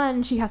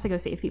 one, she has to go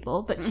save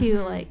people, but two,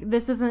 like,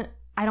 this isn't,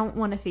 I don't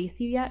want to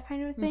face you yet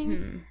kind of a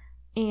thing.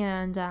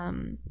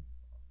 And,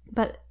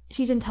 but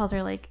Shijin tells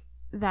her, like,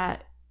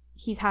 that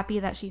he's happy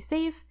that she's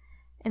safe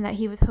and that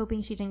he was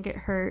hoping she didn't get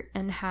hurt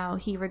and how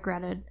he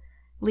regretted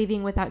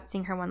leaving without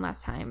seeing her one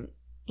last time.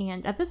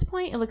 And at this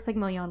point, it looks like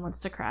Moyeon wants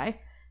to cry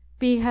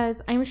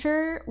because I'm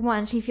sure,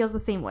 one, she feels the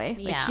same way.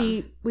 Yeah.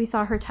 Like, we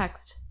saw her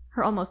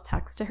almost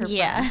text to her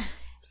friend.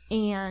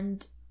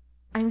 And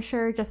I'm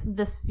sure just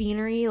the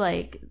scenery,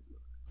 like,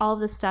 all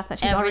the stuff that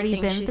she's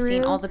already been through.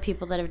 Seen, all the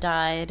people that have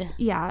died.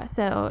 Yeah,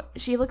 so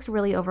she looks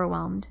really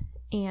overwhelmed.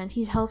 And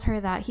he tells her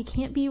that he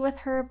can't be with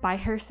her by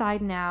her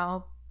side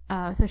now,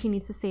 so she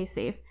needs to stay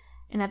safe.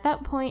 And at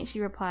that point, she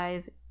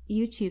replies,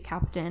 "You too,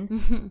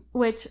 Captain,"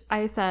 which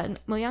I said,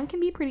 Moyeon can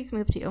be pretty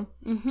smooth too.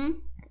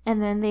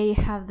 And then they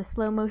have the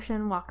slow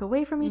motion walk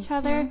away from each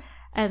other,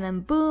 and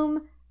then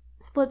boom,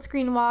 split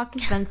screen walk,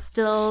 then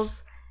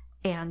stills,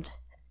 and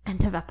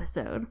end of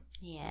episode.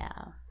 Yeah.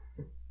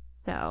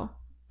 So,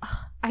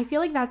 I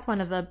feel like that's one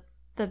of the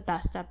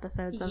best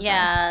episodes of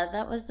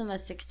that was the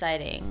most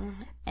exciting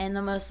and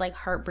the most, like,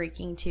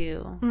 heartbreaking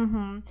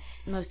too.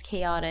 Most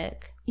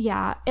chaotic.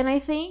 Yeah, and I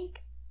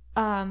think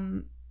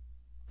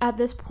at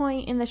this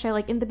point in the show,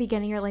 like, in the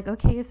beginning, you're like,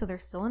 okay, so they're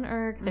still in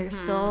Urk, they're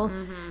still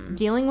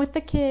dealing with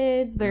the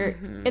kids,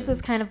 it's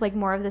just kind of like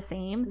more of the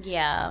same.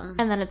 Yeah.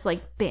 And then it's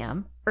like,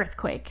 bam,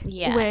 earthquake.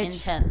 Yeah, which,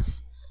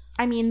 intense.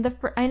 I mean,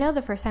 I know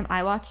the first time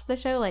I watched the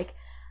show, like,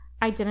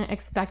 I didn't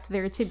expect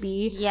there to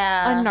be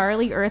a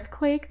gnarly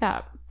earthquake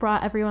that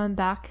brought everyone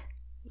back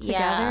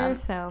together.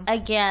 So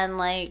again,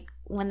 like,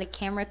 when the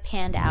camera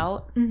panned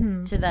out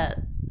to the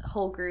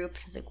whole group,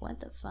 I was like,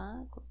 what the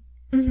fuck?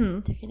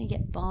 They're gonna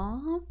get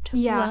bombed?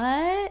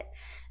 What?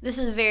 This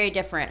is very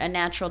different. A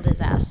natural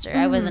disaster.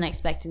 I wasn't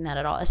expecting that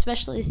at all,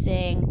 especially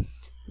seeing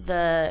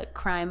the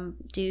crime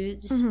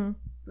dudes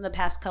the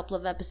past couple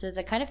of episodes.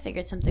 I kind of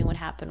figured something would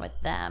happen with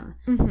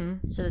them.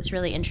 So it's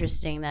really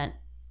interesting that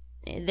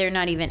they're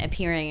not even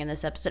appearing in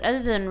this episode,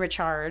 other than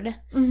Richard,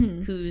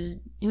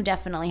 who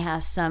definitely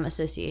has some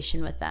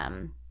association with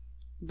them.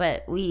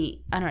 But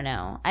I don't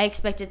know. I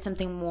expected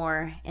something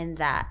more in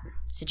that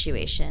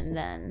situation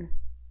than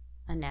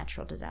a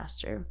natural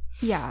disaster.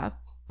 Yeah,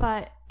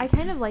 but I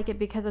kind of like it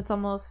because it's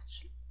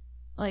almost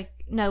like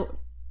no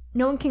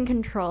one can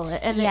control it,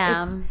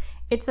 and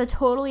it's a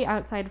totally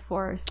outside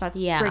force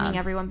that's bringing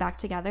everyone back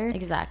together.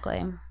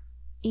 Exactly.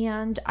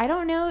 And I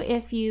don't know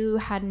if you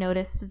had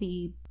noticed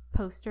the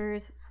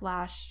posters /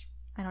 I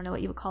don't know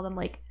what you would call them,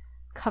 like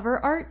cover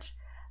art,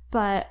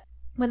 but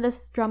when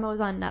this drama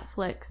was on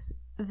Netflix,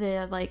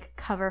 the like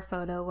cover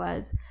photo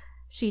was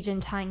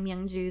Shijin tying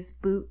Myungju's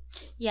boot.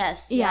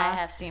 Yes, I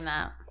have seen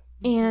that.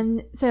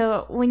 And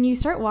so when you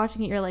start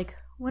watching it, you're like,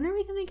 when are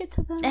we going to get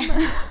to them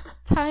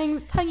tying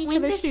each other's shoes?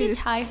 When does he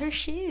tie her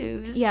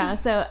shoes? Yeah,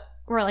 so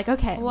we're like,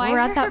 okay, why we're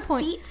are at that her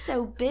point. feet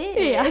so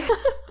big? Yeah.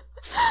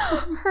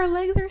 Her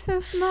legs are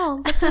so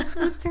small, but those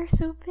boots are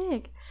so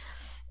big.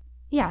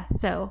 Yeah,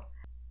 so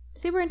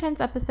super intense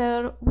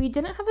episode. We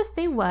didn't have a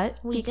say what.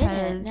 We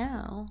didn't,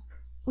 no.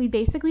 We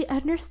basically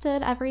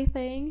understood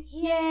everything.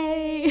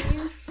 Yay!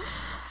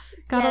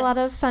 Got a lot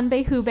of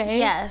Sunbae Hubei.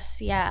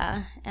 Yes,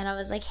 yeah. And I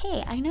was like,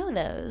 hey, I know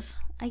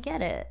those. I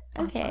get it.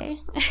 Okay.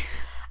 Awesome.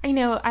 I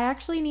know. I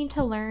actually need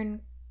to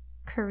learn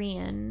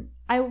Korean.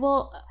 I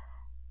don't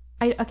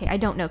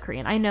know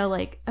Korean. I know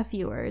like a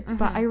few words,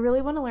 but I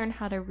really want to learn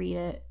how to read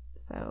it.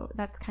 So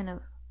that's kind of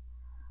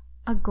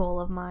a goal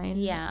of mine.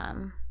 Yeah.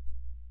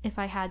 If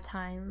I had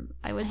time,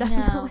 I would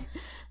definitely.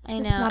 I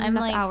know. It's not I'm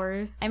enough like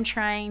hours. I'm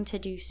trying to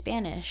do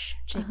Spanish,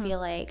 which I feel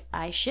like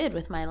I should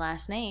with my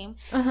last name.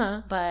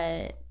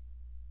 But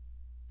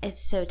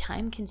it's so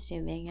time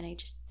consuming and I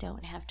just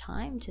don't have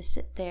time to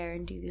sit there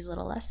and do these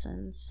little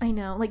lessons. I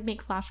know, like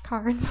make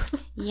flashcards.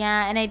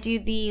 Yeah, and I do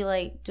the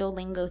like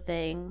Duolingo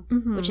thing,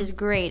 which is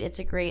great. It's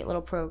a great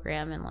little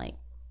program and like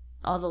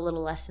all the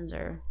little lessons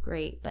are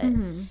great, but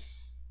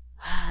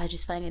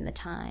just finding the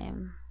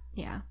time.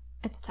 Yeah,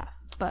 it's tough.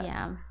 But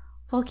yeah,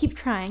 we'll keep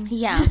trying.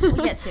 Yeah, we'll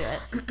get to it.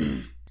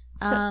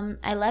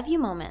 I love you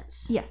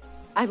moments.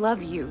 Yes. I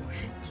love you.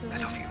 I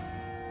love you.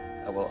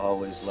 I will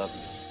always love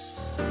you.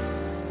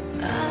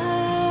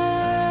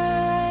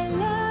 I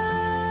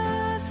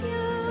love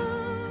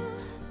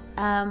you.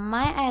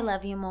 My I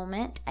love you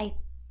moment, I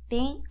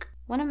think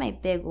one of my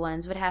big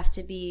ones would have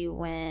to be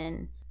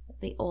when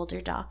the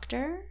older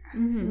doctor,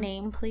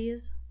 name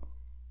please?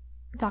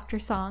 Dr.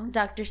 Song.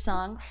 Dr.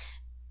 Song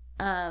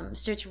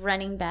starts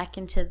running back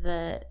into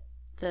the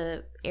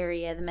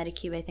area, the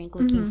Medicube, I think,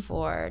 looking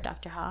for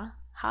Dr. Ha.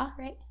 Ha,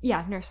 right?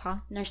 Yeah, Nurse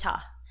Ha. Nurse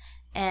Ha.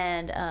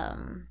 And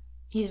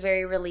he's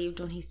very relieved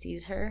when he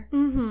sees her.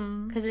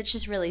 Because it's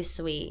just really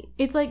sweet.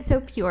 It's like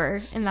so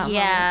pure in that moment.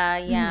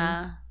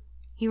 Yeah.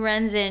 He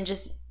runs in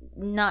just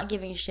not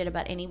giving a shit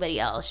about anybody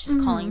else,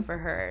 just calling for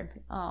her.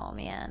 Oh,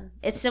 man.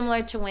 It's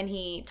similar to when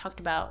he talked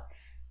about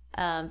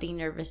being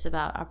nervous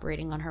about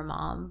operating on her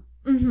mom.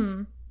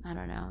 I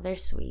don't know. They're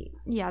sweet.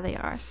 Yeah, they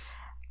are.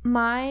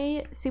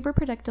 My super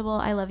predictable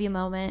I love you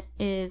moment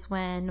is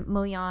when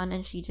Moyeon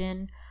and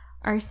Shijin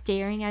are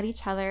staring at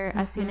each other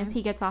as soon as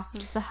he gets off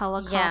of the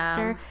helicopter.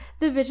 Yeah.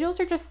 The visuals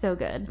are just so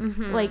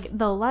good. Like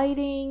the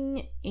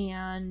lighting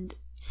and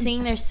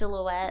seeing their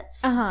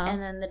silhouettes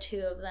and then the two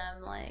of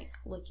them like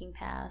looking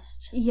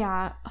past.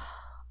 Yeah.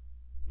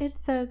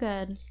 It's so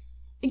good.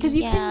 Because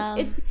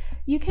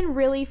you can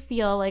really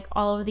feel like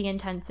all of the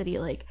intensity,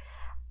 like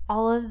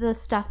all of the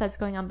stuff that's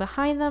going on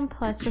behind them,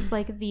 plus just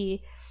like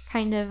the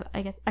kind of,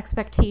 I guess,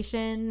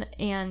 expectation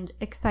and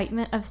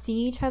excitement of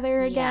seeing each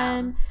other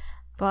again,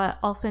 but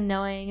also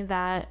knowing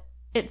that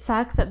it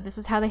sucks that this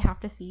is how they have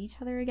to see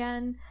each other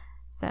again.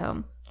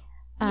 So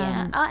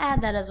yeah, I'll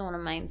add that as one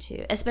of mine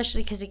too,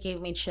 especially because it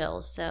gave me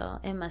chills, so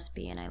it must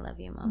be an I love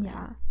you moment.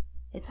 Yeah,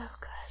 it's so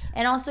good.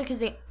 And also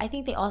because I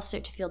think they all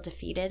start to feel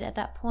defeated at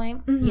that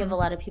point. You have a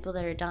lot of people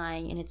that are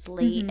dying and it's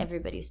late,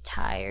 everybody's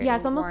tired. Yeah,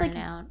 it's almost like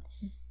out.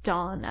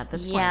 Dawn at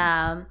this point.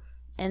 Yeah.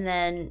 And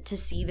then to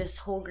see this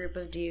whole group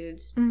of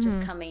dudes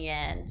just coming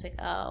in, it's like,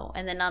 oh.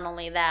 And then not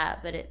only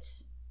that, but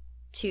it's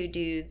two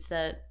dudes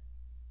that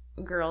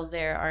girls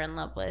there are in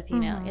love with, you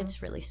know.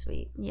 It's really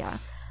sweet. Yeah.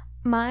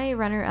 My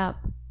runner-up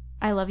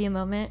I love you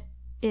moment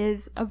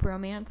is a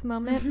bromance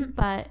moment,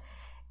 but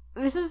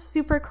this is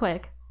super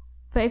quick.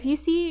 But if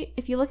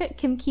you look at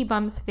Kim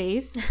Ki-bum's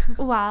face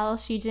while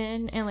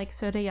Shijin and like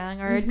So Tae-young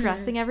are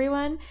addressing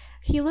everyone,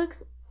 he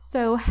looks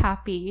so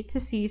happy to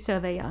see So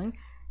Tae-young.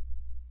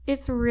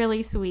 It's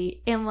really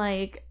sweet. And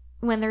like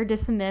when they're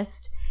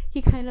dismissed,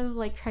 he kind of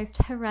like tries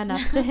to run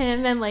up to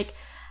him and like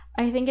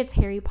I think it's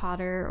Harry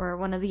Potter or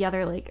one of the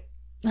other like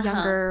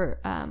younger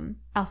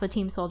Alpha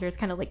Team soldiers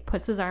kind of like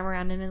puts his arm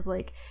around him and is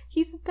like,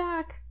 he's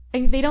back.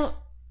 And they don't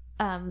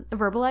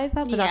verbalize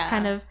that, but that's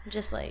kind of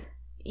just like,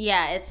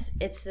 yeah,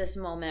 it's this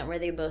moment where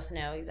they both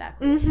know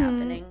exactly what's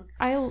happening.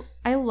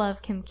 I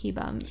love Kim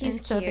Ki-bum. He's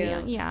cute. So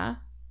yeah.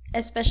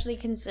 Especially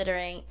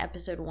considering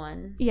episode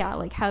 1. Yeah,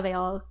 like how they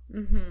all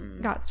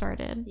got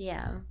started.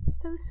 Yeah.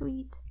 So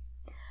sweet.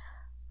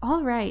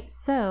 All right,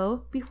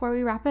 so before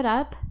we wrap it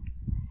up,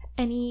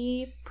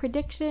 any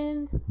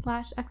predictions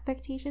 /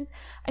 expectations?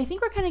 I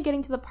think we're kind of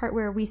getting to the part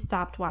where we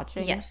stopped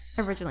watching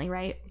originally,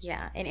 right?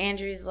 Yeah, and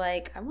Andrew's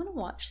like, I want to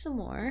watch some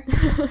more.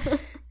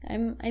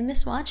 I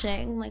miss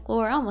watching. Like, well,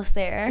 we're almost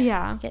there.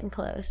 Yeah. Getting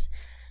close.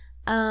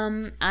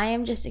 I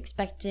am just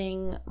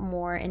expecting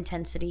more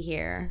intensity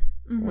here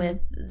with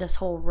this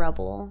whole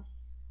rubble.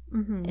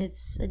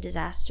 It's a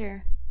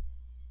disaster.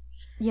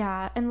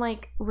 Yeah, and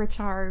like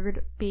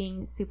Richard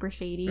being super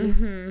shady.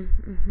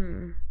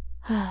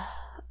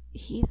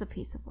 He's a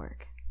piece of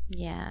work.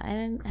 Yeah,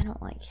 I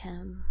don't like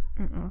him.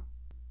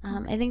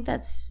 I think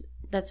that's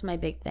my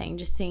big thing.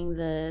 Just seeing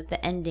the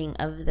ending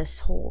of this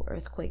whole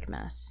earthquake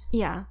mess.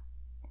 Yeah,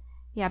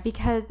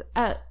 because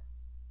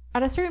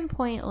at a certain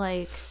point,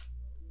 like,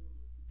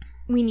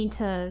 we need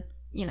to,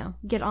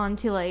 get on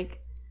to, like,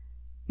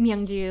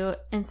 Myungju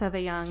and So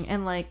Young,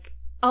 and, like,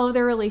 all of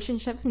their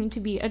relationships need to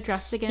be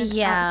addressed again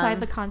outside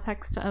the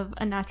context of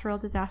a natural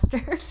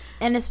disaster.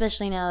 And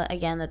especially now,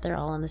 again, that they're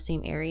all in the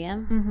same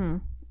area. Mm-hmm.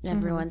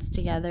 Everyone's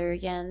together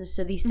again.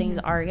 So these things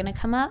are going to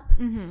come up.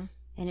 Mm-hmm.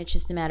 And it's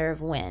just a matter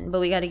of when. But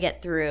we got to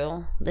get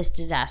through this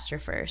disaster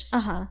first.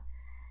 Uh-huh.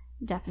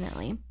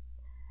 Definitely.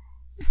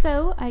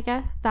 So I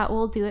guess that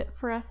will do it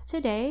for us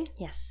today.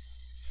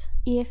 Yes.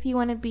 If you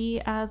want to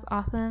be as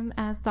awesome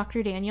as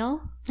Dr.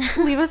 Daniel,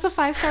 leave us a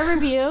 5-star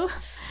review.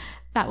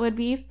 That would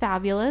be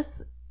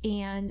fabulous.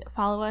 And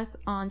follow us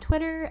on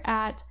Twitter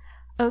at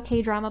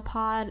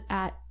OKDramaPod,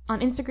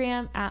 on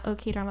Instagram at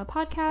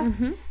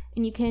OKDramaPodcast. Mm-hmm.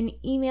 And you can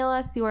email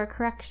us your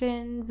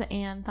corrections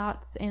and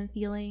thoughts and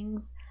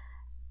feelings.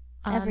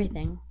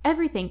 Everything.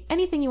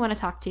 Anything you want to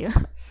talk to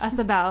us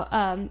about.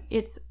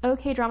 It's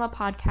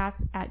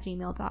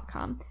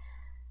okdramapodcast@gmail.com.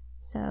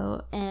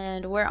 So,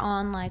 and we're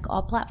on like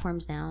all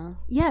platforms now.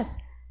 Yes.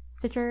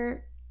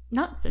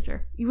 Not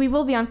Stitcher. We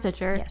will be on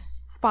Stitcher.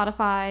 Yes.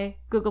 Spotify,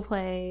 Google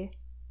Play,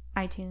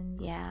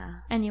 iTunes. Yeah.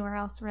 Anywhere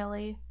else,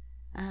 really.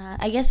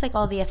 I guess like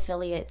all the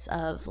affiliates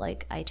of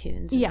like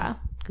iTunes. And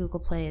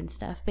Google Play and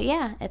stuff. But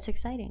yeah, it's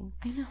exciting.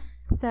 I know.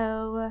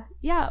 So,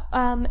 yeah.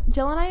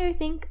 Jill and I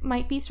think,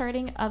 might be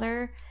starting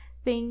other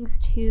things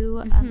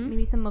too.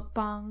 Maybe some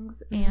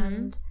mukbangs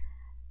and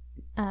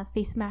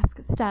face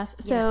mask stuff.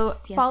 So,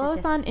 follow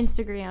us on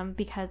Instagram,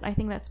 because I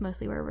think that's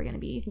mostly where we're going to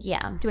be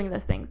doing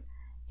those things.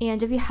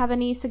 And if you have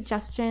any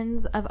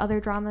suggestions of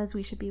other dramas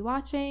we should be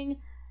watching,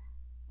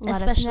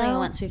 especially let us know.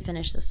 Once we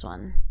finish this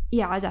one.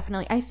 Yeah,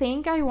 definitely. I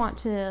think I want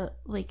to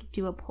like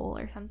do a poll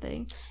or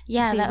something.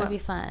 Yeah, that would be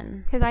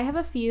fun. Because I have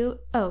a few.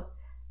 Oh,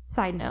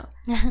 side note.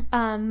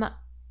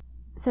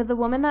 So the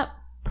woman that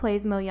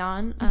plays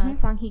Mo-yeon,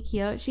 Song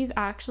Hye-kyo, she's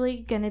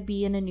actually gonna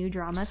be in a new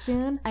drama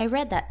soon. I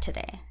read that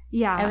today.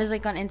 Yeah. I was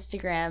like on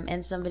Instagram,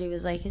 and somebody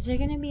was like, "Is there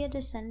gonna be a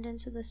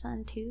Descendants of the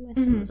Sun too?"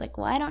 And someone was like,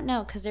 "Well, I don't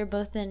know, because they're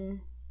both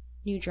in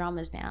new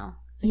dramas now."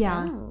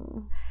 Like,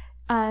 oh.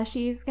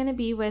 She's gonna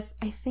be with,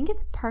 I think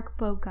it's Park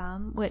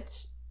Bo-gum,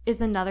 which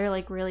is another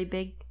like really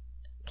big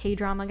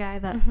K-drama guy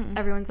that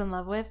everyone's in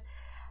love with.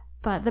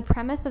 But the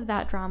premise of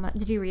that drama,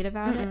 did you read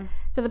about it?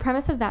 So the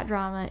premise of that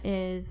drama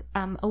is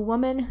a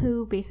woman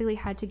who basically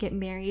had to get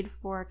married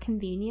for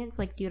convenience,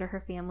 like due to her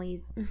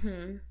family's.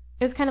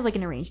 It was kind of like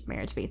an arranged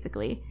marriage,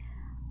 basically.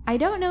 I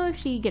don't know if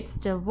she gets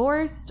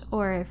divorced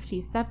or if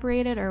she's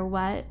separated or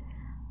what,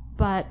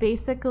 but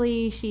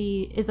basically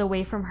she is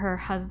away from her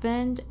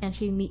husband and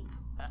she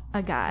meets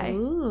a guy.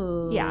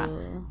 Ooh. Yeah.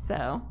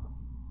 So,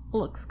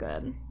 looks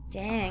good.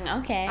 Dang,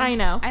 okay. I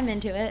know. I'm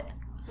into it.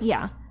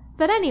 Yeah.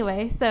 But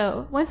anyway,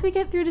 so once we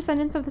get through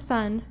Descendants of the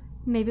Sun,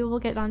 maybe we'll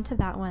get on to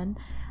that one.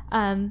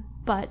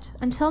 But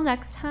until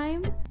next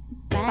time,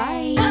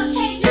 bye.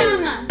 Okay,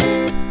 drama.